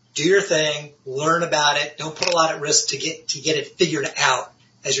 Do your thing. Learn about it. Don't put a lot at risk to get it figured out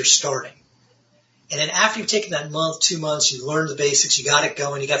as you're starting. And then after you've taken that month, 2 months, you learned the basics, you got it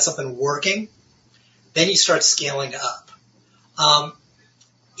going, you got something working, then you start scaling up.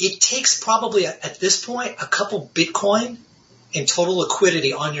 It takes probably at this point a couple Bitcoin in total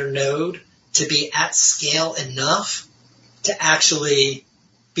liquidity on your node to be at scale enough to actually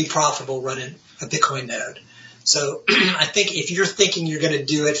be profitable running a Bitcoin node. So I think if you're thinking you're going to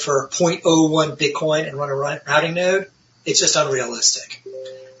do it for 0.01 Bitcoin and run a routing node, it's just unrealistic.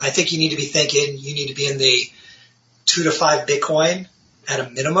 I think you need to be thinking you need to be in the 2 to 5 Bitcoin at a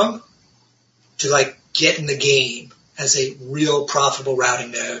minimum to like get in the game as a real profitable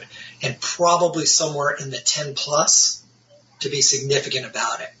routing node, and probably somewhere in the 10 plus to be significant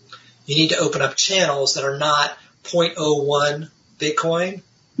about it. You need to open up channels that are not 0.01 Bitcoin.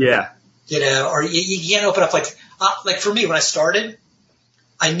 Yeah. Or you can't open up like for me when I started,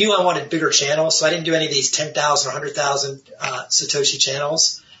 I knew I wanted bigger channels, so I didn't do any of these 10,000 or 100,000 Satoshi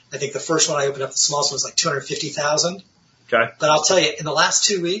channels. I think the first one I opened up, the smallest one was like 250,000. Okay. But I'll tell you, in the last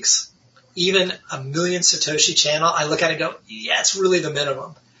 2 weeks, even a million Satoshi channel, I look at it and go, yeah, it's really the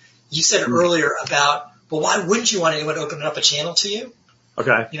minimum. You said earlier about, well, why wouldn't you want anyone to open up a channel to you?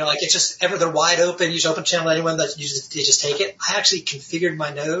 Okay. Like it's just they're wide open. You just open a channel to anyone that they just take it. I actually configured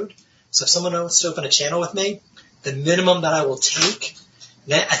my node. So if someone wants to open a channel with me, the minimum that I will take,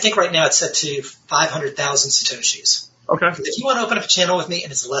 I think right now it's set to 500,000 Satoshis. Okay. If you want to open up a channel with me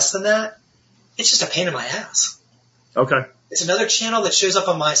and it's less than that, it's just a pain in my ass. Okay. It's another channel that shows up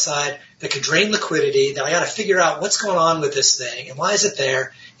on my side that could drain liquidity, that I got to figure out what's going on with this thing and why is it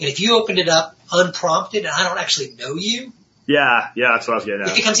there. And if you opened it up unprompted and I don't actually know you, yeah, that's what I was getting at.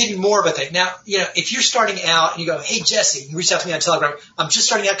 It becomes even more of a thing. Now, if you're starting out and you go, hey, Jesse, you reach out to me on Telegram, I'm just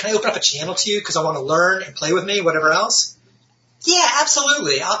starting out, can I open up a channel to you because I want to learn and play with me, whatever else? Yeah,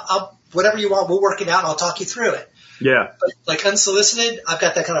 absolutely. I'll whatever you want, we'll work it out and I'll talk you through it. Yeah. But like unsolicited, I've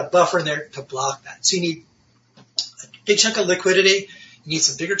got that kind of buffer in there to block that. So you need a big chunk of liquidity. You need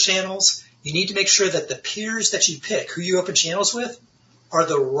some bigger channels. You need to make sure that the peers that you pick, who you open channels with, are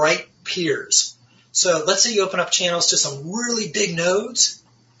the right peers. So let's say you open up channels to some really big nodes.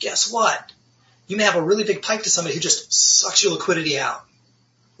 Guess what? You may have a really big pipe to somebody who just sucks your liquidity out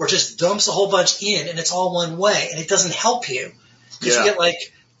or just dumps a whole bunch in and it's all one way and it doesn't help you because you get like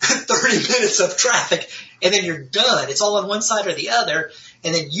 30 minutes of traffic, and then you're done. It's all on one side or the other,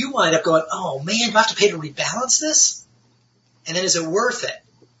 and then you wind up going, oh man, do I have to pay to rebalance this? And then is it worth it?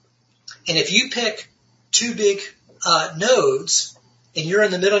 And if you pick two big nodes, and you're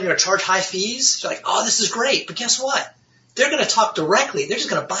in the middle and you're going to charge high fees, you're like, oh, this is great. But guess what? They're going to talk directly. They're just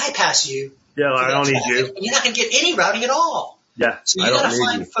going to bypass you. Yeah, I don't need you. And you're not going to get any routing at all. Yeah, so you got to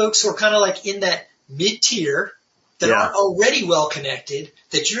find folks who are kind of like in that mid-tier that are already well connected,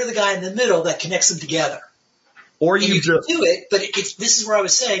 that you're the guy in the middle that connects them together. Or and you can do it, but this is where I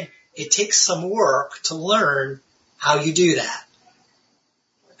was saying it takes some work to learn how you do that.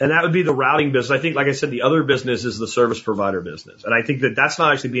 And that would be the routing business. I think, like I said, the other business is the service provider business. And I think that that's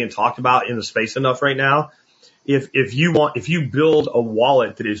not actually being talked about in the space enough right now. If you build a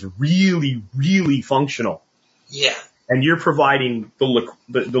wallet that is really, really functional. Yeah. And you're providing the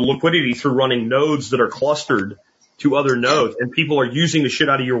liquidity through running nodes that are clustered to other nodes, and people are using the shit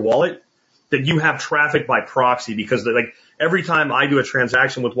out of your wallet, then you have traffic by proxy, because like every time I do a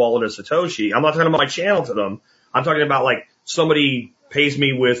transaction with Wallet of Satoshi, I'm not talking about my channel to them. I'm talking about like somebody pays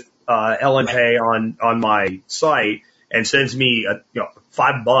me with LNPay on my site and sends me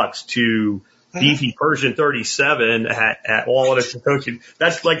 $5 to Beefy Persian 37 at Wallet of Satoshi.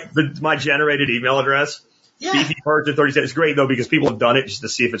 That's like my generated email address. Yeah. Beefy Persian 37. It's great though, because people have done it just to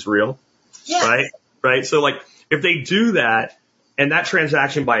see if it's real. Yeah. Right. So like if they do that, and that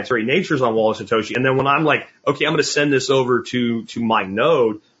transaction by its very nature is on Wallet of Satoshi, and then when I'm like, okay, I'm going to send this over to my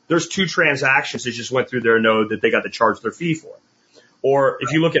node, there's two transactions that just went through their node that they got to charge their fee for. Or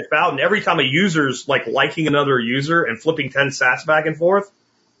if you look at Fountain, every time a user's like liking another user and flipping 10 sats back and forth,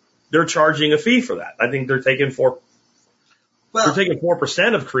 they're charging a fee for that. I think they're taking 4%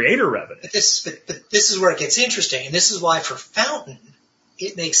 of creator revenue. But this is where it gets interesting, and this is why for Fountain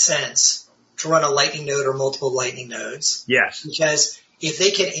it makes sense to run a Lightning node or multiple Lightning nodes. Yes. Because if they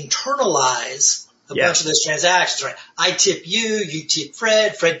can internalize a bunch of those transactions, right? I tip you, you tip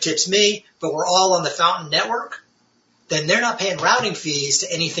Fred tips me, but we're all on the Fountain network, then they're not paying routing fees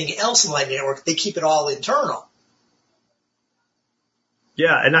to anything else in the Lightning network. They keep it all internal.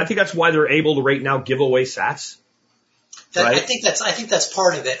 Yeah, and I think that's why they're able to right now give away sats. Right? I think that's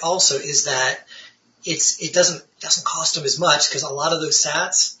part of it also, is that it doesn't cost them as much, because a lot of those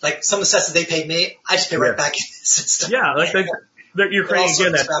sats, like some of the sats that they paid me, I just pay right back in the system. Yeah, like you're creating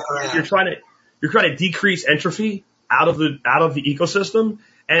again that you're trying to decrease entropy out of the ecosystem,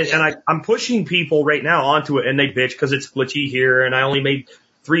 and I'm pushing people right now onto it, and they bitch because it's glitchy here, and I only made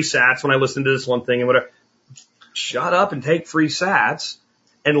 3 sats when I listened to this one thing and whatever. Shut up and take free sats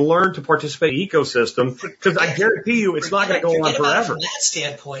and learn to participate in the ecosystem, because I guarantee you it's not going to go on forever. From that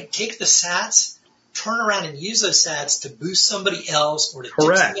standpoint, take the sats, turn around and use those sats to boost somebody else or to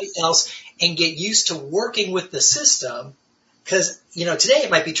tip somebody else, and get used to working with the system. Because, today it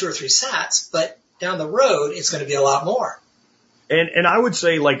might be 2 or 3 sats, but down the road it's going to be a lot more. And I would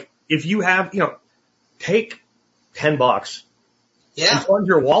say, like, if you have, take $10 and fund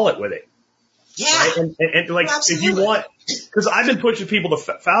your wallet with it. Yeah. Right? And like, absolutely. If you want, because I've been pushing people to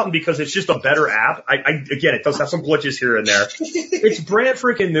Fountain because it's just a better app. Again, it does have some glitches here and there. It's brand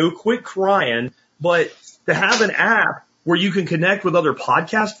freaking new. Quit crying. But to have an app where you can connect with other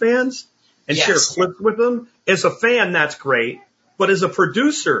podcast fans and share clips with them, as a fan, that's great. But as a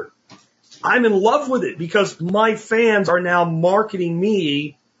producer, I'm in love with it, because my fans are now marketing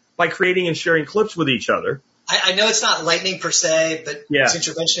me by creating and sharing clips with each other. I know it's not Lightning per se, but since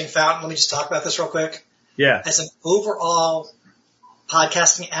you're mentioning Fountain, let me just talk about this real quick. Yeah. As an overall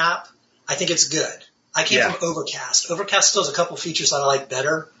podcasting app, I think it's good. I came from Overcast. Overcast still has a couple features that I like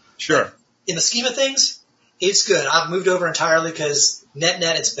better. Sure. But in the scheme of things, it's good. I've moved over entirely because net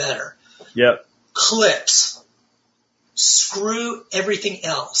it's better. Yep. Clips. Screw everything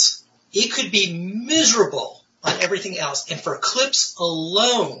else. It could be miserable on everything else. And for clips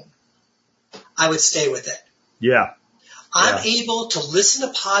alone, I would stay with it. Yeah. I'm able to listen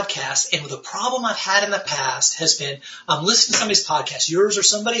to podcasts, and the problem I've had in the past has been I'm listening to somebody's podcast, yours or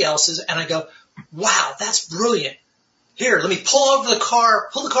somebody else's, and I go, wow, that's brilliant. Here, let me pull the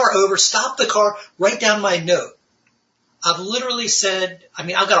car over, stop the car, write down my note. I've literally said, I've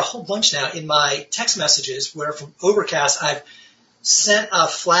got a whole bunch now in my text messages where from Overcast I've sent a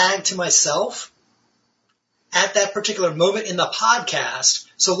flag to myself at that particular moment in the podcast.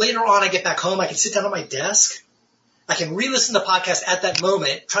 So later on I get back home, I can sit down at my desk, I can re-listen to the podcast at that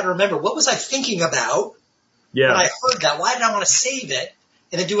moment, try to remember what was I thinking about when I heard that, why did I want to save it,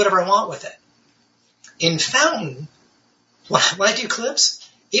 and then do whatever I want with it. In Fountain, when I do clips,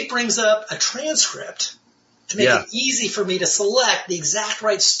 it brings up a transcript to make it easy for me to select the exact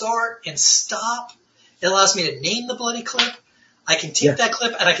right start and stop. It allows me to name the bloody clip. I can take that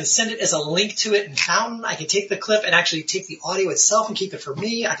clip and I can send it as a link to it in Fountain. I can take the clip and actually take the audio itself and keep it for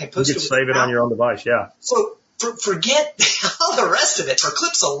me. I can post it. You can save it on your own device, yeah. So forget all the rest of it. For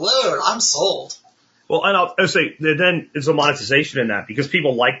clips alone, I'm sold. Well, and I'll say, then there's a monetization in that because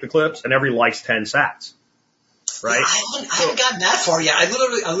people like the clips and every like's 10 sats. Right? Yeah, I haven't gotten that far yet. I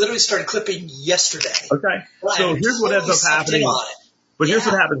literally started clipping yesterday. Okay. So here's what ends up happening. But here's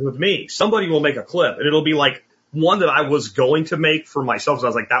what happens with me. Somebody will make a clip and it'll be like one that I was going to make for myself. So I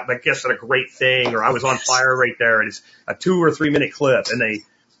was like, that gets a great thing, or I was on fire right there, and it's a 2 or 3 minute clip.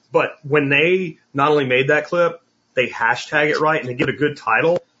 But when they not only made that clip, they hashtag it right and they give it a good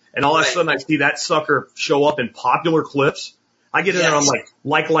title. And all of a sudden I see that sucker show up in popular clips. I get in there and I'm like,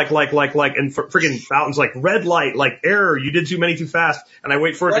 and freaking Fountain's like, red light, like error, you did too many too fast. And I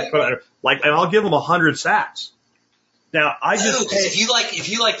wait for it to put and I'll give them 100 sats. Now I just, if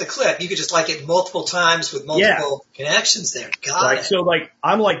you like the clip, you could just like it multiple times with multiple connections there. Got it. So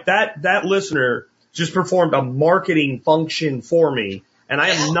I'm like that listener just performed a marketing function for me. And I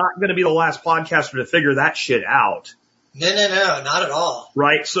am not going to be the last podcaster to figure that shit out. No, not at all.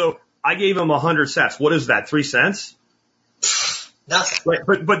 Right. So I gave him 100 sats. What is that? 3 cents? Nothing.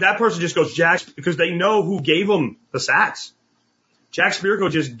 Right. But that person just goes, Jack, because they know who gave them the sats. Jack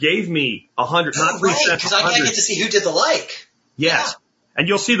Spirko just gave me 100, not 3 cents. Because I get to see who did the like. Yes. Yeah. And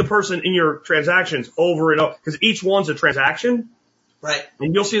you'll see the person in your transactions over and over, because each one's a transaction. Right.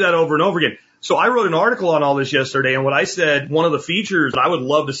 And you'll see that over and over again. So I wrote an article on all this yesterday, and what I said, one of the features I would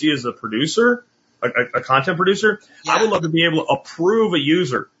love to see as a producer, a content producer, I would love to be able to approve a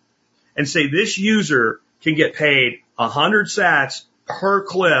user and say this user can get paid 100 sats per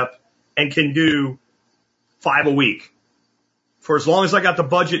clip and can do 5 a week. For as long as I got the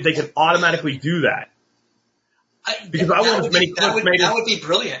budget, they can automatically do that. Because I want as many clips made. That would be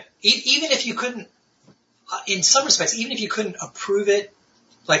brilliant. Even if you couldn't, in some respects, even if you couldn't approve it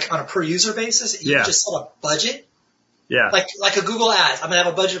like on a per user basis, you just set a budget. Yeah. Like a Google Ads. I'm going to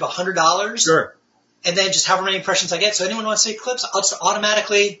have a budget of $100. Sure. And then just however many impressions I get. So anyone wants to take clips, I'll just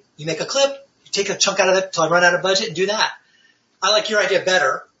automatically, you make a clip, you take a chunk out of it until I run out of budget and do that. I like your idea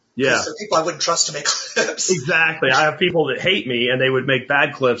better. Yeah. There are people I wouldn't trust to make clips. Exactly. I have people that hate me and they would make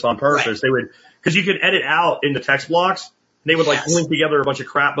bad clips on purpose. Right. They would, because you could edit out in the text blocks. And they would link together a bunch of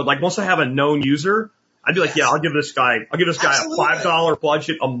crap. But once I have a known user, I'd be like, I'll give this guy a $5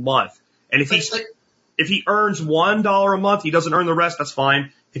 budget a month. And if he earns $1 a month, he doesn't earn the rest. That's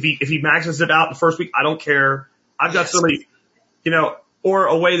fine. If he maxes it out the first week, I don't care. I've got somebody, or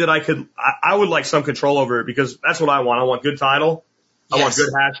a way that I would like some control over it, because that's what I want. I want good title. I want good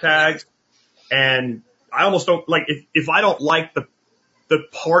hashtags. And I almost don't like, if I don't like the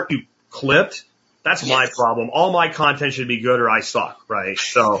part you clipped, that's my problem. All my content should be good or I suck, right?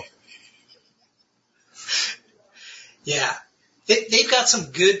 So. Yeah. They've got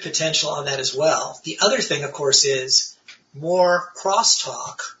some good potential on that as well. The other thing, of course, is more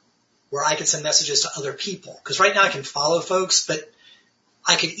crosstalk where I can send messages to other people. Because right now I can follow folks, but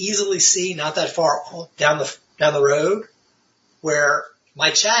I could easily see not that far down the road where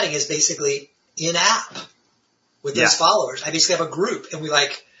my chatting is basically in-app with those followers. I basically have a group, and we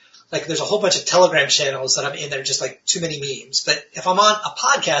like there's a whole bunch of Telegram channels that I'm in that are just like too many memes. But if I'm on a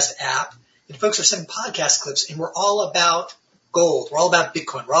podcast app and folks are sending podcast clips and we're all about gold, we're all about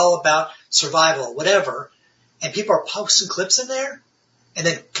Bitcoin, we're all about survival, whatever, and people are posting clips in there and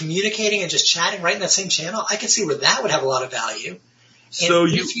then communicating and just chatting right in that same channel, I can see where that would have a lot of value. So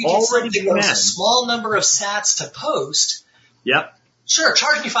and you if you already did something where can. it's a small number of sats to post, sure,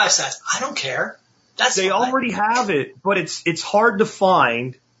 charge me 5 sats. I don't care. They already have it, but it's hard to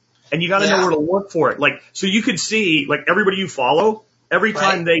find, and you got to know where to look for it. So you could see, everybody you follow, every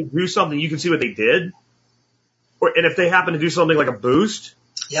time they do something, you can see what they did. And if they happen to do something like a boost,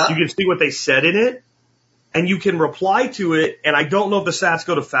 you can see what they said in it, and you can reply to it. And I don't know if the sats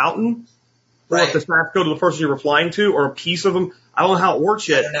go to Fountain, or if the stats go to the person you're replying to, or a piece of them. I don't know how it works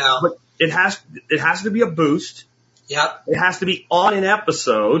yet, but it has to be a boost. Yep. It has to be on an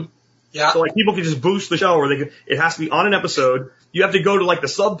episode. Yeah. So people can just boost the show, or it has to be on an episode. You have to go to the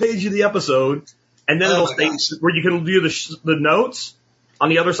subpage of the episode, and then it'll say where you can view the notes. On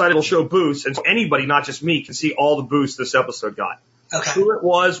the other side, it'll show boosts, and so anybody, not just me, can see all the boosts this episode got. Okay. Who it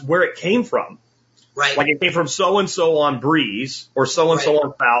was, where it came from. Right. It came from so-and-so on Breeze, or so-and-so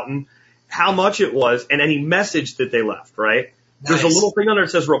on Fountain, how much it was, and any message that they left, right? Nice. There's a little thing under it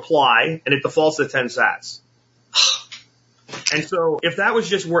that says reply, and it defaults to 10 sats. And so if that was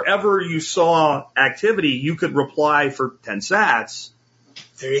just wherever you saw activity, you could reply for 10 sats.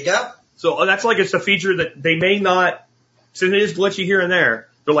 There you go. So that's it's a feature that they may not, so they just glitchy here and there.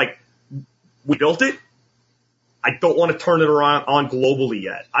 They're like, we built it, I don't want to turn it on globally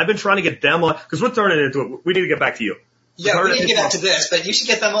yet. I've been trying to get them on, because we're turning it into it. We need to get back to you. Yeah, we need to get back to this, but you should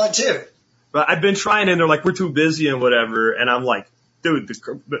get them on too. But I've been trying, and they're like, we're too busy and whatever. And I'm like, dude,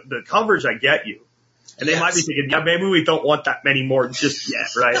 the coverage, I get you. And they might be thinking, yeah, maybe we don't want that many more just yet,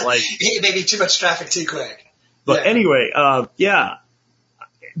 right? Like maybe too much traffic too quick. But anyway,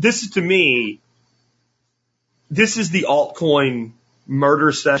 this is, to me, this is the altcoin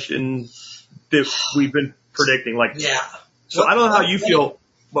murder session that we've been predicting. Like, so I don't know how you feel,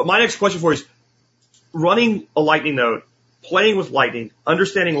 but my next question for you is running a Lightning node, playing with Lightning,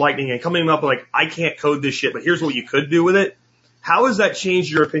 understanding Lightning, and coming up with like, I can't code this shit, but here's what you could do with it. How has that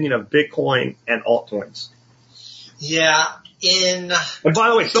changed your opinion of Bitcoin and altcoins? Yeah, and by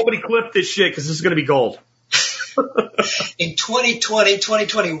the way, somebody clip this shit because this is going to be gold. In 2020,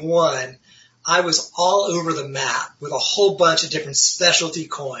 2021, I was all over the map with a whole bunch of different specialty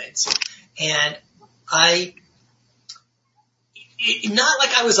coins. And not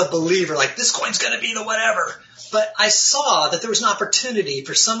like I was a believer, like this coin's going to be the whatever, but I saw that there was an opportunity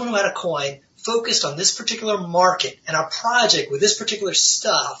for someone who had a coin focused on this particular market and a project with this particular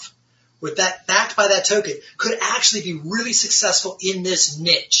stuff, with that backed by that token, could actually be really successful in this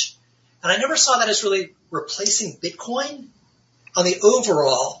niche. And I never saw that as really replacing Bitcoin on the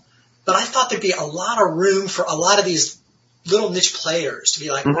overall, but I thought there'd be a lot of room for a lot of these little niche players to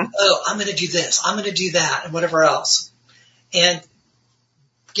be like, oh, I'm going to do this, I'm going to do that, and whatever else. And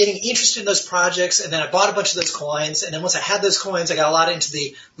getting interested in those projects, and then I bought a bunch of those coins, and then once I had those coins, I got a lot into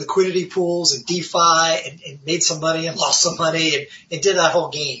the liquidity pools and DeFi and made some money and lost some money and did that whole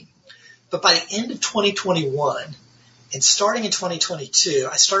game. But by the end of 2021 and starting in 2022,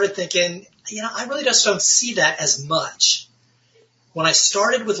 I started thinking, I really just don't see that as much. When I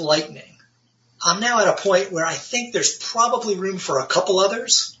started with Lightning, I'm now at a point where I think there's probably room for a couple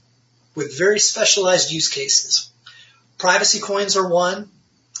others with very specialized use cases. Privacy coins are one.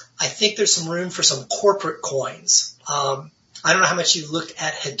 I think there's some room for some corporate coins. I don't know how much you've looked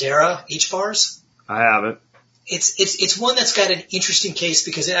at Hedera H-bars. I haven't. It's one that's got an interesting case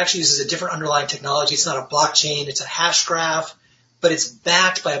because it actually uses a different underlying technology. It's not a blockchain. It's a hash graph, but it's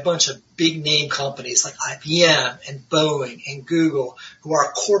backed by a bunch of big name companies like IBM and Boeing and Google who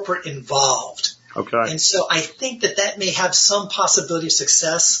are corporate involved. Okay. And so I think that may have some possibility of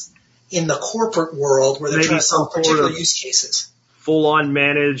success in the corporate world where they're trying to solve particular use cases. Full-on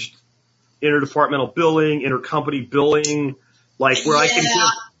managed interdepartmental billing, intercompany billing, like where I can give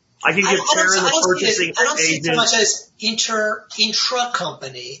Karen the purchasing agent. I don't see it so much as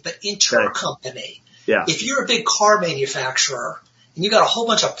intra-company, but inter-company. Okay. Yeah. If you're a big car manufacturer and you got a whole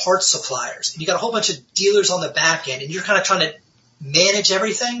bunch of parts suppliers and you got a whole bunch of dealers on the back end and you're kind of trying to manage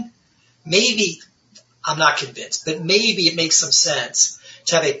everything, maybe, I'm not convinced, but maybe it makes some sense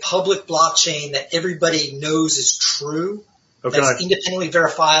to have a public blockchain that everybody knows is true. Okay. That's independently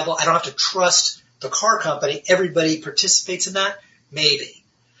verifiable. I don't have to trust the car company. Everybody participates in that. Maybe.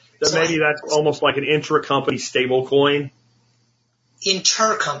 So maybe that's almost like an intra-company stable coin.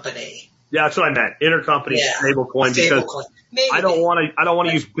 Intercompany. Yeah, that's what I meant. Intercompany stable coin, because I don't want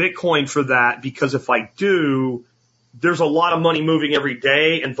to use Bitcoin for that, because if I do, there's a lot of money moving every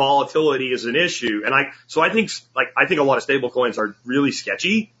day and volatility is an issue. And I think a lot of stable coins are really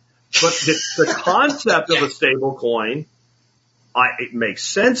sketchy, but the concept of a stable coin, it makes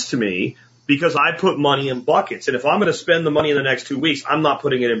sense to me because I put money in buckets. And if I'm going to spend the money in the next 2 weeks, I'm not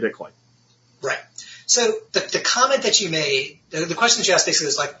putting it in Bitcoin. Right. So the comment that you made, the question that you asked basically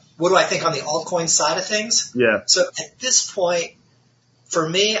is like, what do I think on the altcoin side of things? Yeah. So at this point, for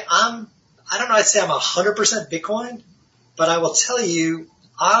me, I don't know, I'd say I'm 100% Bitcoin, but I will tell you,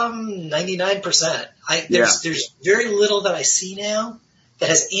 I'm 99%. There's very little that I see now that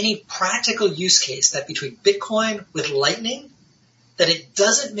has any practical use case that between Bitcoin with Lightning, that it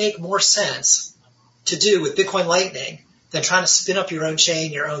doesn't make more sense to do with Bitcoin Lightning than trying to spin up your own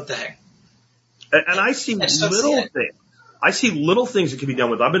chain, your own thing. And I see little things. I see little things that can be done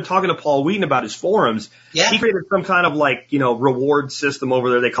with it. I've been talking to Paul Wheaton about his forums. Yeah. He created some kind of reward system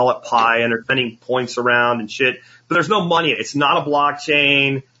over there. They call it Pi, and they're sending points around and shit. But there's no money. It's not a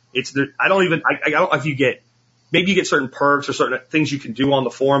blockchain. I don't know if you get certain perks or certain things you can do on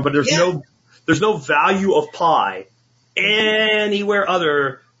the forum, but there's no value of Pi anywhere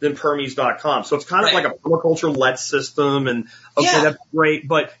other than Permies.com. So it's kind of like a permaculture-led system, and that's great,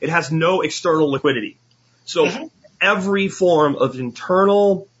 but it has no external liquidity. So every form of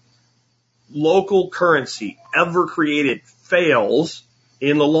internal local currency ever created fails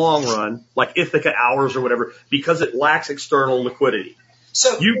in the long run, like Ithaca hours or whatever, because it lacks external liquidity.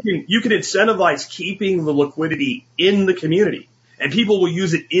 So you can incentivize keeping the liquidity in the community, and people will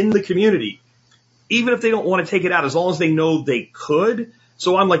use it in the community. even if they don't want to take it out, as long as they know they could.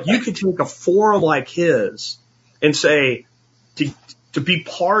 So I'm like, you could take a forum like his and say, to be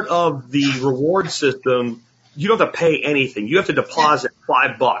part of the reward system, you don't have to pay anything. You have to deposit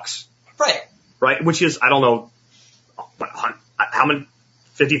 $5. Right. Right? Which is, I don't know, how many,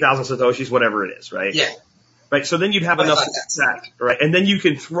 50,000 Satoshis, whatever it is, right? Yeah. Right. So then you'd have enough that, right? And then you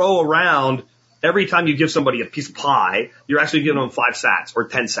can throw around every time you give somebody a piece of pie, you're actually giving them 5 sats or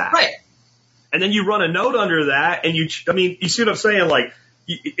 10 sats. Right. And then you run a node under that and you see what I'm saying? Like,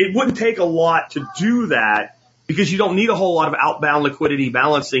 it wouldn't take a lot to do that because you don't need a whole lot of outbound liquidity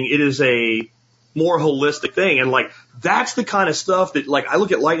balancing. It is a more holistic thing. And like, that's the kind of stuff that, like, I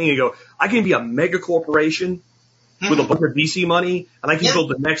look at Lightning and go, I can be a mega corporation with a bunch of VC money and I can build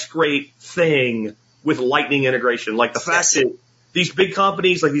the next great thing with Lightning integration. Like the fact that these big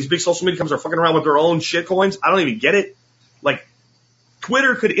companies, like these big social media companies are fucking around with their own shit coins. I don't even get it. Like,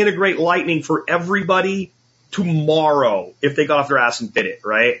 Twitter could integrate Lightning for everybody tomorrow if they got off their ass and did it,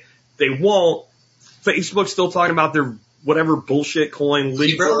 right? They won't. Facebook's still talking about their whatever bullshit coin,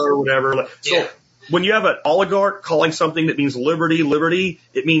 Libra or whatever. So when you have an oligarch calling something that means liberty,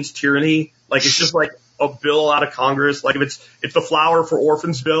 it means tyranny. Like, it's just like a bill out of Congress. Like, if it's the flower for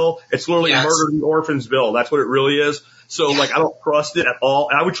orphans bill, it's literally murder the orphans bill. That's what it really is. So like, I don't trust it at all.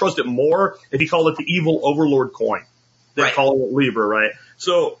 And I would trust it more if you called it the evil overlord coin than calling it Libra, right?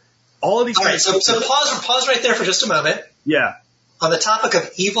 So all of these. All right. So pause right there for just a moment. Yeah. On the topic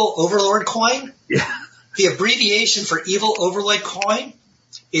of evil overlord coin. Yeah. The abbreviation for evil overlord coin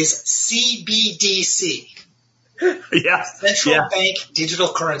is CBDC. Yeah. Central bank digital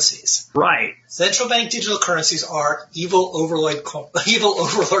currencies. Right. Central bank digital currencies are evil overlord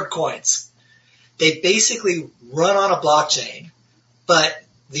coins. They basically run on a blockchain, but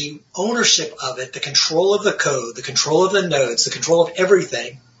the ownership of it, the control of the code, the control of the nodes, the control of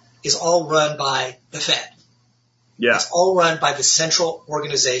everything is all run by the Fed. Yeah. It's all run by the central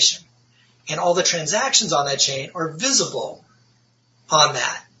organization. And all the transactions on that chain are visible on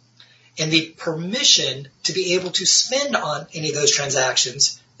that. And the permission to be able to spend on any of those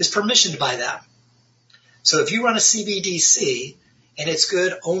transactions is permissioned by them. So if you run a CBDC and it's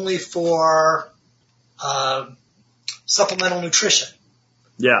good only for supplemental nutrition,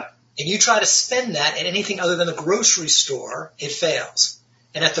 and you try to spend that at anything other than the grocery store, it fails.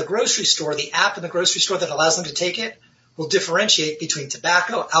 And at the grocery store, the app in the grocery store that allows them to take it will differentiate between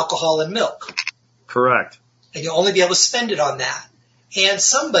tobacco, alcohol, and milk. Correct. And you'll only be able to spend it on that. And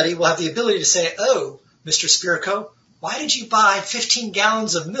somebody will have the ability to say, oh, Mr. Spirico, why did you buy 15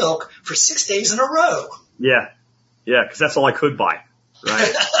 gallons of milk for 6 days in a row? Yeah. Yeah, because that's all I could buy.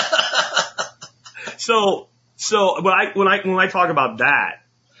 Right? So when I talk about that,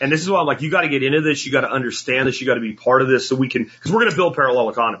 and this is why I'm like, you got to get into this, you got to understand this, you got to be part of this so we can, because we're going to build parallel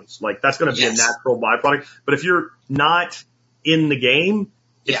economies. Like, that's going to be a natural byproduct. But if you're not in the game,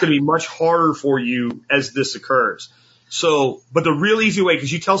 it's going to be much harder for you as this occurs. So, but the real easy way,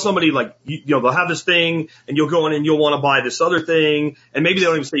 because you tell somebody like, you know, they'll have this thing and you'll go in and you'll want to buy this other thing. And maybe they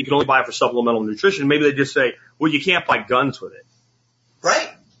don't even say you can only buy it for supplemental nutrition. Maybe they just say, well, you can't buy guns with it.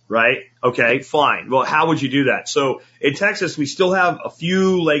 Right? Okay, fine. Well, how would you do that? So in Texas, we still have a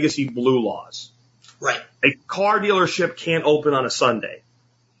few legacy blue laws. Right. A car dealership can't open on a Sunday.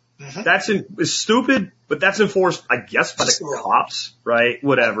 Mm-hmm. It's stupid, but that's enforced, I guess, by the cops, right?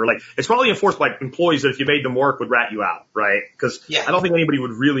 Whatever. Like, it's probably enforced by employees that if you made them work would rat you out, right? Because I don't think anybody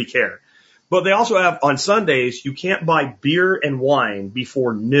would really care. But they also have, on Sundays, you can't buy beer and wine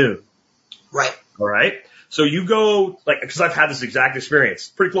before noon. Right. All right? So you go, like, because I've had this exact experience,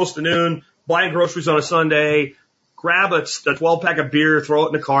 pretty close to noon, buying groceries on a Sunday, grab a 12-pack of beer, throw it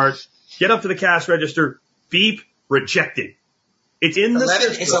in the cart, get up to the cash register, beep, rejected. It's in the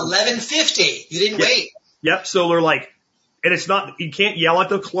system. It's 11:50. You didn't wait. Yep. So they're like, and it's not, you can't yell at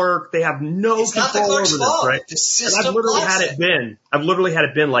the clerk. They have no control over this, right? The system and I've literally had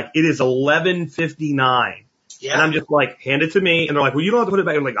it been like, it is 11:59. Yeah. And I'm just like, hand it to me. And they're like, well, you don't have to put it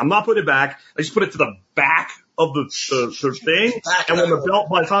back. I'm like, I'm not putting it back. I just put it to the back of the thing. And when the belt,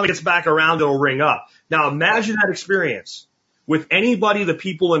 by the time it gets back around, it'll ring up. Now imagine that experience with anybody, the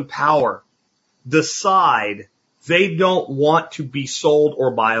people in power decide they don't want to be sold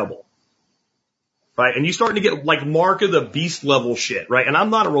or buyable. Right? And you're starting to get like Mark of the Beast level shit, right? And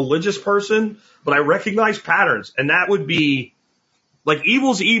I'm not a religious person, but I recognize patterns. And that would be like,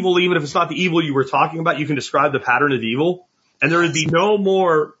 evil's evil, even if it's not the evil you were talking about. You can describe the pattern of evil. And there would be no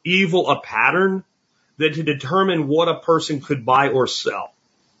more evil a pattern than to determine what a person could buy or sell.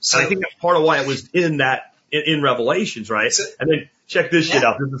 So I think that's part of why it was in Revelations, right? And then check this shit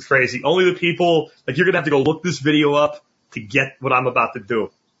out. This is crazy. Only the people, like, you're going to have to go look this video up to get what I'm about to do.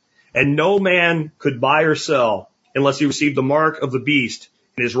 And no man could buy or sell unless he received the mark of the beast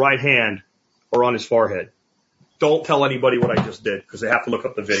in his right hand or on his forehead. Don't tell anybody what I just did, because they have to look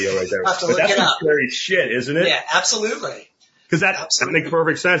up the video right there. Have to but look that's it up. scary shit, isn't it? Yeah, absolutely. Because that makes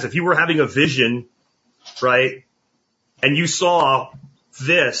perfect sense. If you were having a vision, right, and you saw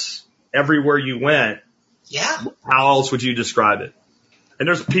this everywhere you went, yeah, how else would you describe it? And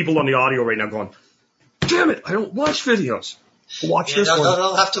there's people on the audio right now going, damn it, I don't watch videos. Watch this one.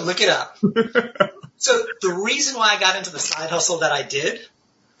 I'll have to look it up. So the reason why I got into the side hustle that I did,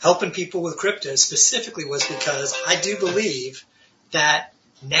 helping people with crypto specifically, was because I do believe that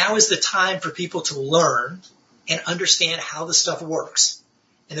now is the time for people to learn and understand how the stuff works.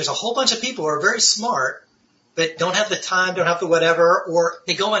 And there's a whole bunch of people who are very smart, but don't have the time, don't have the whatever, or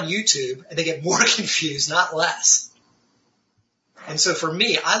they go on YouTube and they get more confused, not less. And so for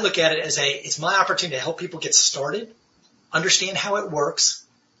me, I look at it as it's my opportunity to help people get started, understand how it works,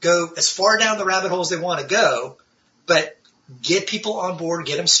 go as far down the rabbit hole as they want to go, but get people on board,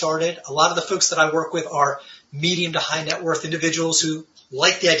 get them started. A lot of the folks that I work with are medium to high net worth individuals who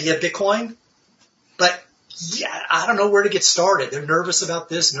like the idea of Bitcoin, but yeah, I don't know where to get started. They're nervous about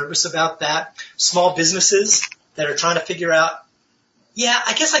this, nervous about that. Small businesses that are trying to figure out, yeah,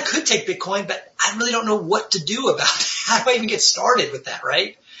 I guess I could take Bitcoin, but I really don't know what to do about it. How do I even get started with that,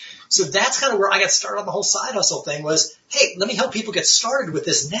 right? So that's kind of where I got started on the whole side hustle thing was, hey, let me help people get started with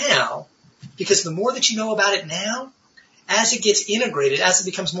this now, because the more that you know about it now, as it gets integrated, as it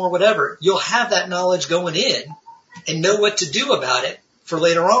becomes more whatever, you'll have that knowledge going in and know what to do about it for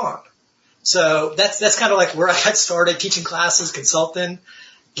later on. So that's kind of like where I got started, teaching classes, consulting,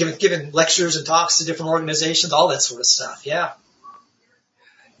 giving lectures and talks to different organizations, all that sort of stuff. Yeah.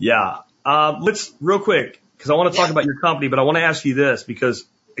 Yeah. Let's real quick, because I want to talk about your company, but I want to ask you this because,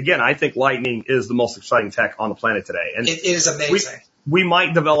 again, I think Lightning is the most exciting tech on the planet today. And it is amazing. We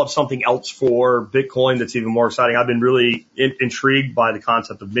might develop something else for Bitcoin that's even more exciting. I've been really intrigued by the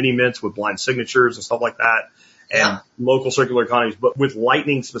concept of mini mints with blind signatures and stuff like that, and local circular economies. But with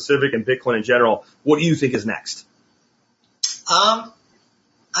Lightning specific and Bitcoin in general, what do you think is next?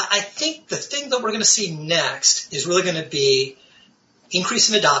 I think the thing that we're going to see next is really going to be increase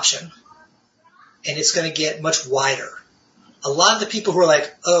in adoption, and it's going to get much wider. A lot of the people who are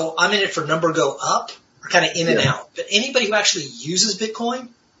like, oh, I'm in it for number go up, are kind of in and out. But anybody who actually uses Bitcoin,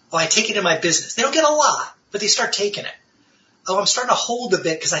 oh, I take it in my business. They don't get a lot, but they start taking it. Oh, I'm starting to hold a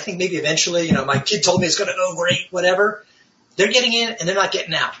bit because I think maybe eventually, my kid told me it's going to go great, whatever. They're getting in and they're not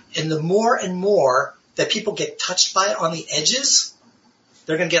getting out. And the more and more that people get touched by it on the edges,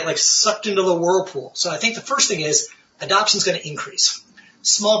 they're going to get like sucked into the whirlpool. So I think the first thing is adoption is going to increase.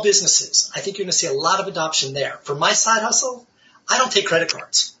 Small businesses, I think you're going to see a lot of adoption there. For my side hustle, I don't take credit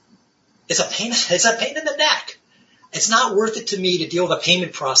cards. It's a pain in the neck. It's not worth it to me to deal with a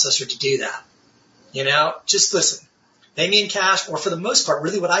payment processor to do that. Just listen. Pay me in cash, or for the most part,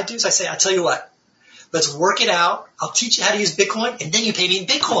 really what I do is I say, I'll tell you what, let's work it out. I'll teach you how to use Bitcoin, and then you pay me in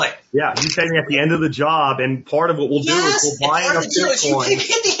Bitcoin. Yeah, you pay me at the end of the job, and part of what we'll do is we'll buy enough Bitcoin. You pay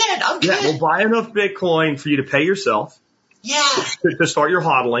me at the end. I'm good. Yeah, we'll buy enough Bitcoin for you to pay yourself. Yeah. To start your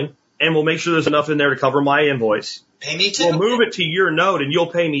hodling, and we'll make sure there's enough in there to cover my invoice. Pay me too. We'll move it to your node, and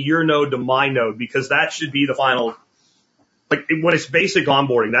you'll pay me your node to my node, because that should be the final, like when it's basic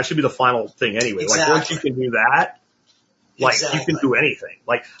onboarding, that should be the final thing anyway. Exactly. Like once you can do that, you can do anything.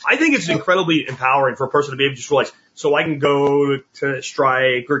 Like I think it's incredibly empowering for a person to be able to just realize, so I can go to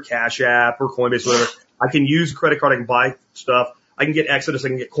Strike or Cash App or Coinbase, whatever. I can use a credit card, I can buy stuff, I can get Exodus, I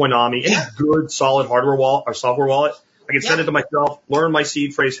can get Coinami, any good solid hardware wallet or software wallet. I can send it to myself, learn my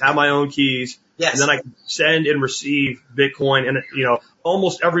seed phrase, have my own keys, and then I can send and receive Bitcoin. And,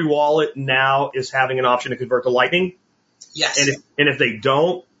 almost every wallet now is having an option to convert to Lightning. Yes. And if they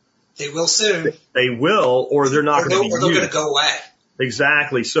don't, they will soon. They will, or they're not going to be used. Or they're going to go away.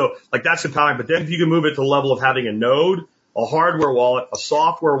 Exactly. So, that's empowering. But then if you can move it to the level of having a node, a hardware wallet, a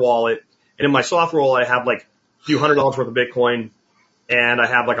software wallet, and in my software wallet, I have like a few $100 worth of Bitcoin, and I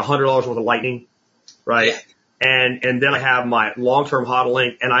have like $100 worth of Lightning, right? Yeah. And then I have my long-term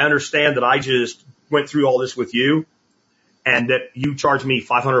hodling, and I understand that I just went through all this with you, and that you charged me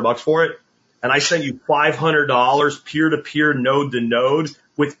 $500 for it, and I sent you $500 peer-to-peer, node-to-node,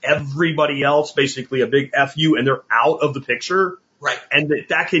 with everybody else basically a big FU, and they're out of the picture. Right. And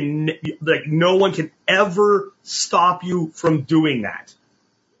that can, like, no one can ever stop you from doing that.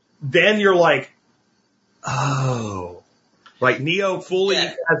 Then you're like, oh. Right, Neo fully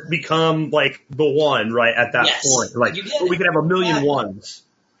has become like the one, right, at that point. Like, we can have a million ones,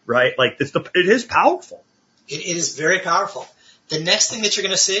 right? Like, it is powerful. It is very powerful. The next thing that you're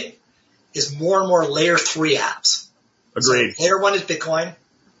going to see is more and more layer 3 apps. Agreed. So layer 1 is Bitcoin.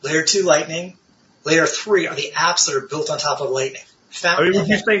 Layer 2 Lightning. Layer 3 are the apps that are built on top of Lightning. Fountain, would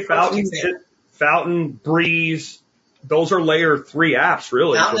you say Fountain, Breeze, those are layer 3 apps,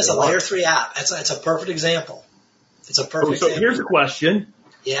 really? Fountain is a layer 3 app. It's a perfect example. It's a perfect example. So here's a question.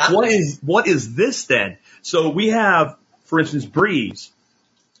 Yeah. What is this then? So we have, for instance, Breeze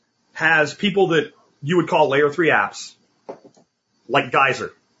has people that you would call layer 3 apps, like Geyser.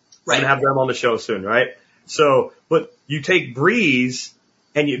 Right. We're going to have them on the show soon, right? So, but you take Breeze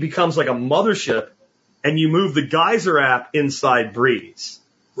and it becomes like a mothership and you move the Geyser app inside Breeze.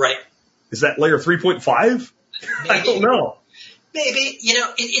 Right. Is that layer 3.5? I don't know. Maybe.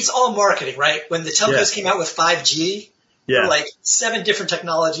 It's all marketing, right? When the telcos came out with 5G, there were like 7 different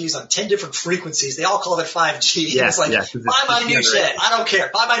technologies on 10 different frequencies. They all called it 5G. Yeah, it's like, buy my new shit. I don't care.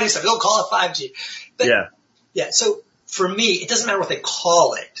 Buy my new stuff. Don't call it 5G. But, yeah. So for me, it doesn't matter what they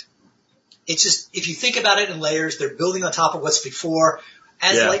call it. It's just, if you think about it in layers, they're building on top of what's before.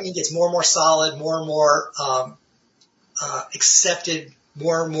 As Lightning gets more and more solid, more and more accepted,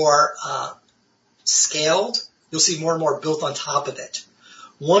 more and more scaled, you'll see more and more built on top of it.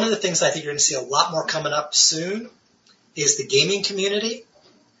 One of the things I think you're going to see a lot more coming up soon is the gaming community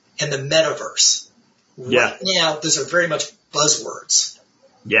and the metaverse. Yeah. Right now, those are very much buzzwords.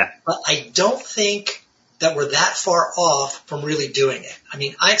 Yeah. But I don't think that we're that far off from really doing it. I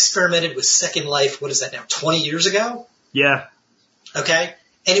mean, I experimented with Second Life, what is that now, 20 years ago? Yeah. Okay?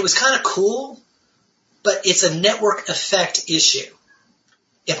 And it was kind of cool, but it's a network effect issue.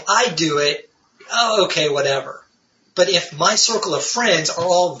 If I do it, okay, whatever. But if my circle of friends are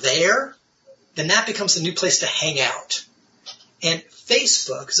all there, then that becomes a new place to hang out. And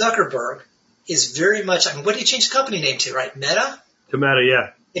Facebook, Zuckerberg, is very much, I mean, what did he change the company name to, right? Meta? To Meta,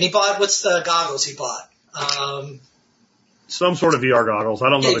 yeah. And he bought, what's the goggles he bought? Some sort of VR goggles. I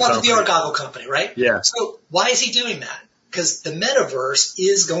don't know he bought the VR goggle company, right? Yeah. So why is he doing that? Because the metaverse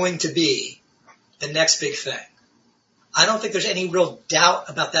is going to be the next big thing. I don't think there's any real doubt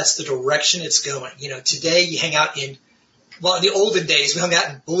about that's the direction it's going. Today you hang out in the olden days, we hung out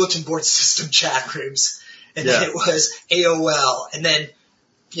in bulletin board system chat rooms. And then it was AOL. And then,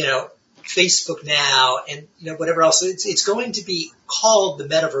 Facebook now and, whatever else. It's going to be called the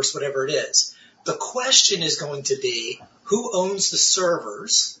metaverse, whatever it is. The question is going to be who owns the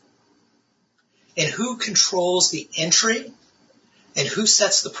servers and who controls the entry and who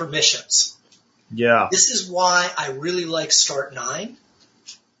sets the permissions. Yeah. This is why I really like Start9.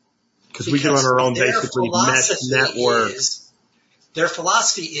 Because we can run our own basically mesh network. Their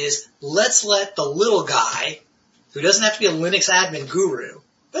philosophy is let's let the little guy, who doesn't have to be a Linux admin guru,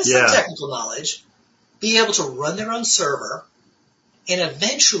 but some technical knowledge, be able to run their own server and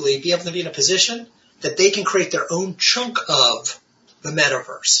eventually be able to be in a position that they can create their own chunk of the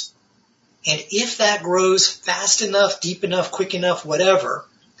metaverse. And if that grows fast enough, deep enough, quick enough, whatever,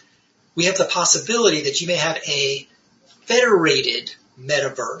 we have the possibility that you may have a federated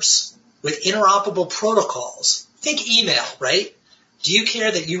metaverse with interoperable protocols. Think email, right? Do you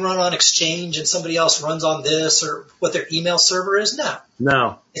care that you run on Exchange and somebody else runs on this or what their email server is? No.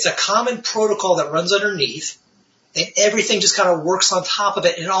 No. It's a common protocol that runs underneath and everything just kind of works on top of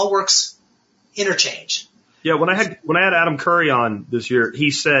it and it all works interchange. Yeah, when I had Adam Curry on this year,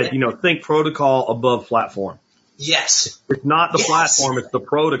 he said, think protocol above platform. Yes. It's not the platform, it's the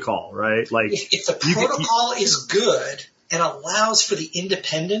protocol, right? Like if the protocol is good and allows for the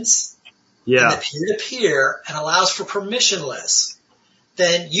independence and the peer-to-peer and allows for permissionless,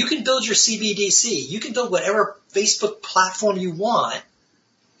 then you can build your CBDC. You can build whatever Facebook platform you want,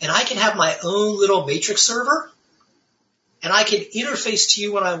 and I can have my own little matrix server, and I can interface to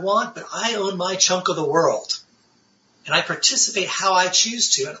you when I want, but I own my chunk of the world. And I participate how I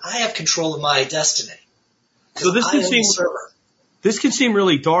choose to, and I have control of my destiny. So this can seem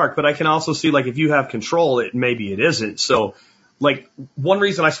really dark, but I can also see, like, if you have control, maybe it isn't. So, like, one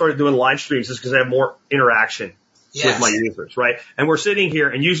reason I started doing live streams is because I have more interaction with my users, right? And we're sitting here,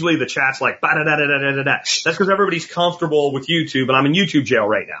 and usually the chat's like, ba-da-da-da-da-da-da. That's because everybody's comfortable with YouTube, and I'm in YouTube jail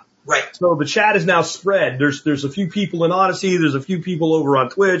right now. Right. So the chat is now spread. There's a few people in Odyssey. There's a few people over on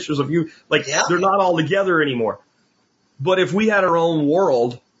Twitch. There's a few, they're not all together anymore. But if we had our own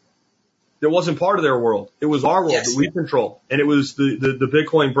world, that wasn't part of their world. It was our world that we controlled. And it was the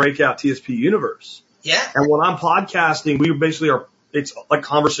Bitcoin breakout TSP universe. Yeah. And when I'm podcasting, we basically it's like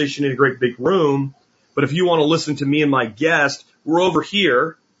conversation in a great big room. But if you want to listen to me and my guest, we're over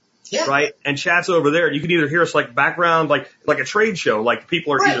here. Yeah. Right? And chat's over there. And you can either hear us like background, like a trade show, like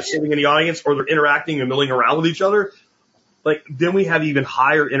people are either sitting in the audience or they're interacting and milling around with each other. Like then we have even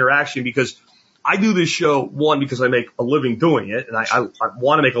higher interaction because I do this show, one, because I make a living doing it, and I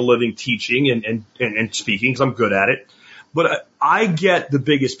want to make a living teaching and speaking because I'm good at it. But I get the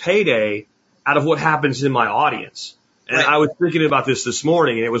biggest payday out of what happens in my audience. And I was thinking about this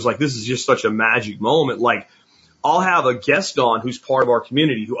morning, and it was like, this is just such a magic moment. Like, I'll have a guest on who's part of our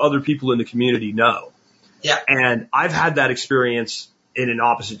community, who other people in the community know. Yeah. And I've had that experience in an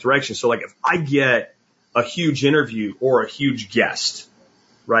opposite direction. So, like, if I get a huge interview or a huge guest,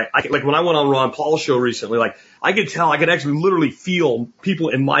 right? Like when I went on Ron Paul's show recently, like, I could actually literally feel people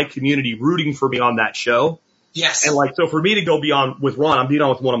in my community rooting for me on that show. Yes. And like, so for me to go be on with Ron, I'm being on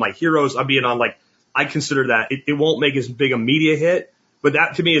with one of my heroes. I'm being on, like, I consider that it won't make as big a media hit, but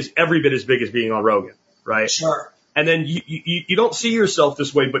that to me is every bit as big as being on Rogan, right? Sure. And then you don't see yourself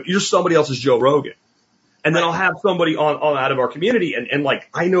this way, but you're somebody else's Joe Rogan. And then I'll have somebody on out of our community, and like,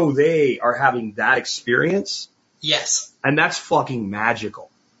 I know they are having that experience. Yes. And that's fucking magical,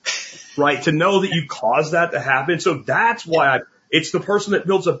 right? To know that you caused that to happen. So that's why it's the person that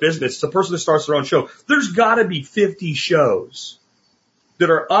builds a business, it's the person that starts their own show. There's got to be 50 shows that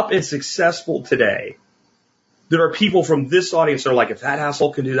are up and successful today that are people from this audience that are like, if that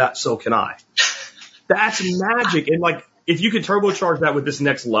asshole can do that, so can I. That's magic. And like, if you could turbocharge that with this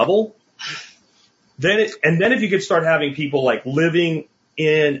next level, then if you could start having people like living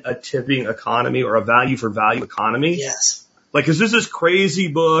in a tipping economy or a value for value economy. Yes. Like, cause there's this crazy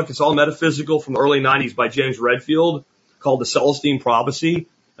book, it's all metaphysical from the early 90s by James Redfield called The Celestine Prophecy.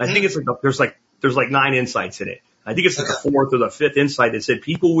 And I think it's like, there's like 9 insights in it. I think it's like the 4th or the 5th insight that said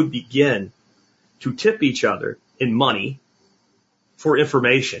people would begin to tip each other in money for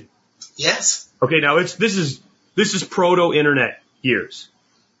information. Yes. Okay. Now this is proto-internet years.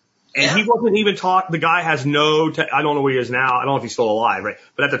 And he wasn't even the guy has I don't know where he is now. I don't know if he's still alive, right?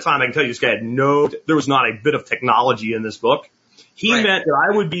 But at the time, I can tell you this guy had there was not a bit of technology in this book. He meant that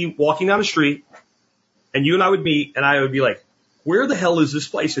I would be walking down the street and you and I would meet and I would be like, where the hell is this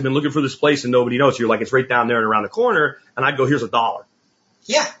place? I've been looking for this place and nobody knows. You're like, it's right down there and around the corner. And I'd go, here's $1.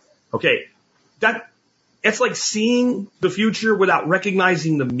 Yeah. Okay. It's like seeing the future without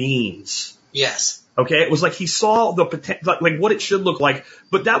recognizing the means. Yes. Okay. It was like he saw the potential, like what it should look like,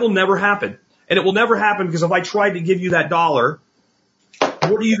 but that will never happen. And it will never happen because if I tried to give you that $1, what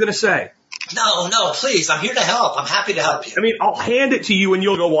are you going to say? No, please. I'm here to help. I'm happy to help you. I mean, I'll hand it to you and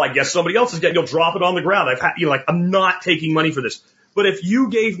you'll go, well, I guess somebody else is getting, you'll drop it on the ground. I'm not taking money for this. But if you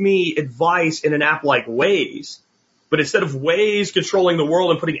gave me advice in an app like Waze, but instead of Waze controlling the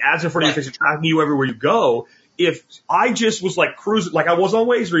world and putting ads in front of your face and tracking you everywhere you go, if I just was like cruising, like I was on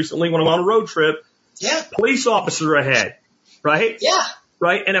Waze recently when I'm on a road trip, police officer ahead, right? Yeah.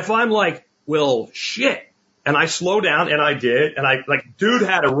 Right? And if I'm like, well, shit. And I slow down, and I did, and dude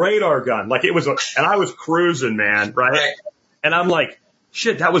had a radar gun, like it was, and I was cruising, man, right? And I'm like,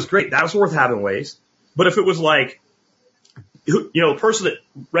 shit, that was great, that was worth having Waze. But if it was like, the person that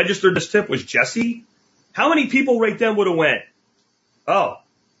registered this tip was Jesse, how many people right then would have went, oh,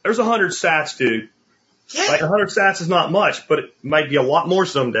 there's 100 sats, dude. Yeah. Like 100 sats is not much, but it might be a lot more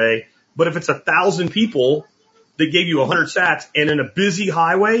someday. But if it's 1,000 people that gave you 100 sats and in a busy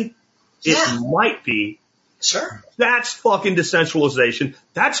highway, it might be. Sure. That's fucking decentralization.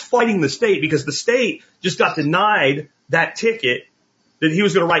 That's fighting the state because the state just got denied that ticket that he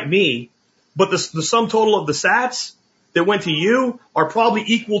was going to write me. But the sum total of the sats that went to you are probably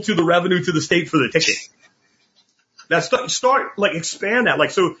equal to the revenue to the state for the ticket. Now start like expand that.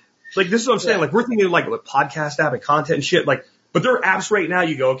 Like, so like this is what I'm saying. Like we're thinking like with podcast app and content and shit. Like, but there are apps right now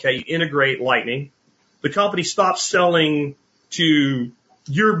you go, okay, you integrate Lightning. The company stops selling to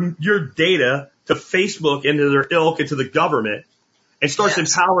your data to Facebook and to their ilk and to the government and starts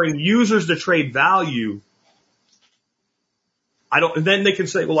empowering users to trade value. And then they can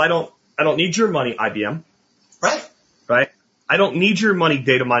say, well, I don't need your money, IBM. Right? I don't need your money,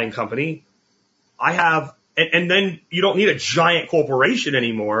 data mining company. And then you don't need a giant corporation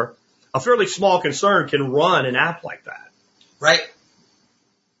anymore. A fairly small concern can run an app like that. Right.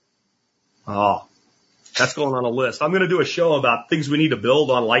 Oh, that's going on a list. I'm going to do a show about things we need to build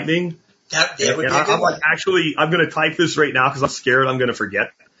on Lightning. That would be a good one. Actually, I'm going to type this right now because I'm scared I'm going to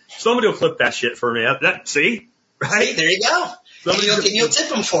forget. Somebody will clip that shit for me. See? Right? See, there you go. And you'll tip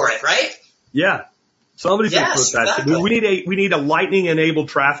them for it, right? Yeah. Somebody's going to clip that shit. We need a Lightning-enabled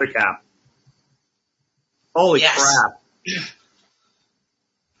traffic app. Holy crap. Yeah.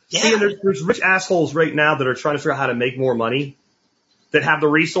 See, and there's rich assholes right now that are trying to figure out how to make more money, that have the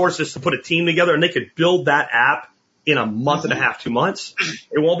resources to put a team together, and they could build that app in a month and a half, 2 months.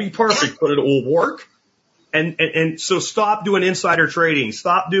 It won't be perfect, but it will work. And so stop doing insider trading.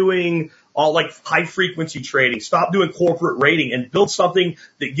 Stop doing all like high frequency trading. Stop doing corporate rating and build something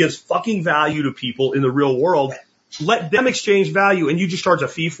that gives fucking value to people in the real world. Let them exchange value and you just charge a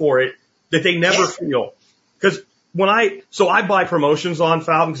fee for it that they never feel. Because so I buy promotions on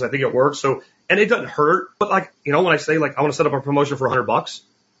Falcon because I think it works. So, and it doesn't hurt, but like, when I say like, I want to set up a promotion for $100,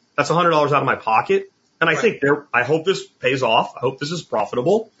 that's $100 out of my pocket. And I think I hope this pays off. I hope this is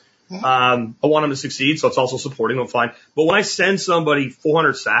profitable. I want them to succeed. So it's also supporting them fine. But when I send somebody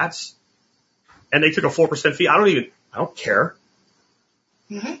 400 sats and they took a 4% fee, I don't care.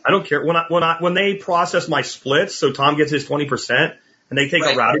 I don't care when they process my splits. So Tom gets his 20% and they take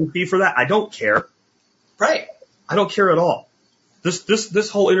a routing fee for that. I don't care. Right. I don't care at all. This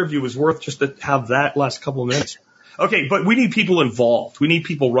whole interview was worth just to have that last couple of minutes. Okay. But we need people involved. We need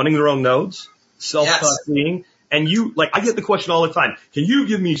people running their own nodes, self-custodying. And I get the question all the time. Can you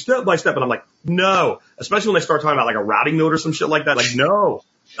give me step by step? And I'm like, no, especially when they start talking about like a routing node or some shit like that. Like, no,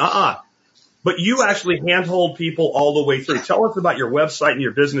 But you actually handhold people all the way through. Tell us about your website and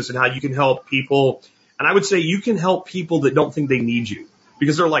your business and how you can help people. And I would say you can help people that don't think they need you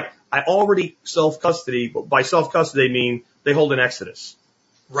because they're like, I already self-custody, but by self-custody, I mean they hold an Exodus.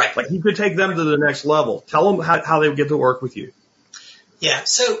 Right. Like you could take them to the next level. Tell them how they get to work with you. Yeah.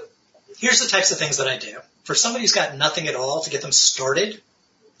 So here's the types of things that I do. For somebody who's got nothing at all to get them started,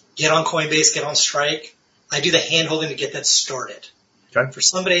 get on Coinbase, get on Strike, I do the hand-holding to get that started. Okay. For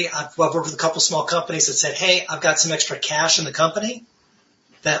somebody, I've worked with a couple small companies that said, hey, I've got some extra cash in the company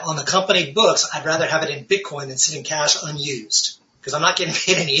that on the company books, I'd rather have it in Bitcoin than sit in cash unused because I'm not getting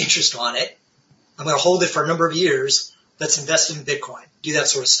paid any interest on it. I'm going to hold it for a number of years. Let's invest in Bitcoin, do that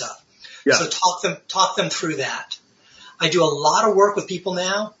sort of stuff. Yeah. So talk them through that. I do a lot of work with people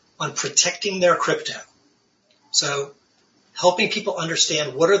now on protecting their crypto. So helping people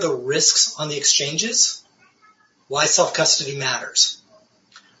understand what are the risks on the exchanges, why self-custody matters.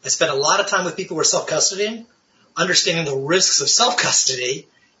 I spend a lot of time with people who are self-custodying, understanding the risks of self-custody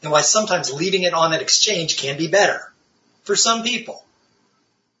and why sometimes leaving it on an exchange can be better for some people.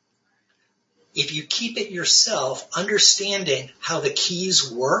 If you keep it yourself, understanding how the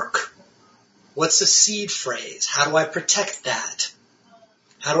keys work, what's the seed phrase? How do I protect that?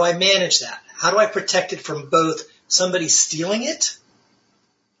 How do I manage that? How do I protect it from both somebody stealing it,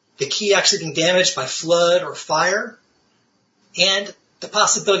 the key actually being damaged by flood or fire, and the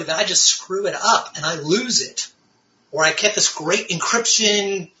possibility that I just screw it up and I lose it, or I kept this great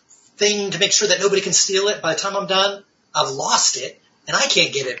encryption thing to make sure that nobody can steal it. By the time I'm done, I've lost it and I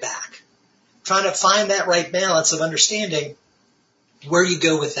can't get it back. Trying to find that right balance of understanding where you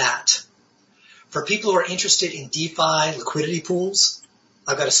go with that. For people who are interested in DeFi liquidity pools,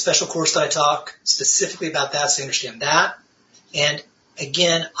 I've got a special course that I talk specifically about that so you understand that. And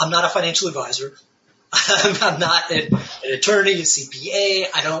again, I'm not a financial advisor. I'm not an attorney, a CPA.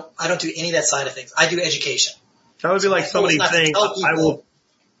 I don't do any of that side of things. I do education. That would be like somebody saying,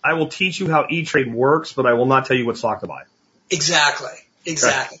 I will teach you how E-Trade works, but I will not tell you what stock to buy. Exactly.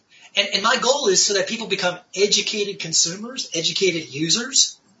 Okay. And my goal is so that people become educated consumers, educated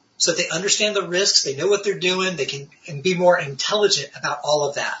users, so that they understand the risks, they know what they're doing, they can and be more intelligent about all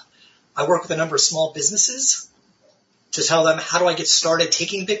of that. I work with a number of small businesses to tell them, how do I get started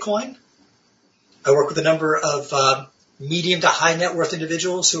taking Bitcoin? I work with a number of medium to high net worth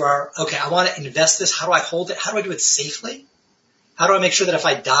individuals who are, okay, I want to invest this. How do I hold it? How do I do it safely? How do I make sure that if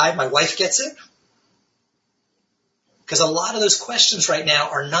I die, my wife gets it? Because a lot of those questions right now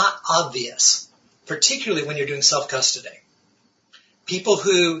are not obvious, particularly when you're doing self-custody. People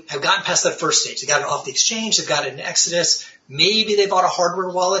who have gotten past that first stage, they got it off the exchange, they've got it in Exodus, maybe they bought a hardware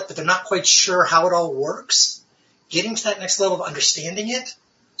wallet, but they're not quite sure how it all works. Getting to that next level of understanding it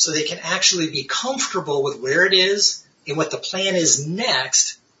so they can actually be comfortable with where it is and what the plan is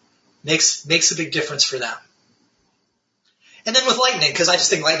next makes a big difference for them. And then with Lightning, because I just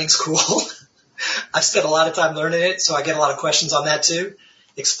think Lightning's cool. I've spent a lot of time learning it, so I get a lot of questions on that too,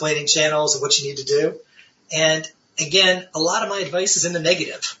 explaining channels and what you need to do. And again, a lot of my advice is in the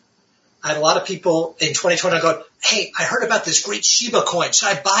negative. I had a lot of people in 2020 go, hey, I heard about this great Shiba coin. Should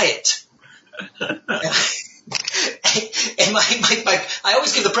I buy it? And I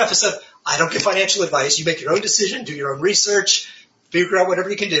always give the preface of, I don't give financial advice. You make your own decision, do your own research, figure out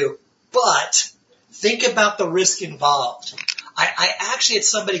whatever you can do. But think about the risk involved. I actually had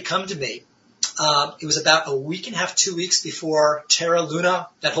somebody come to me. It was about a week and a half, 2 weeks before Terra Luna,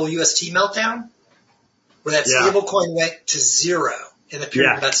 that whole UST meltdown, where that stable coin went to zero in the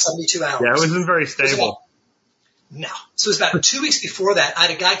period of about 72 hours. Yeah, it wasn't very stable. No. So it was about 2 weeks before that. I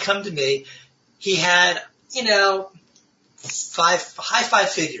had a guy come to me. He had, high five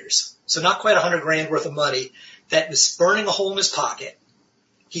figures. So not quite $100,000 worth of money that was burning a hole in his pocket.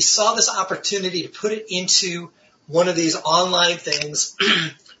 He saw this opportunity to put it into one of these online things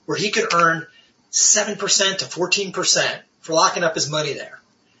where he could earn 7% to 14% for locking up his money there.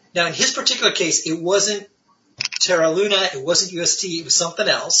 Now, in his particular case, it wasn't Terra Luna. It wasn't UST. It was something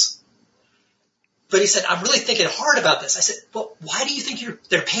else. But he said, I'm really thinking hard about this. I said, well, why do you think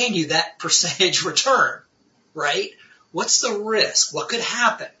they're paying you that percentage return, right? What's the risk? What could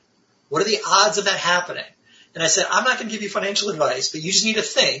happen? What are the odds of that happening? And I said, I'm not going to give you financial advice, but you just need to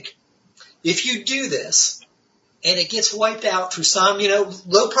think, if you do this and it gets wiped out through some,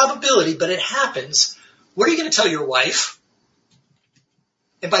 low probability, but it happens, what are you going to tell your wife?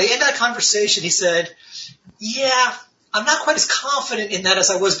 And by the end of that conversation, he said, yeah, I'm not quite as confident in that as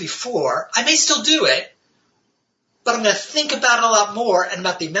I was before. I may still do it, but I'm going to think about it a lot more and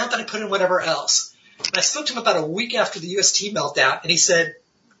about the amount that I put in whatever else. And I spoke to him about a week after the UST meltdown, and he said,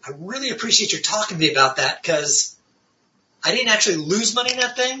 I really appreciate you talking to me about that because I didn't actually lose money in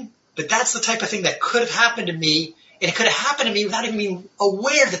that thing, but that's the type of thing that could have happened to me, and it could have happened to me without even being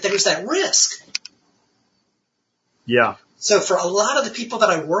aware that there was that risk. Yeah. So for a lot of the people that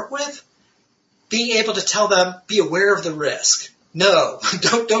I work with, being able to tell them, be aware of the risk. No,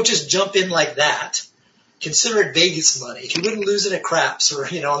 don't just jump in like that. Consider it Vegas money. If you wouldn't lose it at craps or,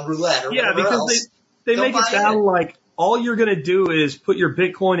 on roulette or whatever else. Yeah, because they make it sound like all you're going to do is put your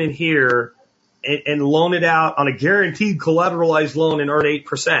Bitcoin in here and loan it out on a guaranteed collateralized loan and earn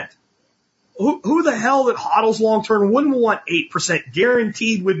 8%. Who the hell that hodls long-term wouldn't want 8%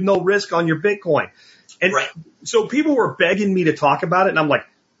 guaranteed with no risk on your Bitcoin? And right. So people were begging me to talk about it, and I'm like,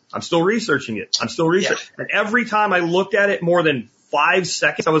 I'm still researching it. Yeah. And every time I looked at it more than 5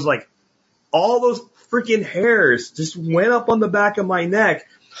 seconds, I was like, all those freaking hairs just went up on the back of my neck.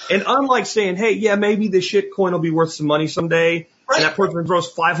 And unlike saying, hey, yeah, maybe this shit coin will be worth some money someday, right, and that person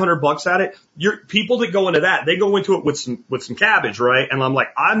throws $500 at it, people that go into that, they go into it with some cabbage, right? And I'm like,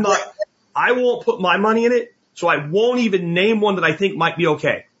 I won't put my money in it, so I won't even name one that I think might be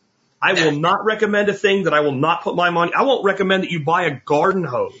okay. I will not recommend a thing that I will not put my money. I won't recommend that you buy a garden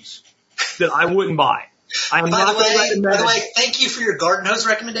hose that I wouldn't buy. By the way, thank you for your garden hose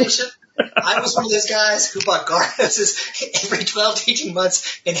recommendation. I was one of those guys who bought garden hoses every 12 to 18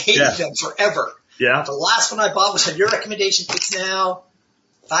 months and hated them forever. Yeah. The last one I bought was on your recommendation. It's now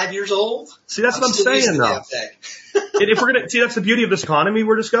 5 years old. See, that's what I'm saying, though. And if we're that's the beauty of this economy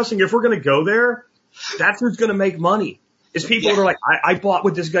we're discussing. If we're going to go there, that's who's going to make money. Is people that are like, I bought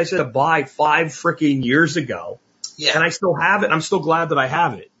what this guy said to buy 5 freaking years ago. Yeah. And I still have it. I'm still glad that I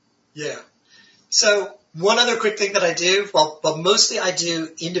have it. Yeah. So one other quick thing that I do, but mostly I do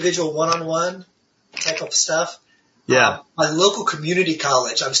individual one-on-one type of stuff. Yeah. My local community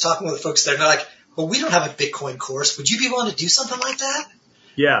college, I was talking with folks there, and they're like, well, we don't have a Bitcoin course. Would you be willing to do something like that?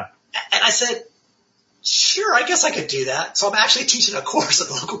 Yeah. And I said, sure, I guess I could do that. So I'm actually teaching a course at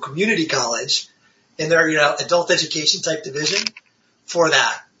the local community college in their, adult education type division for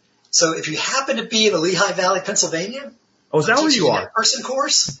that. So if you happen to be in the Lehigh Valley, Pennsylvania, is that where you are? I'm teaching an in-person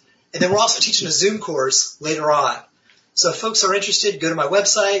course, and then we're also teaching a Zoom course later on. So if folks are interested, go to my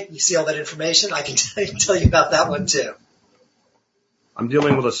website. You see all that information. I can tell you about that one too. I'm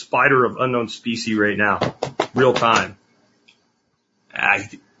dealing with a spider of unknown species right now, real time.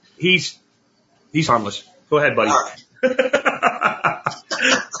 He's harmless. Go ahead, buddy. All right.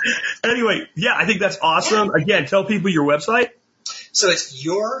 Anyway, I think that's awesome. Again, tell people your website. So it's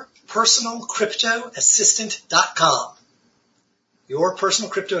yourpersonalcryptoassistant.com.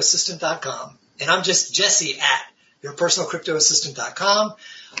 Yourpersonalcryptoassistant.com. And I'm just Jesse at yourpersonalcryptoassistant.com.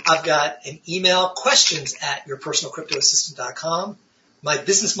 I've got an email, questions at yourpersonalcryptoassistant.com. My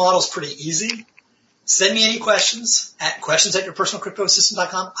business model is pretty easy. Send me any questions at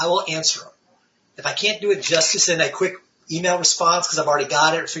yourpersonalcryptoassistant.com. I will answer them. If I can't do it justice in a quick email response because I've already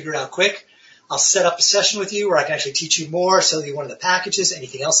got it or figured it out quick, I'll set up a session with you where I can actually teach you more, sell you one of the packages,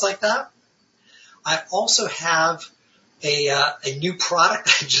 anything else like that. I also have a new product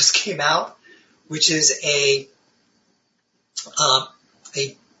that just came out, which is a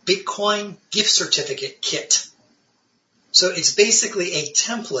Bitcoin gift certificate kit. So it's basically a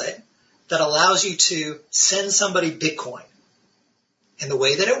template that allows you to send somebody Bitcoin. And the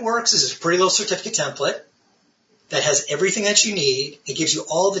way that it works is it's a pretty little certificate template that has everything that you need. It gives you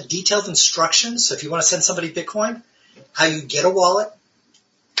all the detailed instructions. So if you want to send somebody Bitcoin, how you get a wallet,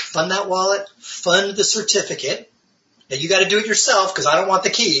 fund that wallet, fund the certificate. Now you got to do it yourself because I don't want the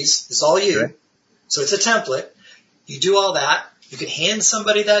keys. It's all you. Okay. So it's a template. You do all that. You can hand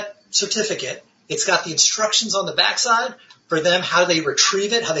somebody that certificate. It's got the instructions on the backside for them, how they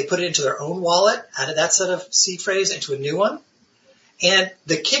retrieve it, how they put it into their own wallet, out of that set of seed phrase into a new one. And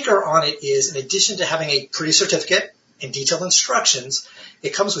the kicker on it is, in addition to having a pretty certificate and detailed instructions,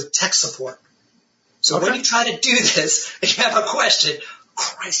 it comes with tech support. So when you try to do this and you have a question,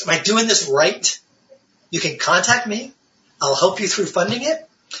 Christ, am I doing this right? You can contact me. I'll help you through funding it.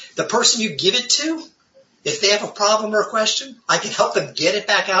 The person you give it to If they have a problem or a question, I can help them get it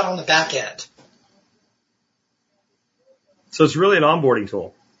back out on the back end. So it's really an onboarding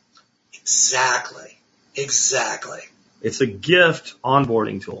tool. Exactly. It's a gift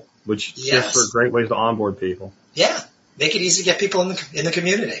onboarding tool, which gifts are great ways to onboard people. Yeah. Make it easy to get people in the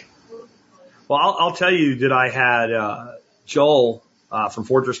community. Well, I'll tell you that I had Joel from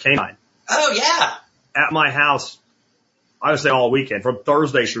Fortress Canine. Oh, yeah. At my house, I would say all weekend, from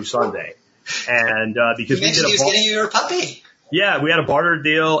Thursday through Sunday. And because he was getting you your puppy. Yeah, we had a barter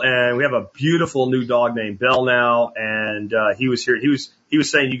deal, and we have a beautiful new dog named Belle now. And he was here. He was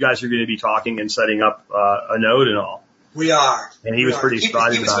saying you guys are going to be talking and setting up a node and all. We are. And he was pretty excited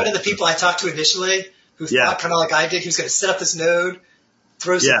about it. He was one of the people I talked to initially who thought kind of like I did. He was going to set up this node,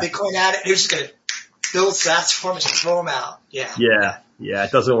 throw some Bitcoin at it, and he was just going to build sats for him and just throw them out. Yeah. Yeah.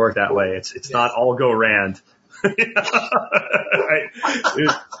 It doesn't work that way. It's not all go Rand.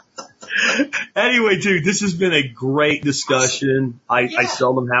 Anyway, dude, this has been a great discussion. I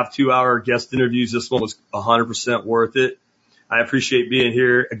seldom have 2-hour guest interviews. This one was 100% worth it. I appreciate being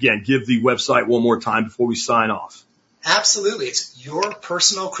here. Again, give the website one more time before we sign off. Absolutely. It's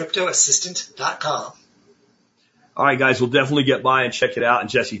yourpersonalcryptoassistant.com. All right, guys, we'll definitely get by and check it out. And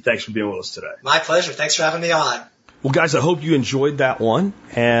Jesse, thanks for being with us today. My pleasure. Thanks for having me on. Well, guys, I hope you enjoyed that one.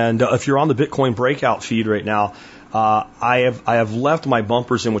 And if you're on the Bitcoin Breakout feed right now, I have left my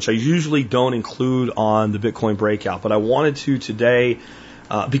bumpers in, which I usually don't include on the Bitcoin Breakout, but I wanted to today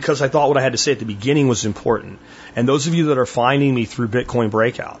because I thought what I had to say at the beginning was important. And those of you that are finding me through Bitcoin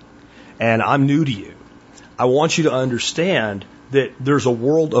Breakout, and I'm new to you, I want you to understand that there's a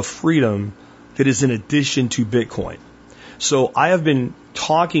world of freedom that is in addition to Bitcoin. So I have been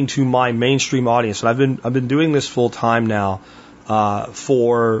talking to my mainstream audience, and I've been doing this full time now I've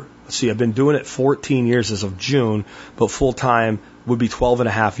been doing it 14 years as of June, but full time would be 12 and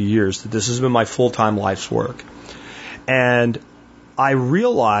a half years. This has been my full time life's work. And I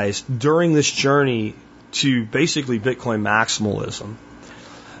realized during this journey to basically Bitcoin maximalism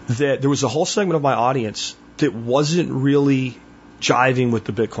that there was a whole segment of my audience that wasn't really jiving with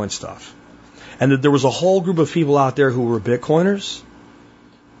the Bitcoin stuff. And that there was a whole group of people out there who were Bitcoiners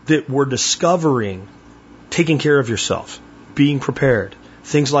that were discovering taking care of yourself, being prepared,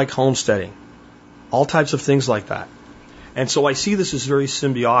 things like homesteading, all types of things like that. And so I see this as very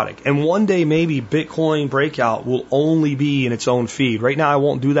symbiotic. And one day maybe Bitcoin Breakout will only be in its own feed. Right now I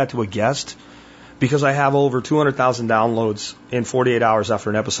won't do that to a guest because I have over 200,000 downloads in 48 hours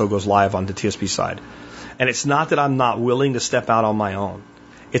after an episode goes live on the TSP side. And it's not that I'm not willing to step out on my own.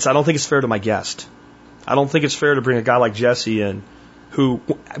 I don't think it's fair to my guest. I don't think it's fair to bring a guy like Jesse in who,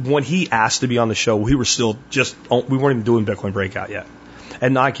 when he asked to be on the show, we weren't even doing Bitcoin Breakout yet,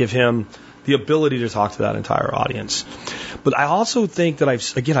 and not give him the ability to talk to that entire audience. But I also think that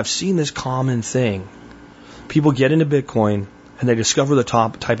I've seen this common thing. People get into Bitcoin and they discover the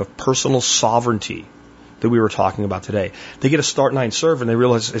type of personal sovereignty that we were talking about today. They get a Start9 server and they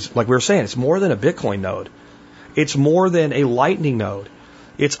realize, it's like we were saying, it's more than a Bitcoin node. It's more than a Lightning node.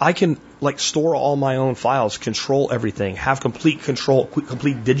 I can store all my own files, control everything, have complete control,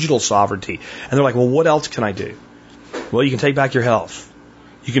 complete digital sovereignty. And they're like, well, what else can I do? Well, you can take back your health.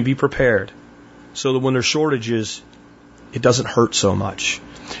 You can be prepared so that when there's shortages, it doesn't hurt so much.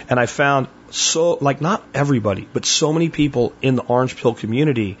 And I found not everybody, but so many people in the Orange Pill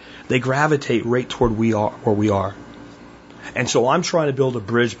community, they gravitate right toward where we are. And so I'm trying to build a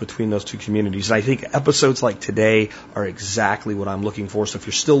bridge between those two communities. And I think episodes like today are exactly what I'm looking for. So if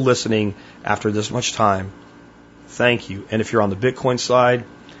you're still listening after this much time, thank you. And if you're on the Bitcoin side,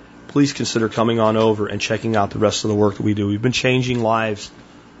 please consider coming on over and checking out the rest of the work that we do. We've been changing lives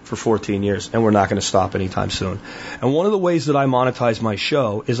for 14 years, and we're not going to stop anytime soon. And one of the ways that I monetize my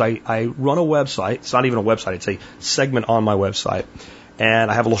show is I run a website. It's not even a website. It's a segment on my website.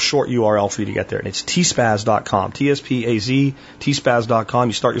 And I have a little short URL for you to get there. And it's tspaz.com, T-S-P-A-Z, tspaz.com.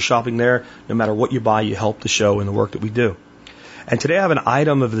 You start your shopping there. No matter what you buy, you help the show and the work that we do. And today I have an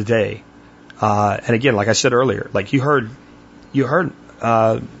item of the day. And again, like I said earlier, like you heard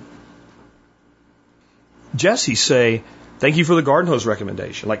Jesse say, thank you for the garden hose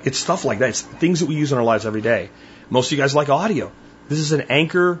recommendation. Like, it's stuff like that. It's things that we use in our lives every day. Most of you guys like audio. This is an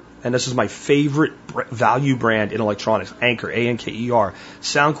Anchor, and this is my favorite value brand in electronics. Anchor, A-N-K-E-R.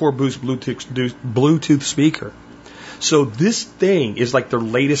 Soundcore Boost Bluetooth speaker. So this thing is like their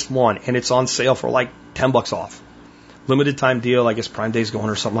latest one, and it's on sale for like $10 off. Limited time deal. I guess Prime Day's going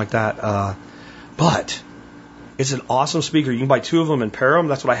or something like that. But it's an awesome speaker. You can buy two of them and pair them.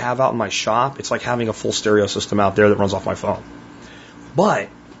 That's what I have out in my shop. It's like having a full stereo system out there that runs off my phone. But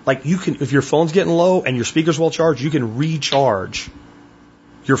like you can, if your phone's getting low and your speaker's well charged, you can recharge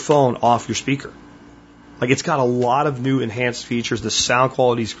your phone off your speaker. Like, it's got a lot of new enhanced features. The sound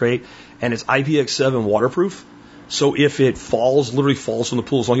quality is great, and it's IPX7 waterproof. So if it falls, literally falls from the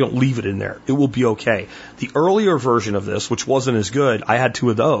pool, as long as you don't leave it in there, it will be okay. The earlier version of this, which wasn't as good, I had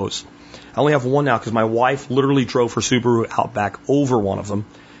 2 of those. I only have 1 now because my wife literally drove her Subaru Outback over one of them.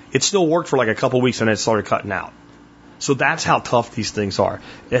 It still worked for like a couple weeks and then it started cutting out. So that's how tough these things are.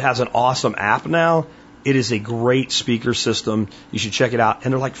 It has an awesome app now. It is a great speaker system. You should check it out.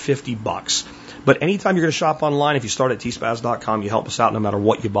 And they're like $50. But anytime you're going to shop online, if you start at tspaz.com, you help us out no matter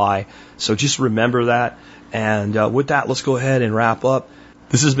what you buy. So just remember that. And with that, let's go ahead and wrap up.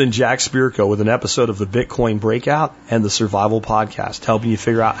 This has been Jack Spirko with an episode of the Bitcoin Breakout and the Survival Podcast, helping you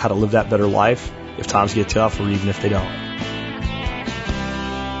figure out how to live that better life if times get tough or even if they don't.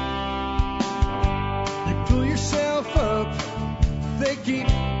 You pull yourself up, they keep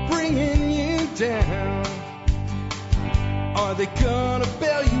bringing you down. Are they gonna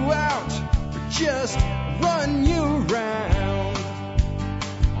bail you out or just run you around?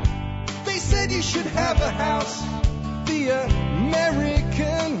 They said you should have a house the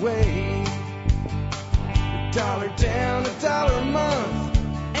American way. $1 down, $1 a month,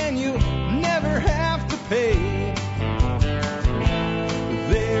 and you never have to pay.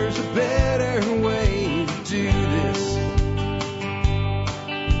 There's a better way to do this.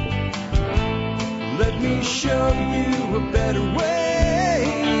 Let me show you a better way.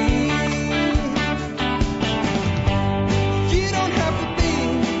 You don't have to be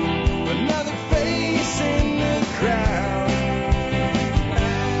another face in the crowd.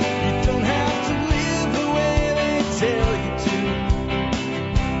 You don't have to live the way they tell you to.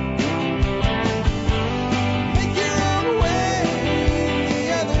 Make your own way, the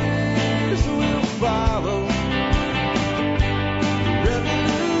others will follow. The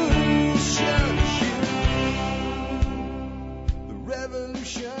revolution is you. The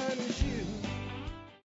revolution is you.